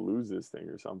if I lose this thing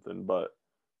or something? But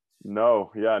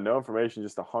no, yeah, no information,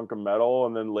 just a hunk of metal,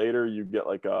 and then later you get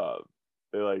like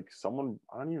they like someone,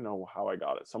 I don't even know how I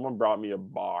got it. Someone brought me a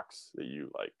box that you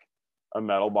like a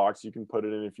metal box you can put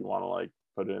it in if you want to like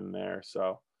put it in there.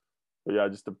 So, but yeah,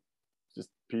 just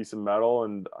piece of metal,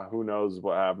 and who knows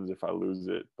what happens if I lose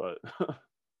it. But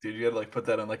Dude, you had to like put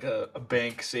that in like a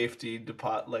bank safety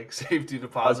deposit like safety I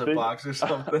deposit think box or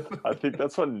something. I think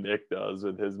that's what Nick does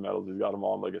with his medals. He's got them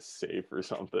all in like a safe or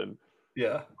something.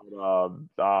 Yeah. But,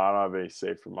 I don't have any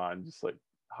safe for mine. Just like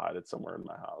hide it somewhere in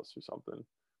my house or something.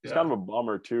 It's Yeah. kind of a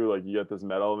bummer too. Like you get this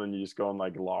medal and then you just go and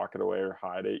like lock it away or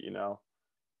hide it.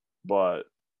 But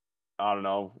I don't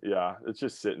know. Yeah, it's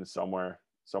just sitting somewhere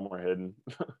hidden.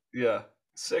 Yeah.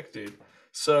 Sick, dude.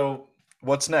 So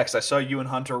what's next? I saw you and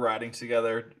Hunter riding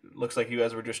together. Looks like you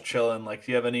guys were just chilling. Like,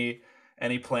 do you have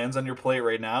any plans on your plate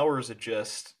right now, or is it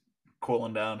just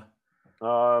cooling down?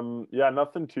 Yeah,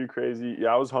 nothing too crazy.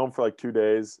 Yeah, I was home for like 2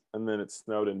 days and then it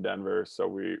snowed in Denver, so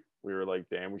we were like,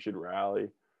 damn, we should rally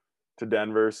to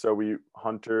Denver. So we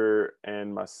Hunter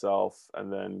and myself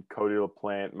and then Cody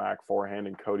LaPlante, Mac Forehand,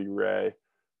 and Cody Ray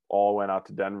all went out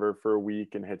to Denver for a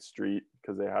week and hit street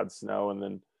because they had snow, and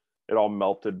then it all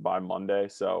melted by Monday.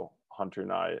 So Hunter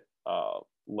and I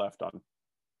left on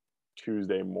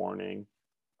Tuesday morning,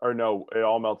 or no, it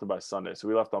all melted by Sunday. So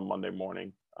we left on Monday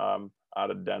morning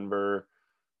out of Denver,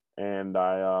 and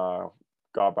I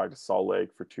got back to Salt Lake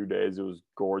for 2 days. It was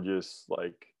gorgeous,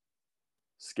 like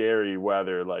scary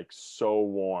weather, like so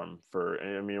warm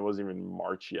I mean, it wasn't even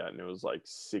March yet, and it was like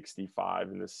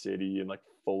 65 in the city and like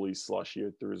fully slushy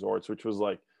at the resorts, which was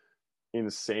like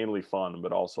insanely fun,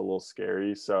 but also a little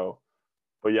scary. So,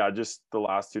 but yeah, just the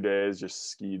last 2 days,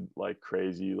 just skied like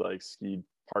crazy, like skied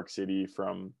Park City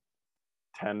from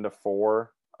 10 to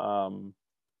 4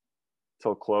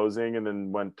 till closing, and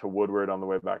then went to Woodward on the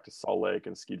way back to Salt Lake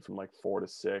and skied from like 4 to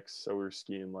 6. So we were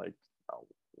skiing like,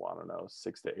 I don't know,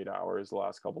 6 to 8 hours the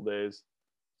last couple days.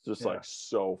 Just Yeah. like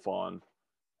so fun.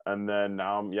 And then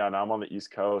now I'm on the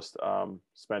East Coast.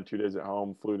 Spent 2 days at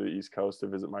home, flew to the East Coast to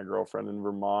visit my girlfriend in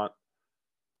Vermont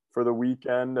for the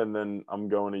weekend, and then I'm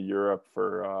going to Europe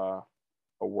for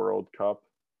a World Cup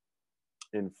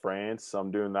in France. So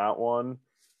I'm doing that one,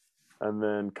 and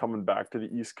then coming back to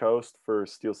the East Coast for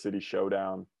Steel City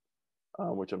Showdown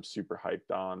which I'm super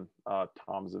hyped on.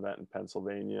 Tom's event in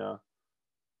Pennsylvania,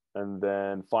 and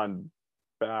then flying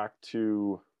back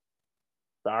to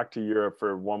Europe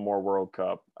for one more World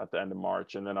Cup at the end of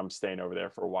March, and then I'm staying over there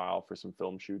for a while for some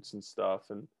film shoots and stuff,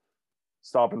 and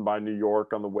stopping by New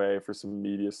York on the way for some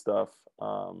media stuff.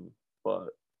 But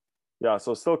yeah,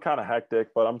 so still kind of hectic,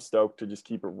 but I'm stoked to just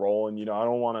keep it rolling. You know, I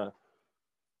don't want to,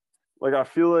 like, I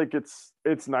feel like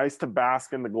it's nice to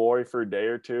bask in the glory for a day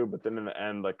or two, but then in the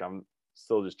end, like, I'm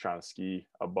still just trying to ski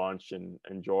a bunch and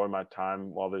enjoy my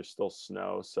time while there's still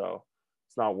snow. So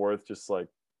it's not worth just like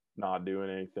not doing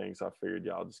anything. So I figured,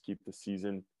 yeah, I'll just keep the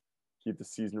season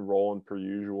rolling per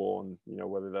usual, and you know,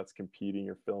 whether that's competing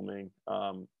or filming.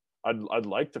 I'd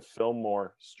like to film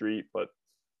more street, but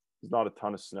there's not a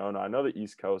ton of snow now. I know the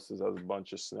East Coast has a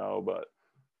bunch of snow, but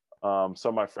some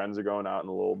of my friends are going out in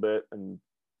a little bit, and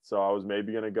so I was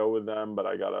maybe gonna go with them, but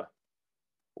I gotta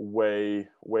weigh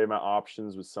my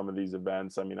options with some of these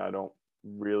events. I mean, I don't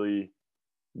really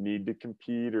need to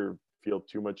compete or feel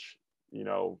too much, you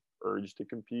know, urge to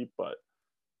compete, but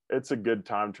it's a good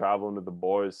time traveling with the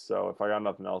boys. So if I got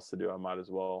nothing else to do, I might as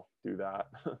well do that.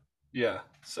 Yeah,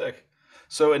 sick.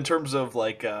 So in terms of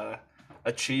like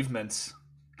achievements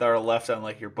that are left on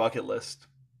like your bucket list,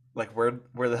 like where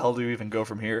the hell do you even go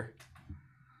from here?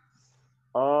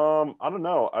 I don't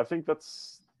know. I think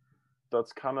that's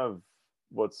kind of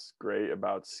what's great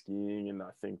about skiing, and I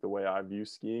think the way I view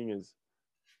skiing is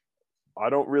I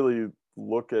don't really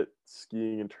look at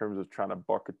skiing in terms of trying to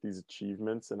bucket these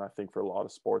achievements, and I think for a lot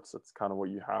of sports that's kind of what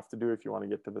you have to do if you want to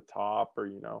get to the top, or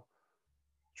you know,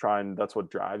 that's what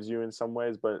drives you in some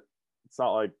ways. But it's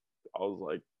not like I was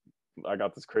like I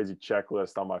got this crazy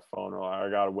checklist on my phone, or I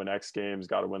got to win X Games,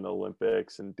 got to win the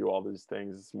Olympics, and do all these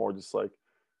things. It's more just like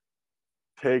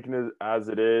taking it as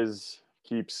it is,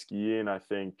 keep skiing. I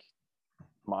think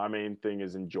my main thing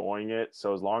is enjoying it.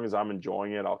 So as long as I'm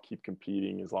enjoying it, I'll keep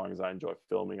competing. As long as I enjoy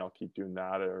filming, I'll keep doing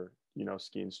that, or you know,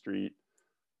 skiing street.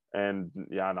 And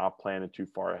yeah, not planning too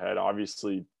far ahead.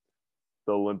 Obviously,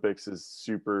 the Olympics is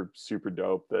super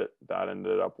dope that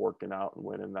ended up working out and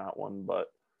winning that one.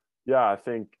 But yeah, I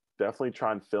think definitely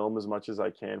try and film as much as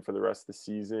I can for the rest of the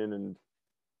season, and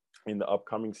in the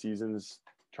upcoming seasons,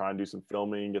 try and do some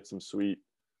filming, get some sweet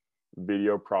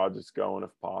video projects going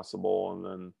if possible, and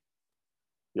then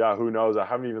yeah, who knows? I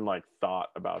haven't even like thought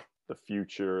about the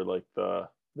future, like the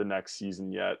next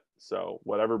season yet. So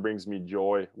whatever brings me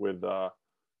joy with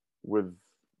with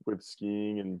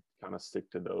skiing, and kind of stick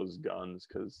to those guns,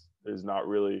 because there's not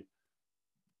really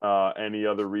any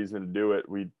other reason to do it.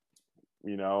 We,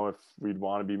 you know, if we'd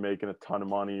want to be making a ton of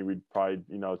money, we'd probably,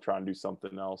 you know, try and do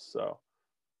something else. So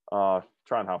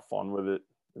try and have fun with it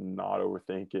and not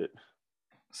overthink it.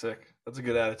 Sick. That's a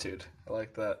good attitude. I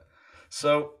like that.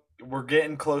 So we're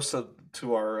getting close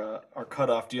to our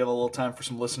cutoff. Do you have a little time for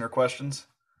some listener questions?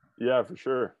 Yeah, for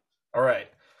sure. All right.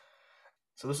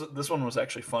 So this one was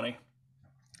actually funny.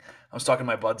 I was talking to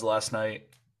my buds last night,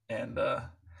 and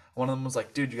one of them was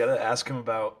like, "Dude, you got to ask him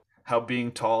about how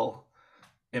being tall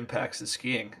impacts his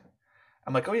skiing."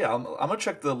 I'm like, "Oh yeah, I'm gonna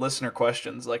check the listener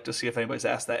questions, like to see if anybody's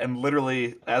asked that." And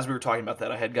literally, as we were talking about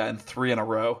that, I had gotten three in a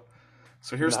row.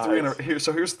 So here's Nice.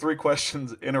 here's three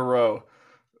questions in a row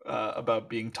about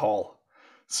being tall.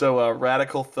 So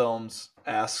Radical Films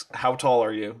asks, "How tall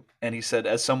are you?" And he said,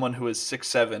 "As someone who is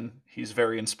 6'7", he's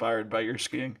very inspired by your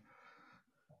skiing."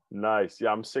 Nice.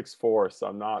 Yeah, I'm 6'4", so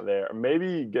I'm not there.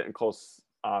 Maybe getting close.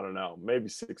 I don't know. Maybe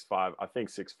 6'5". I think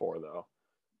 6'4" though.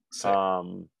 Sick.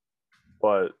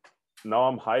 But no,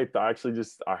 I'm hyped.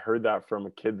 I heard that from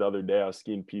a kid the other day. I was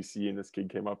skiing PC, and this kid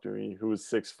came up to me who was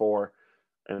 6'4",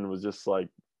 and was just like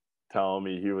telling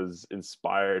me he was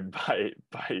inspired by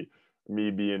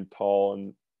me being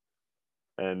tall,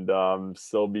 and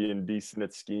still being decent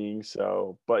at skiing.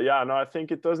 So, but yeah, no, I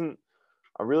think it doesn't.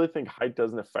 I really think height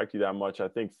doesn't affect you that much. I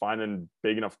think finding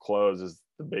big enough clothes is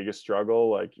the biggest struggle.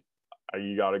 Like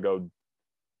you got to go,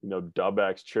 you know, dub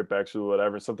X, trip X, or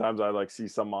whatever. Sometimes I like see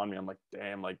some on me. I'm like,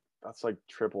 damn, like that's like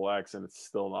triple X, and it's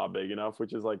still not big enough,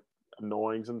 which is like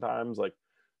annoying sometimes. Like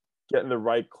getting the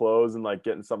right clothes and like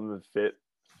getting something to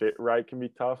fit right can be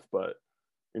tough. But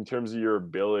in terms of your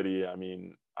ability, I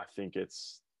mean, I think it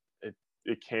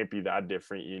can't be that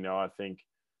different. You know, I think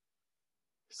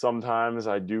sometimes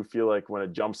I do feel like when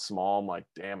it jumps small, I'm like,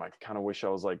 damn, I kind of wish I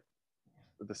was like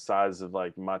the size of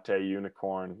like Mate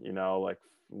Unicorn, you know, like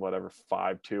whatever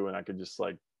 5'2", and I could just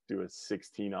like do a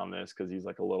 16 on this because he's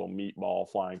like a little meatball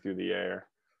flying through the air.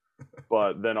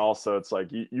 But then also it's like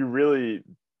you really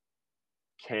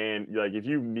can, like, if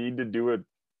you need to do a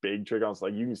big trick on, it's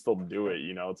like you can still do it,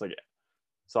 you know. It's like,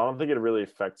 so I don't think it really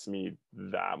affects me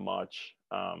that much.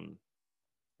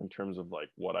 in terms of like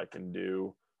what I can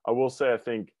do. I will say I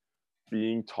think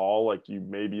being tall, like you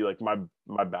maybe like my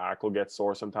back will get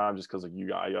sore sometimes just because like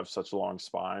you have such a long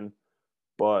spine.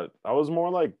 But I was more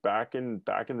like back in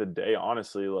the day,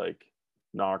 honestly, like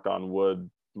knock on wood,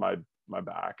 my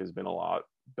back has been a lot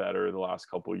better the last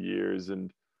couple of years.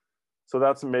 And so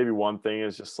that's maybe one thing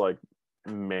is just like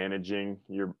managing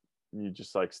you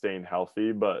just like staying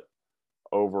healthy. But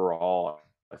overall,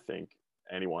 I think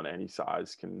anyone any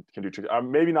size can do tricks.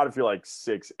 Maybe not if you're like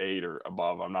 6'8" or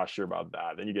above. I'm not sure about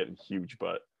that. Then you're getting huge,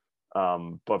 but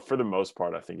for the most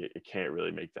part, I think it can't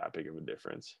really make that big of a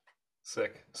difference.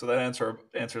 Sick. So that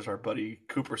answers our buddy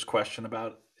Cooper's question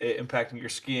about it impacting your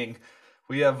skiing.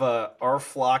 We have R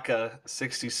Flocka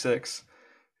 66.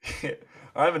 I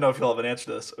don't even know if you'll have an answer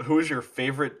to this. Who is your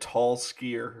favorite tall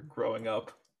skier growing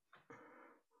up?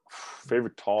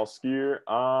 Favorite tall skier?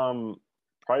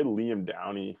 Probably Liam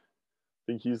Downey. I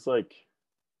think he's 6'4",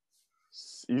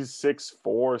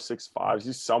 6'5".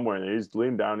 He's somewhere in there.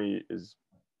 Liam Downey he's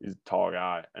a tall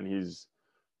guy and he's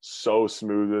so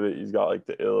smooth with it. He's got like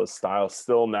the illest style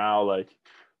still now. Like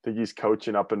I think he's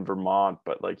coaching up in Vermont,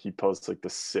 but like he posts like the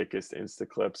sickest Insta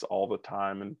clips all the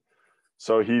time. And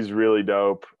so he's really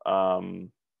dope.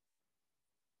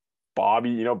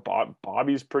 Bobby,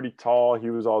 Bobby's pretty tall. He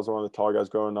was also one of the tall guys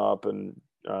growing up, and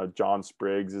John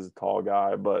Spriggs is a tall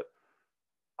guy, but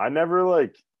I never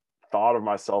like thought of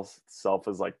myself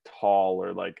as like tall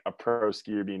or like a pro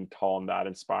skier being tall and that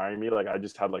inspiring me. Like I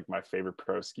just had like my favorite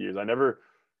pro skiers. I never,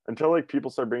 until like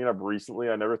people started bringing it up recently,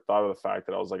 I never thought of the fact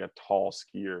that I was like a tall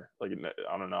skier. Like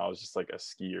I don't know, I was just like a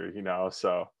skier.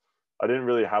 So I didn't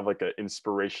really have like an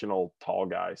inspirational tall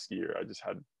guy skier. I just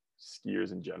had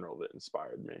skiers in general that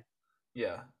inspired me.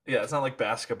 Yeah. Yeah, it's not like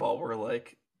basketball where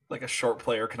like a short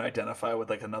player can identify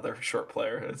with like another short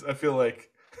player. I feel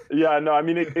like Yeah, no, I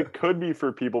mean it could be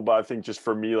for people, but I think just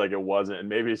for me, like it wasn't. And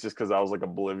maybe it's just because I was like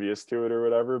oblivious to it or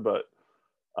whatever. But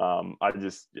I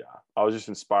was just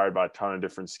inspired by a ton of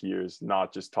different skiers,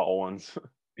 not just tall ones.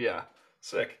 yeah,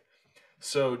 sick.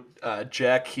 So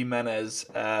Jack Jimenez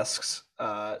asks,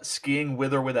 skiing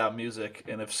with or without music,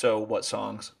 and if so, what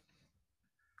songs?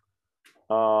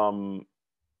 um,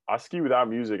 I ski without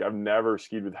music. I've never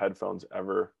skied with headphones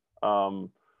ever.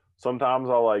 Sometimes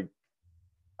I'll like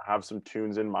have some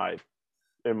tunes like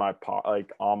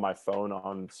on my phone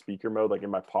on speaker mode, like in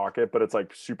my pocket, but it's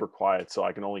like super quiet, so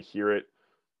I can only hear it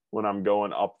when I'm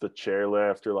going up the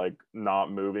chairlift or like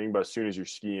not moving. But as soon as you're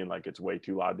skiing, like it's way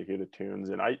too loud to hear the tunes.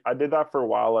 And I did that for a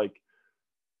while, like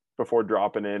before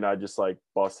dropping in, I just like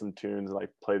bust some tunes and like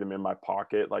play them in my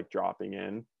pocket, like dropping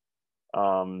in.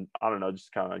 I don't know,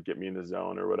 just kind of get me in the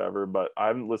zone or whatever. But I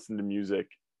haven't listened to music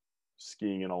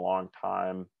skiing in a long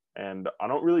time, and I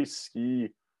don't really ski,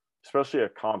 especially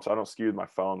at comps. I don't ski with my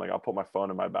phone. Like I'll put my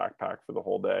phone in my backpack for the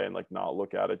whole day and like not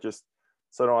look at it, just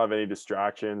so I don't have any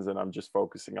distractions and I'm just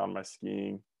focusing on my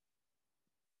skiing.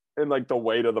 And like the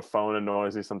weight of the phone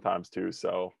annoys me sometimes too.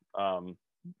 So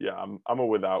yeah, I'm a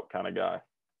without kind of guy.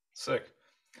 Sick.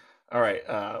 All right,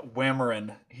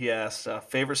 Wamarin, he asks,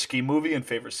 favorite ski movie and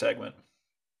favorite segment.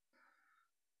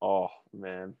 Oh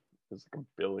man, there's like a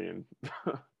billion.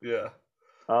 Yeah.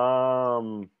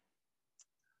 um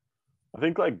I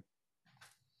think like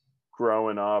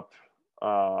growing up,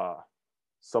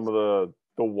 some of the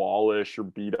Wallish or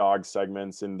B Dog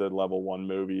segments in the level one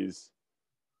movies,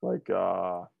 like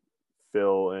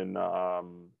Phil in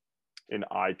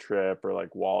I Trip or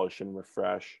like Wallish and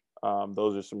Refresh.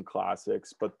 Those are some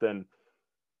classics. But then,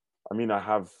 I mean, I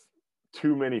have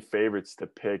too many favorites to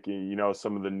pick.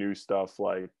 Some of the new stuff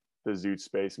like the Zoot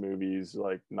Space movies,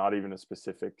 like not even a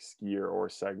specific skier or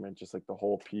segment, just like the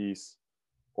whole piece,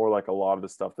 or like a lot of the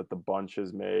stuff that the Bunch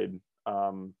has made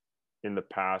in the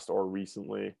past or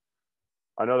recently.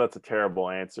 I know that's a terrible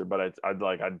answer, but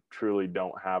I truly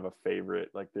don't have a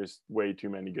favorite. Like there's way too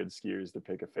many good skiers to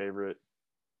pick a favorite.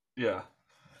 Yeah.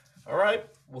 All right,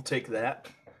 we'll take that.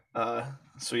 Uh,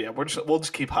 so yeah, we'll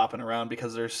just keep hopping around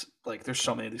because there's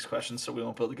so many of these questions, so we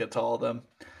won't be able to get to all of them.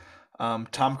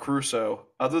 Tom Crusoe,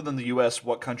 other than the U.S.,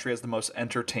 what country has the most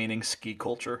entertaining ski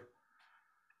culture?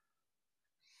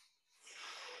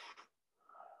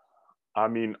 I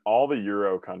mean, all the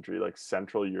Euro country, like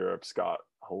Central Europe's got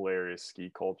hilarious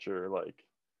ski culture. Like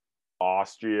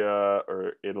Austria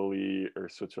or Italy or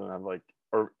Switzerland have like,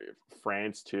 or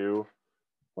France too,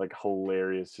 like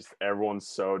hilarious. Just everyone's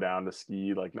so down to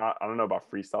ski. Like not, I don't know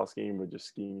about freestyle skiing, but just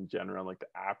skiing in general. Like the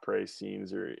après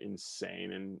scenes are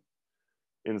insane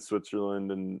in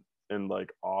Switzerland and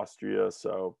like Austria.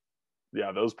 So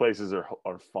yeah, those places are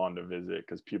fun to visit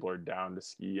because people are down to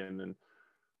ski. And then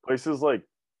places like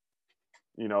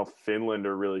Finland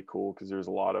are really cool because there's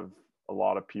a lot of a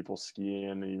lot of people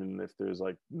skiing, even if there's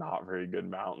like not very good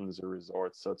mountains or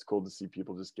resorts. So it's cool to see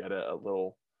people just get it at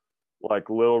little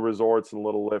resorts and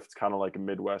little lifts, kind of like a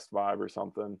Midwest vibe or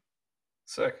something.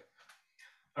 Sick.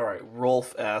 All right.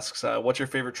 Rolf asks, what's your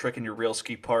favorite trick in your real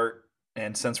ski part?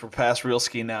 And since we're past real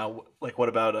ski now, like what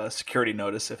about a security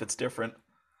notice if it's different?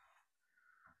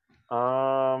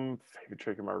 Favorite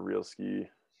trick in my real ski.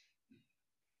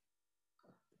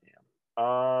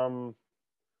 Um,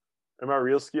 in my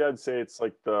real ski, I'd say it's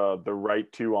like the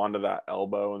right two onto that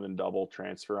elbow and then double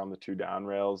transfer on the two down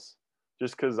rails.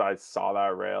 Just because I saw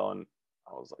that rail and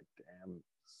I was like, damn,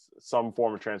 some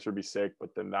form of transfer would be sick.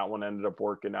 But then that one ended up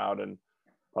working out, and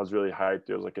I was really hyped.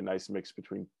 It was like a nice mix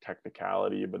between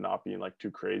technicality but not being like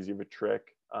too crazy of a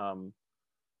trick.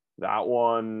 That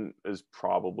one is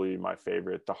probably my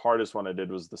favorite. The hardest one I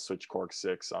did was the switch cork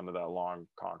 6 onto that long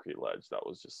concrete ledge. That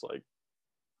was just like,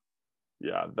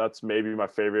 yeah, that's maybe my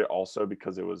favorite also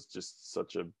because it was just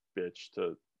such a bitch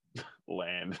to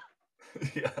land.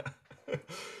 Yeah.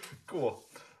 Cool.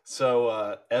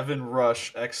 So Evan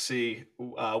Rush XC,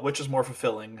 which is more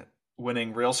fulfilling,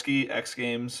 winning rail ski, X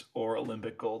Games, or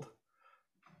Olympic gold?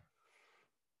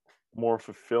 More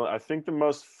fulfilling. I think the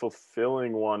most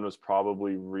fulfilling one was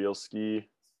probably real ski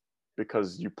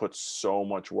because you put so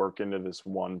much work into this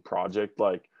one project.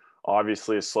 Like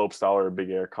obviously a slope style or a big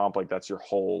air comp, like that's your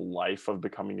whole life of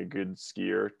becoming a good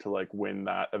skier to like win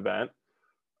that event.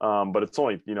 But it's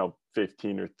only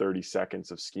 15 or 30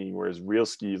 seconds of skiing, whereas real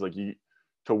skis, like you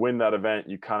to win that event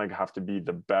you kind of have to be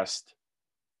the best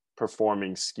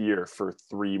performing skier for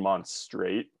 3 months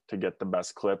straight to get the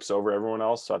best clips over everyone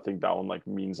else. So I think that one like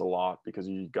means a lot because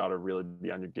you got to really be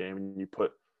on your game and you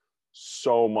put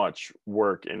so much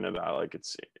work into that. Like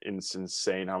it's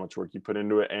insane how much work you put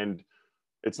into it, and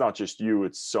it's not just you,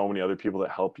 it's so many other people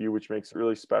that help you, which makes it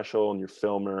really special, and your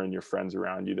filmer and your friends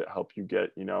around you that help you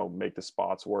get make the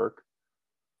spots work.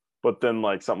 But then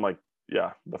like something like,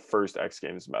 yeah, the first X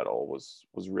Games medal was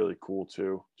really cool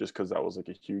too, just because that was like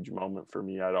a huge moment for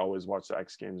me. I'd always watched the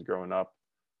X Games growing up.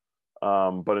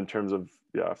 But in terms of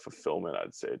fulfillment,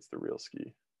 I'd say it's the real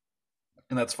ski.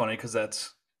 And that's funny because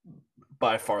that's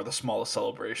by far the smallest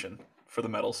celebration for the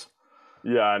medals.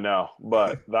 Yeah, I know,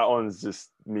 but that one's just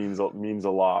means a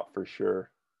lot for sure.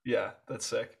 Yeah, that's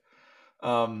sick.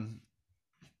 Um,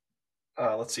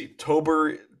 let's see,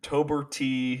 Tober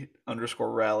T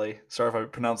underscore rally. Sorry if I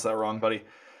pronounced that wrong, buddy.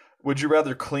 Would you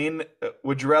rather clean?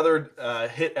 Would you rather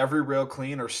hit every rail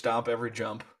clean or stomp every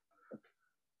jump?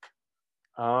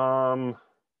 Um,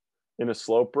 in a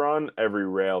slope run, every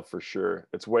rail for sure.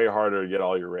 It's way harder to get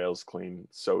all your rails clean.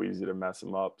 It's so easy to mess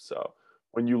them up. So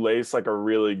when you lace like a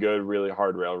really good, really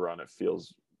hard rail run, it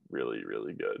feels really,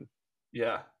 really good.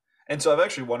 Yeah, and so I've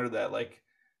actually wondered that, like,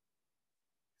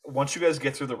 once you guys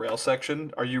get through the rail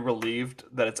section, are you relieved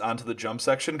that it's onto the jump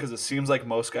section? Because it seems like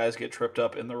most guys get tripped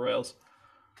up in the rails.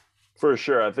 For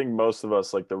sure. I think most of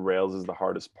us like the rails is the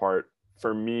hardest part.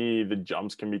 For me, the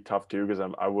jumps can be tough too because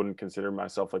I wouldn't consider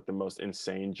myself like the most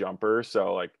insane jumper.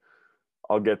 So like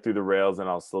I'll get through the rails and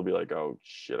I'll still be like, oh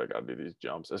shit, I gotta do these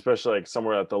jumps. Especially like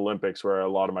somewhere at the Olympics where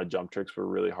a lot of my jump tricks were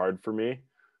really hard for me.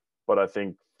 But I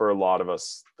think for a lot of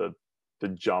us, the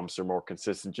jumps are more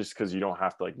consistent just because you don't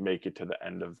have to like make it to the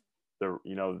end of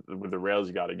with the rails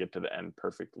you got to get to the end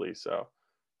perfectly. So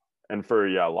and for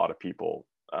a lot of people,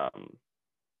 a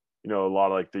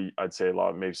lot of like I'd say a lot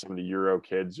of maybe some of the Euro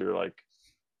kids or like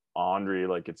Andre,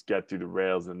 like it's get through the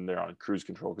rails and they're on cruise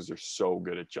control because they're so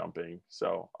good at jumping.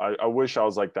 So I wish I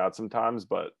was like that sometimes,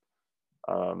 but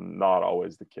not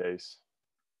always the case.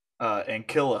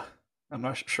 Ankilla. I'm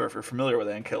not sure if you're familiar with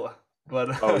Ankilla,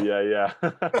 but Oh yeah.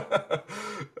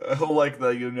 he'll like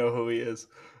that you know who he is.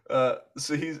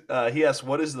 So he asked,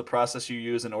 what is the process you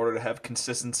use in order to have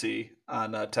consistency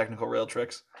on technical rail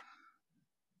tricks?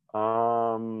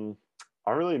 I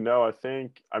really know.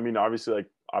 I mean, obviously, like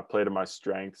I play to my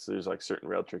strengths. There's like certain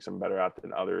rail tricks I'm better at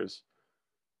than others,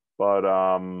 but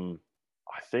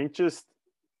I think just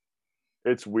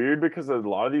it's weird because a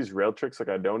lot of these rail tricks, like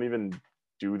I don't even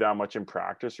do that much in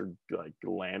practice or like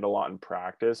land a lot in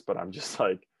practice, but I'm just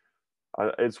like,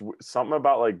 it's something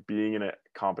about like being in a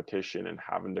competition and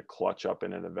having to clutch up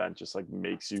in an event just like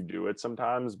makes you do it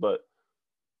sometimes. But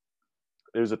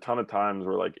there's a ton of times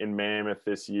where like in Mammoth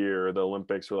this year or the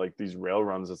Olympics where like these rail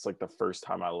runs, it's like the first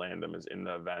time I land them is in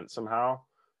the event somehow.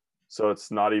 So it's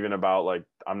not even about like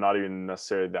I'm not even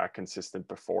necessarily that consistent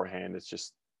beforehand. It's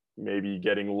just maybe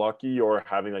getting lucky or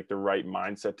having like the right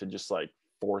mindset to just like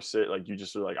force it. Like you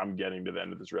just are like, I'm getting to the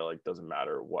end of this rail, like doesn't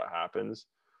matter what happens.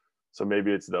 So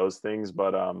maybe it's those things.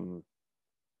 But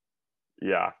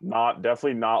Yeah,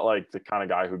 definitely not like the kind of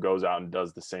guy who goes out and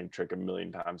does the same trick a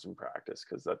million times in practice,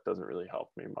 because that doesn't really help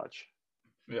me much.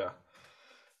 Yeah.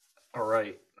 All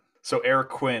right. So Eric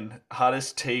Quinn,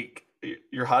 hottest take.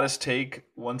 Your hottest take,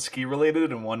 one ski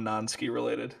related and one non-ski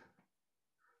related.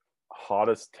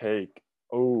 Hottest take.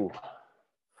 Oh,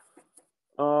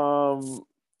 um,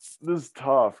 this is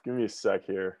tough. Give me a sec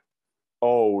here.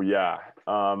 Oh yeah.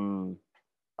 I mean,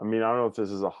 I don't know if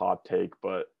this is a hot take,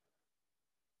 but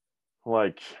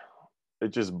like, it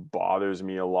just bothers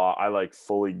me a lot. I like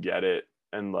fully get it,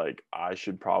 and like I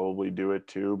should probably do it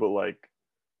too, but like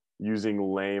using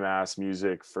lame ass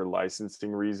music for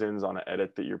licensing reasons on an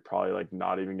edit that you're probably like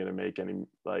not even gonna make any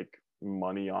like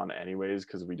money on anyways,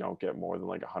 because we don't get more than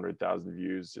like 100,000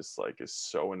 views, just like is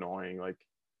so annoying. Like,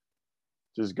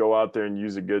 just go out there and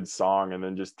use a good song and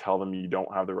then just tell them you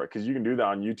don't have the right, because you can do that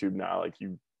on YouTube now. Like,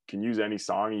 you can use any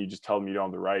song and you just tell them you don't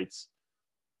have the rights,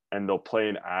 and they'll play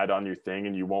an ad on your thing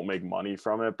and you won't make money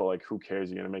from it. But like, who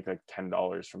cares? You're gonna make like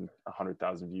 $10 from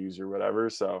 100,000 views or whatever.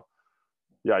 So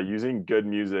yeah, using good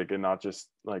music and not just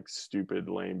like stupid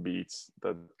lame beats,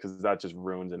 that because that just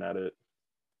ruins an edit.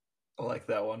 I like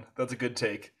that one. That's a good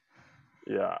take.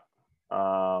 Yeah.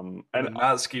 And And then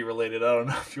not ski related. I don't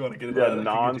know if you want to get into yeah, that. I could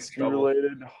get you in non-ski trouble.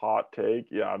 related hot take.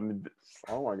 Yeah, I mean,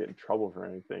 I don't want to get in trouble for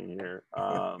anything here.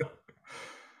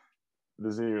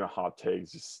 This isn't even a hot take.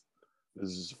 It's just, this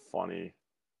is just a funny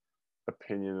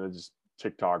opinion that just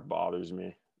TikTok bothers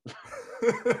me.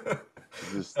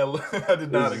 Just I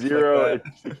did not there's expect zero. that.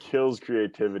 It kills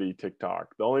creativity.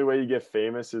 TikTok. The only way you get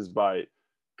famous is by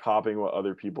copying what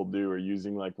other people do or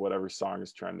using like whatever song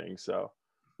is trending. So,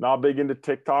 not big into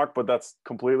TikTok, but that's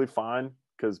completely fine,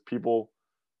 because people,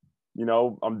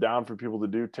 I'm down for people to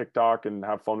do TikTok and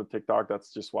have fun with TikTok.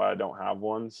 That's just why I don't have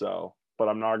one. So, but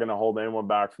I'm not going to hold anyone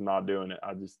back from not doing it.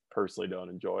 I just personally don't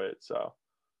enjoy it. So,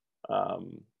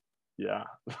 yeah.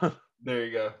 There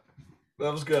you go.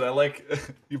 That was good. I like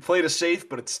you played it safe,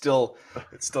 but it's still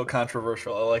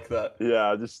controversial. I like that.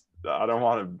 Yeah, I don't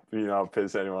want to,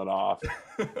 piss anyone off.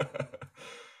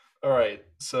 All right.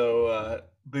 So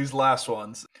these last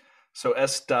ones. So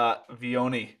S.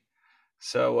 Vioni.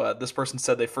 So this person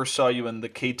said they first saw you in the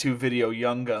K2 video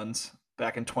Young Guns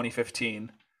back in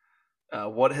 2015.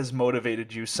 What has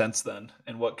motivated you since then,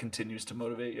 and what continues to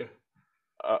motivate you?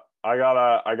 I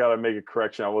gotta make a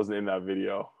correction. I wasn't in that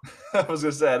video. I was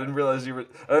gonna say I didn't realize you were.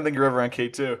 I don't think you're ever on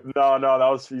K2. No,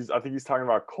 I think he's talking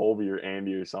about Colby or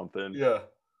Andy or something. Yeah.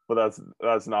 But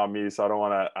that's not me, so I don't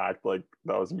want to act like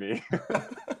that was me.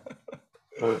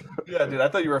 Yeah, dude. I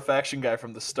thought you were a faction guy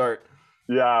from the start.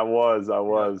 Yeah, I was.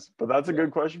 Yeah. But that's a Yeah.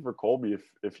 good question for Colby,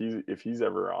 if he's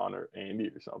ever on, or Andy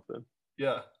or something.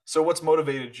 Yeah. So what's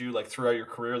motivated you like throughout your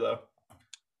career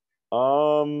though?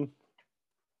 Um,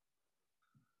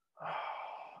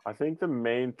 I think the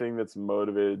main thing that's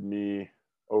motivated me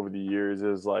over the years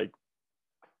is like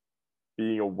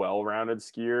being a well-rounded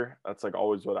skier. That's like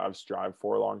always what I've strived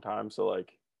for a long time. So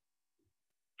like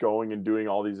going and doing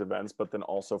all these events, but then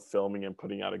also filming and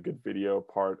putting out a good video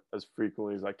part as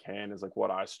frequently as I can is like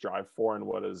what I strive for, and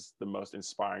what is the most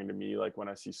inspiring to me. Like when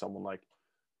I see someone like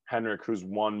Henrik, who's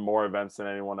won more events than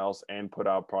anyone else and put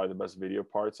out probably the best video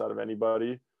parts out of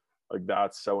anybody, like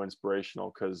that's so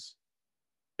inspirational, because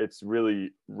it's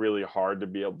really, really hard to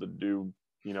be able to do,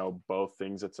 both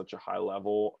things at such a high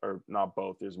level. Or not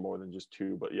both, there's more than just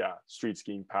two, but yeah, street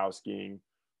skiing, pow skiing,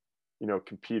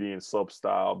 competing in slope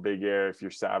style, big air, if you're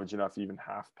savage enough, even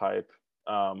half pipe.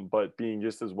 But being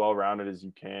just as well rounded as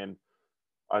you can,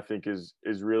 I think is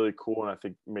really cool, and I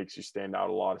think makes you stand out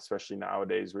a lot, especially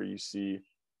nowadays where you see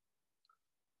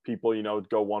people,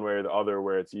 go one way or the other,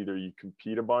 where it's either you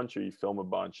compete a bunch or you film a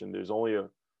bunch, and there's only a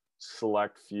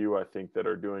select few, I think, that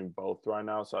are doing both right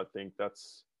now. So I think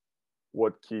that's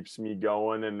what keeps me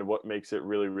going, and what makes it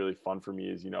really, really fun for me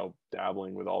is,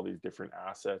 dabbling with all these different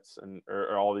assets and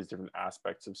or all these different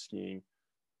aspects of skiing.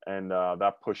 And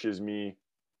that pushes me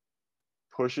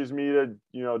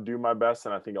to, do my best.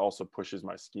 And I think also pushes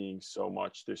my skiing so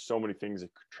much. There's so many things that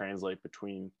translate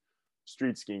between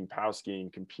street skiing, pow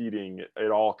skiing, competing.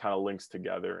 It all kind of links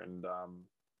together. And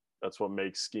that's what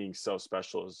makes skiing so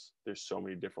special, is there's so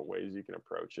many different ways you can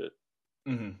approach it.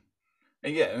 Mm-hmm.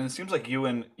 And yeah, and it seems like you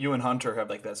and Hunter have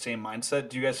like that same mindset.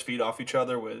 Do you guys feed off each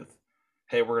other with,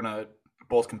 hey, we're gonna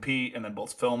both compete and then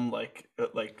both film? Like,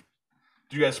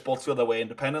 do you guys both feel that way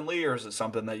independently, or is it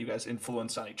something that you guys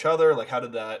influence on each other? Like, how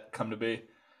did that come to be?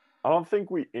 I don't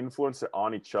think we influence it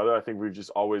on each other. I think we've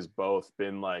just always both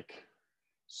been like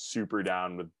super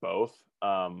down with both.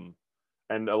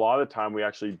 And a lot of the time we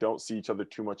actually don't see each other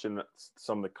too much in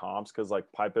some of the comps, because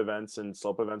like pipe events and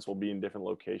slope events will be in different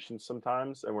locations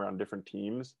sometimes, and we're on different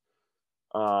teams.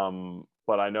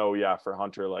 But I know, yeah, for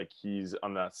Hunter, like he's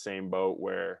on that same boat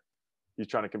where he's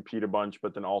trying to compete a bunch,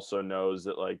 but then also knows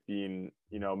that like being,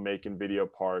 making video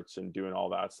parts and doing all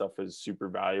that stuff is super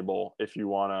valuable if you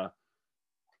want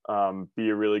to be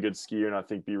a really good skier and I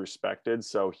think be respected.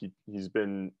 So he's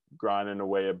been grinding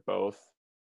away at both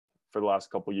for the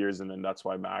last couple of years, and then that's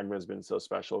why Magma has been so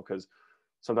special because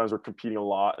sometimes we're competing a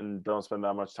lot and don't spend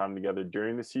that much time together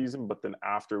during the season, but then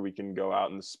after we can go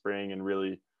out in the spring and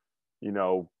really, you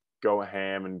know, go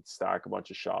ham and stack a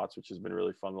bunch of shots, which has been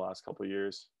really fun the last couple of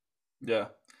years. Yeah,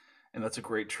 and that's a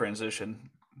great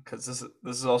transition because this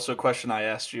is also a question I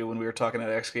asked you when we were talking at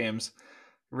X Games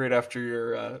right after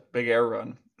your big air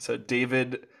run. So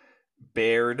David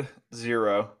Baird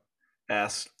 0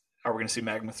 asked, "Are we going to see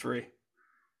Magma 3?"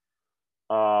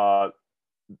 Uh,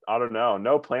 I don't know.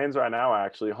 No plans right now,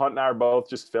 actually. Hunt and I are both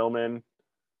just filming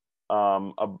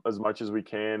as much as we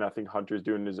can. I think Hunter's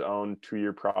doing his own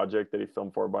 2-year project that he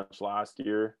filmed for a bunch last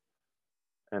year.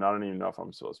 And I don't even know if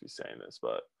I'm supposed to be saying this,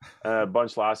 but a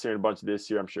bunch last year and a bunch this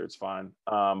year. I'm sure it's fine.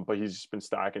 But he's just been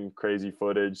stacking crazy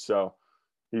footage. So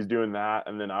he's doing that.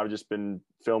 And then I've just been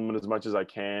filming as much as I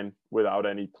can without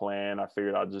any plan. I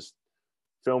figured I'd just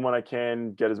film when I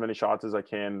can, get as many shots as I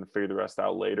can, and figure the rest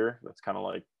out later. That's kind of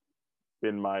like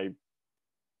been my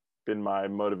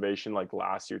motivation like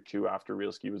last year too. After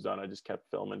Real Ski was done, I just kept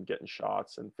filming, getting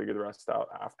shots, and figure the rest out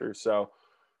after. So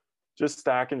just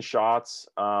stacking shots.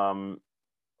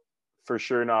 For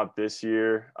sure not this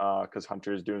year because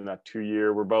Hunter is doing that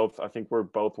 2-year. I think we're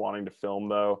both wanting to film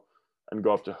though and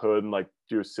go up to Hood and like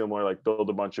do a similar, like build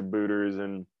a bunch of booters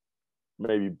and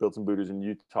maybe build some booters in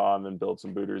Utah and then build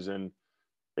some booters in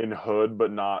Hood,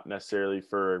 but not necessarily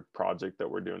for a project that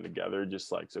we're doing together,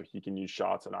 just like so he can use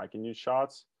shots and I can use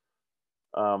shots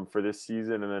for this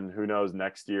season. And then who knows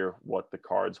next year what the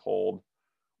cards hold,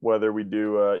 whether we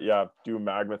do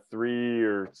Magma 3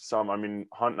 or some. I mean,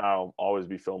 Hunt and I'll always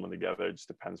be filming together. It just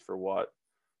depends for what.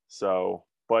 So,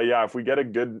 but yeah, if we get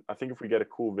a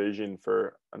cool vision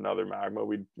for another Magma,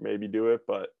 we'd maybe do it,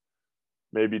 but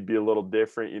maybe it'd be a little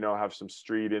different, have some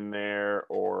street in there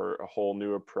or a whole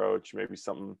new approach. Maybe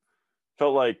something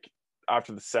felt like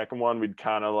after the second one, we'd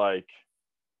kind of like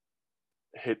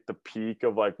hit the peak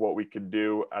of like what we could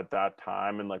do at that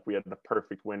time. And like we had the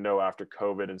perfect window after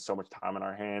COVID and so much time in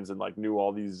our hands and like knew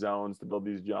all these zones to build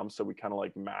these jumps. So we kind of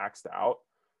like maxed out.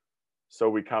 So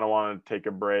we kind of wanted to take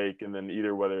a break and then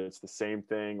either whether it's the same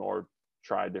thing or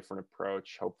try a different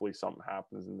approach. Hopefully something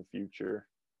happens in the future.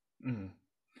 Mm.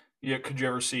 Yeah, could you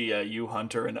ever see you,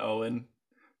 Hunter, and Owen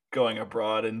going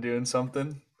abroad and doing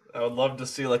something? I would love to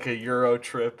see like a Euro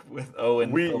trip with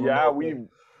Owen filming the whole thing.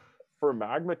 For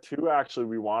Magma 2, actually,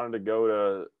 we wanted to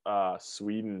go to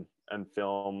Sweden and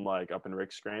film like up in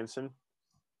Riksgränsen.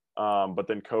 But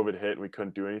then COVID hit and we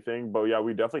couldn't do anything. But yeah,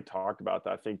 we definitely talked about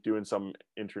that. I think doing some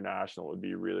international would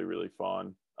be really, really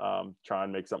fun. Try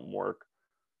and make something work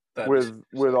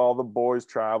with all the boys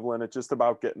traveling. It's just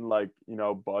about getting like,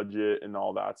 budget and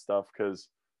all that stuff. Cause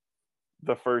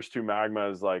the first 2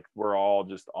 Magmas, like we're all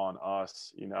just on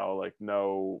us, like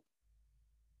no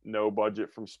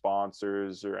budget from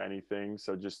sponsors or anything.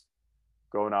 So just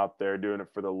going out there, doing it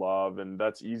for the love. And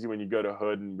that's easy when you go to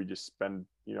Hood and we just spend,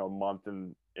 a month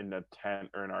in a tent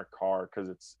or in our car because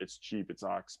it's cheap. It's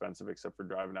not expensive except for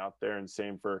driving out there. And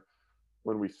same for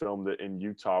when we filmed it in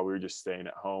Utah, we were just staying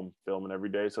at home filming every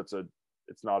day. So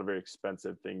it's not a very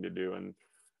expensive thing to do. And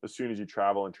as soon as you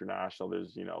travel international,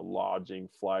 there's, lodging,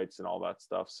 flights and all that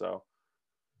stuff. So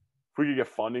if we could get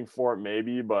funding for it,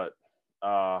 maybe, but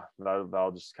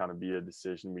that'll just kind of be a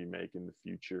decision we make in the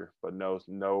future, but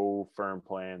no firm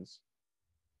plans.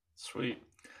 Sweet.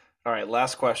 All right,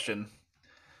 last question.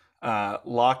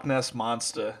 Loch Ness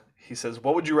Monster. He says,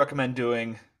 "What would you recommend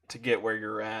doing to get where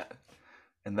you're at?"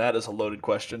 And that is a loaded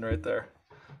question right there.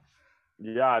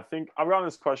 Yeah, I think I've gotten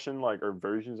this question or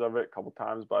versions of it a couple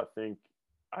times, but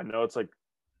I know it's like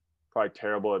probably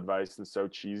terrible advice and so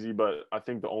cheesy, but I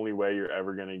think the only way you're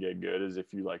ever going to get good is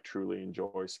if you like truly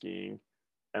enjoy skiing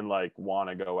and like want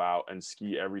to go out and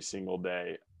ski every single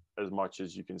day as much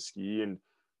as you can ski. And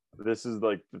this is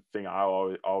like the thing I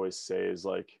always say is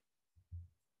like,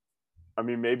 I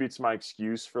mean, maybe it's my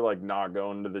excuse for like not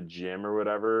going to the gym or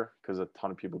whatever, because a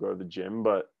ton of people go to the gym,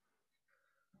 but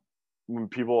when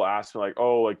people ask me like,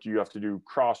 oh, like, do you have to do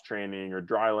cross training or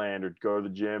dry land or go to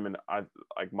the gym? And I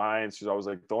like my answer is always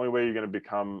like, the only way you're going to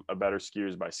become a better skier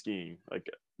is by skiing. Like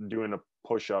doing a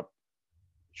push-up,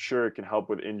 sure, it can help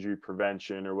with injury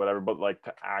prevention or whatever, but like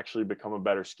to actually become a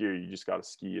better skier, you just got to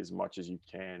ski as much as you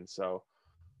can. So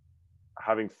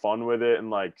having fun with it and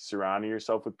like surrounding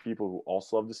yourself with people who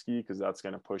also love to ski, because that's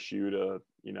going to push you to,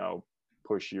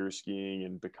 push your skiing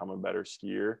and become a better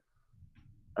skier.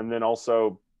 And then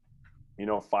also, you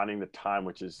know, finding the time,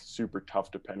 which is super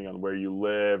tough depending on where you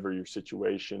live or your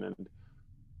situation,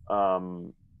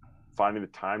 and finding the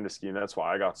time to ski. And that's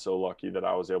why I got so lucky that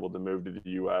I was able to move to the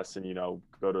US and, you know,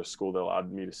 go to a school that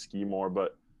allowed me to ski more.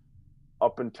 But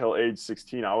up until age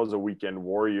 16, I was a weekend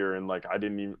warrior, and like I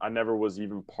never was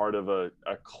even part of a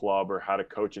club or had a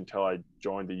coach until I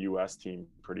joined the US team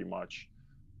pretty much.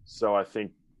 So I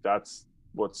think that's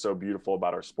what's so beautiful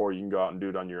about our sport. You can go out and do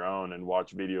it on your own and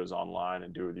watch videos online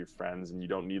and do it with your friends, and you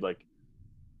don't need like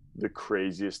the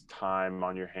craziest time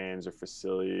on your hands or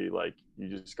facility. Like, you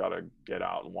just got to get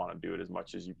out and want to do it as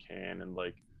much as you can. And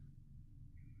like,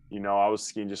 you know, I was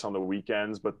skiing just on the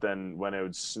weekends, but then when it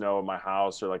would snow at my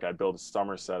house, or like I'd build a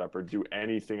summer setup or do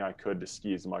anything I could to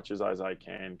ski as much as I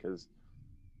can. Cause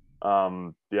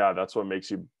yeah, that's what makes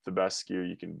you the best skier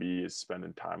you can be, is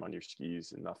spending time on your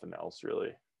skis and nothing else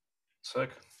really. Sick.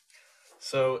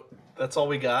 So that's all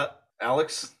we got.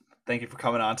 Alex, thank you for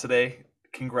coming on today.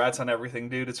 Congrats on everything,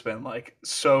 dude. It's been like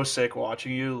so sick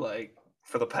watching you like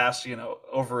for the past, you know,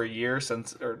 over a year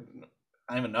since, or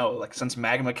I don't even know, like since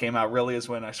Magma came out really is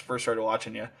when I first started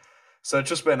watching you. So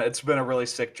it's been a really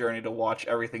sick journey to watch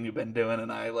everything you've been doing,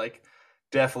 and I like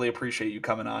definitely appreciate you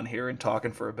coming on here and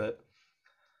talking for a bit.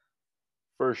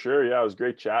 For sure. Yeah, it was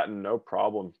great chatting. No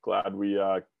problem. Glad we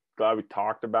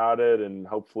talked about it, and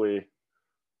hopefully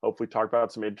talk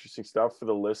about some interesting stuff for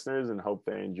the listeners, and hope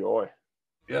they enjoy.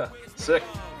 Yeah, sick.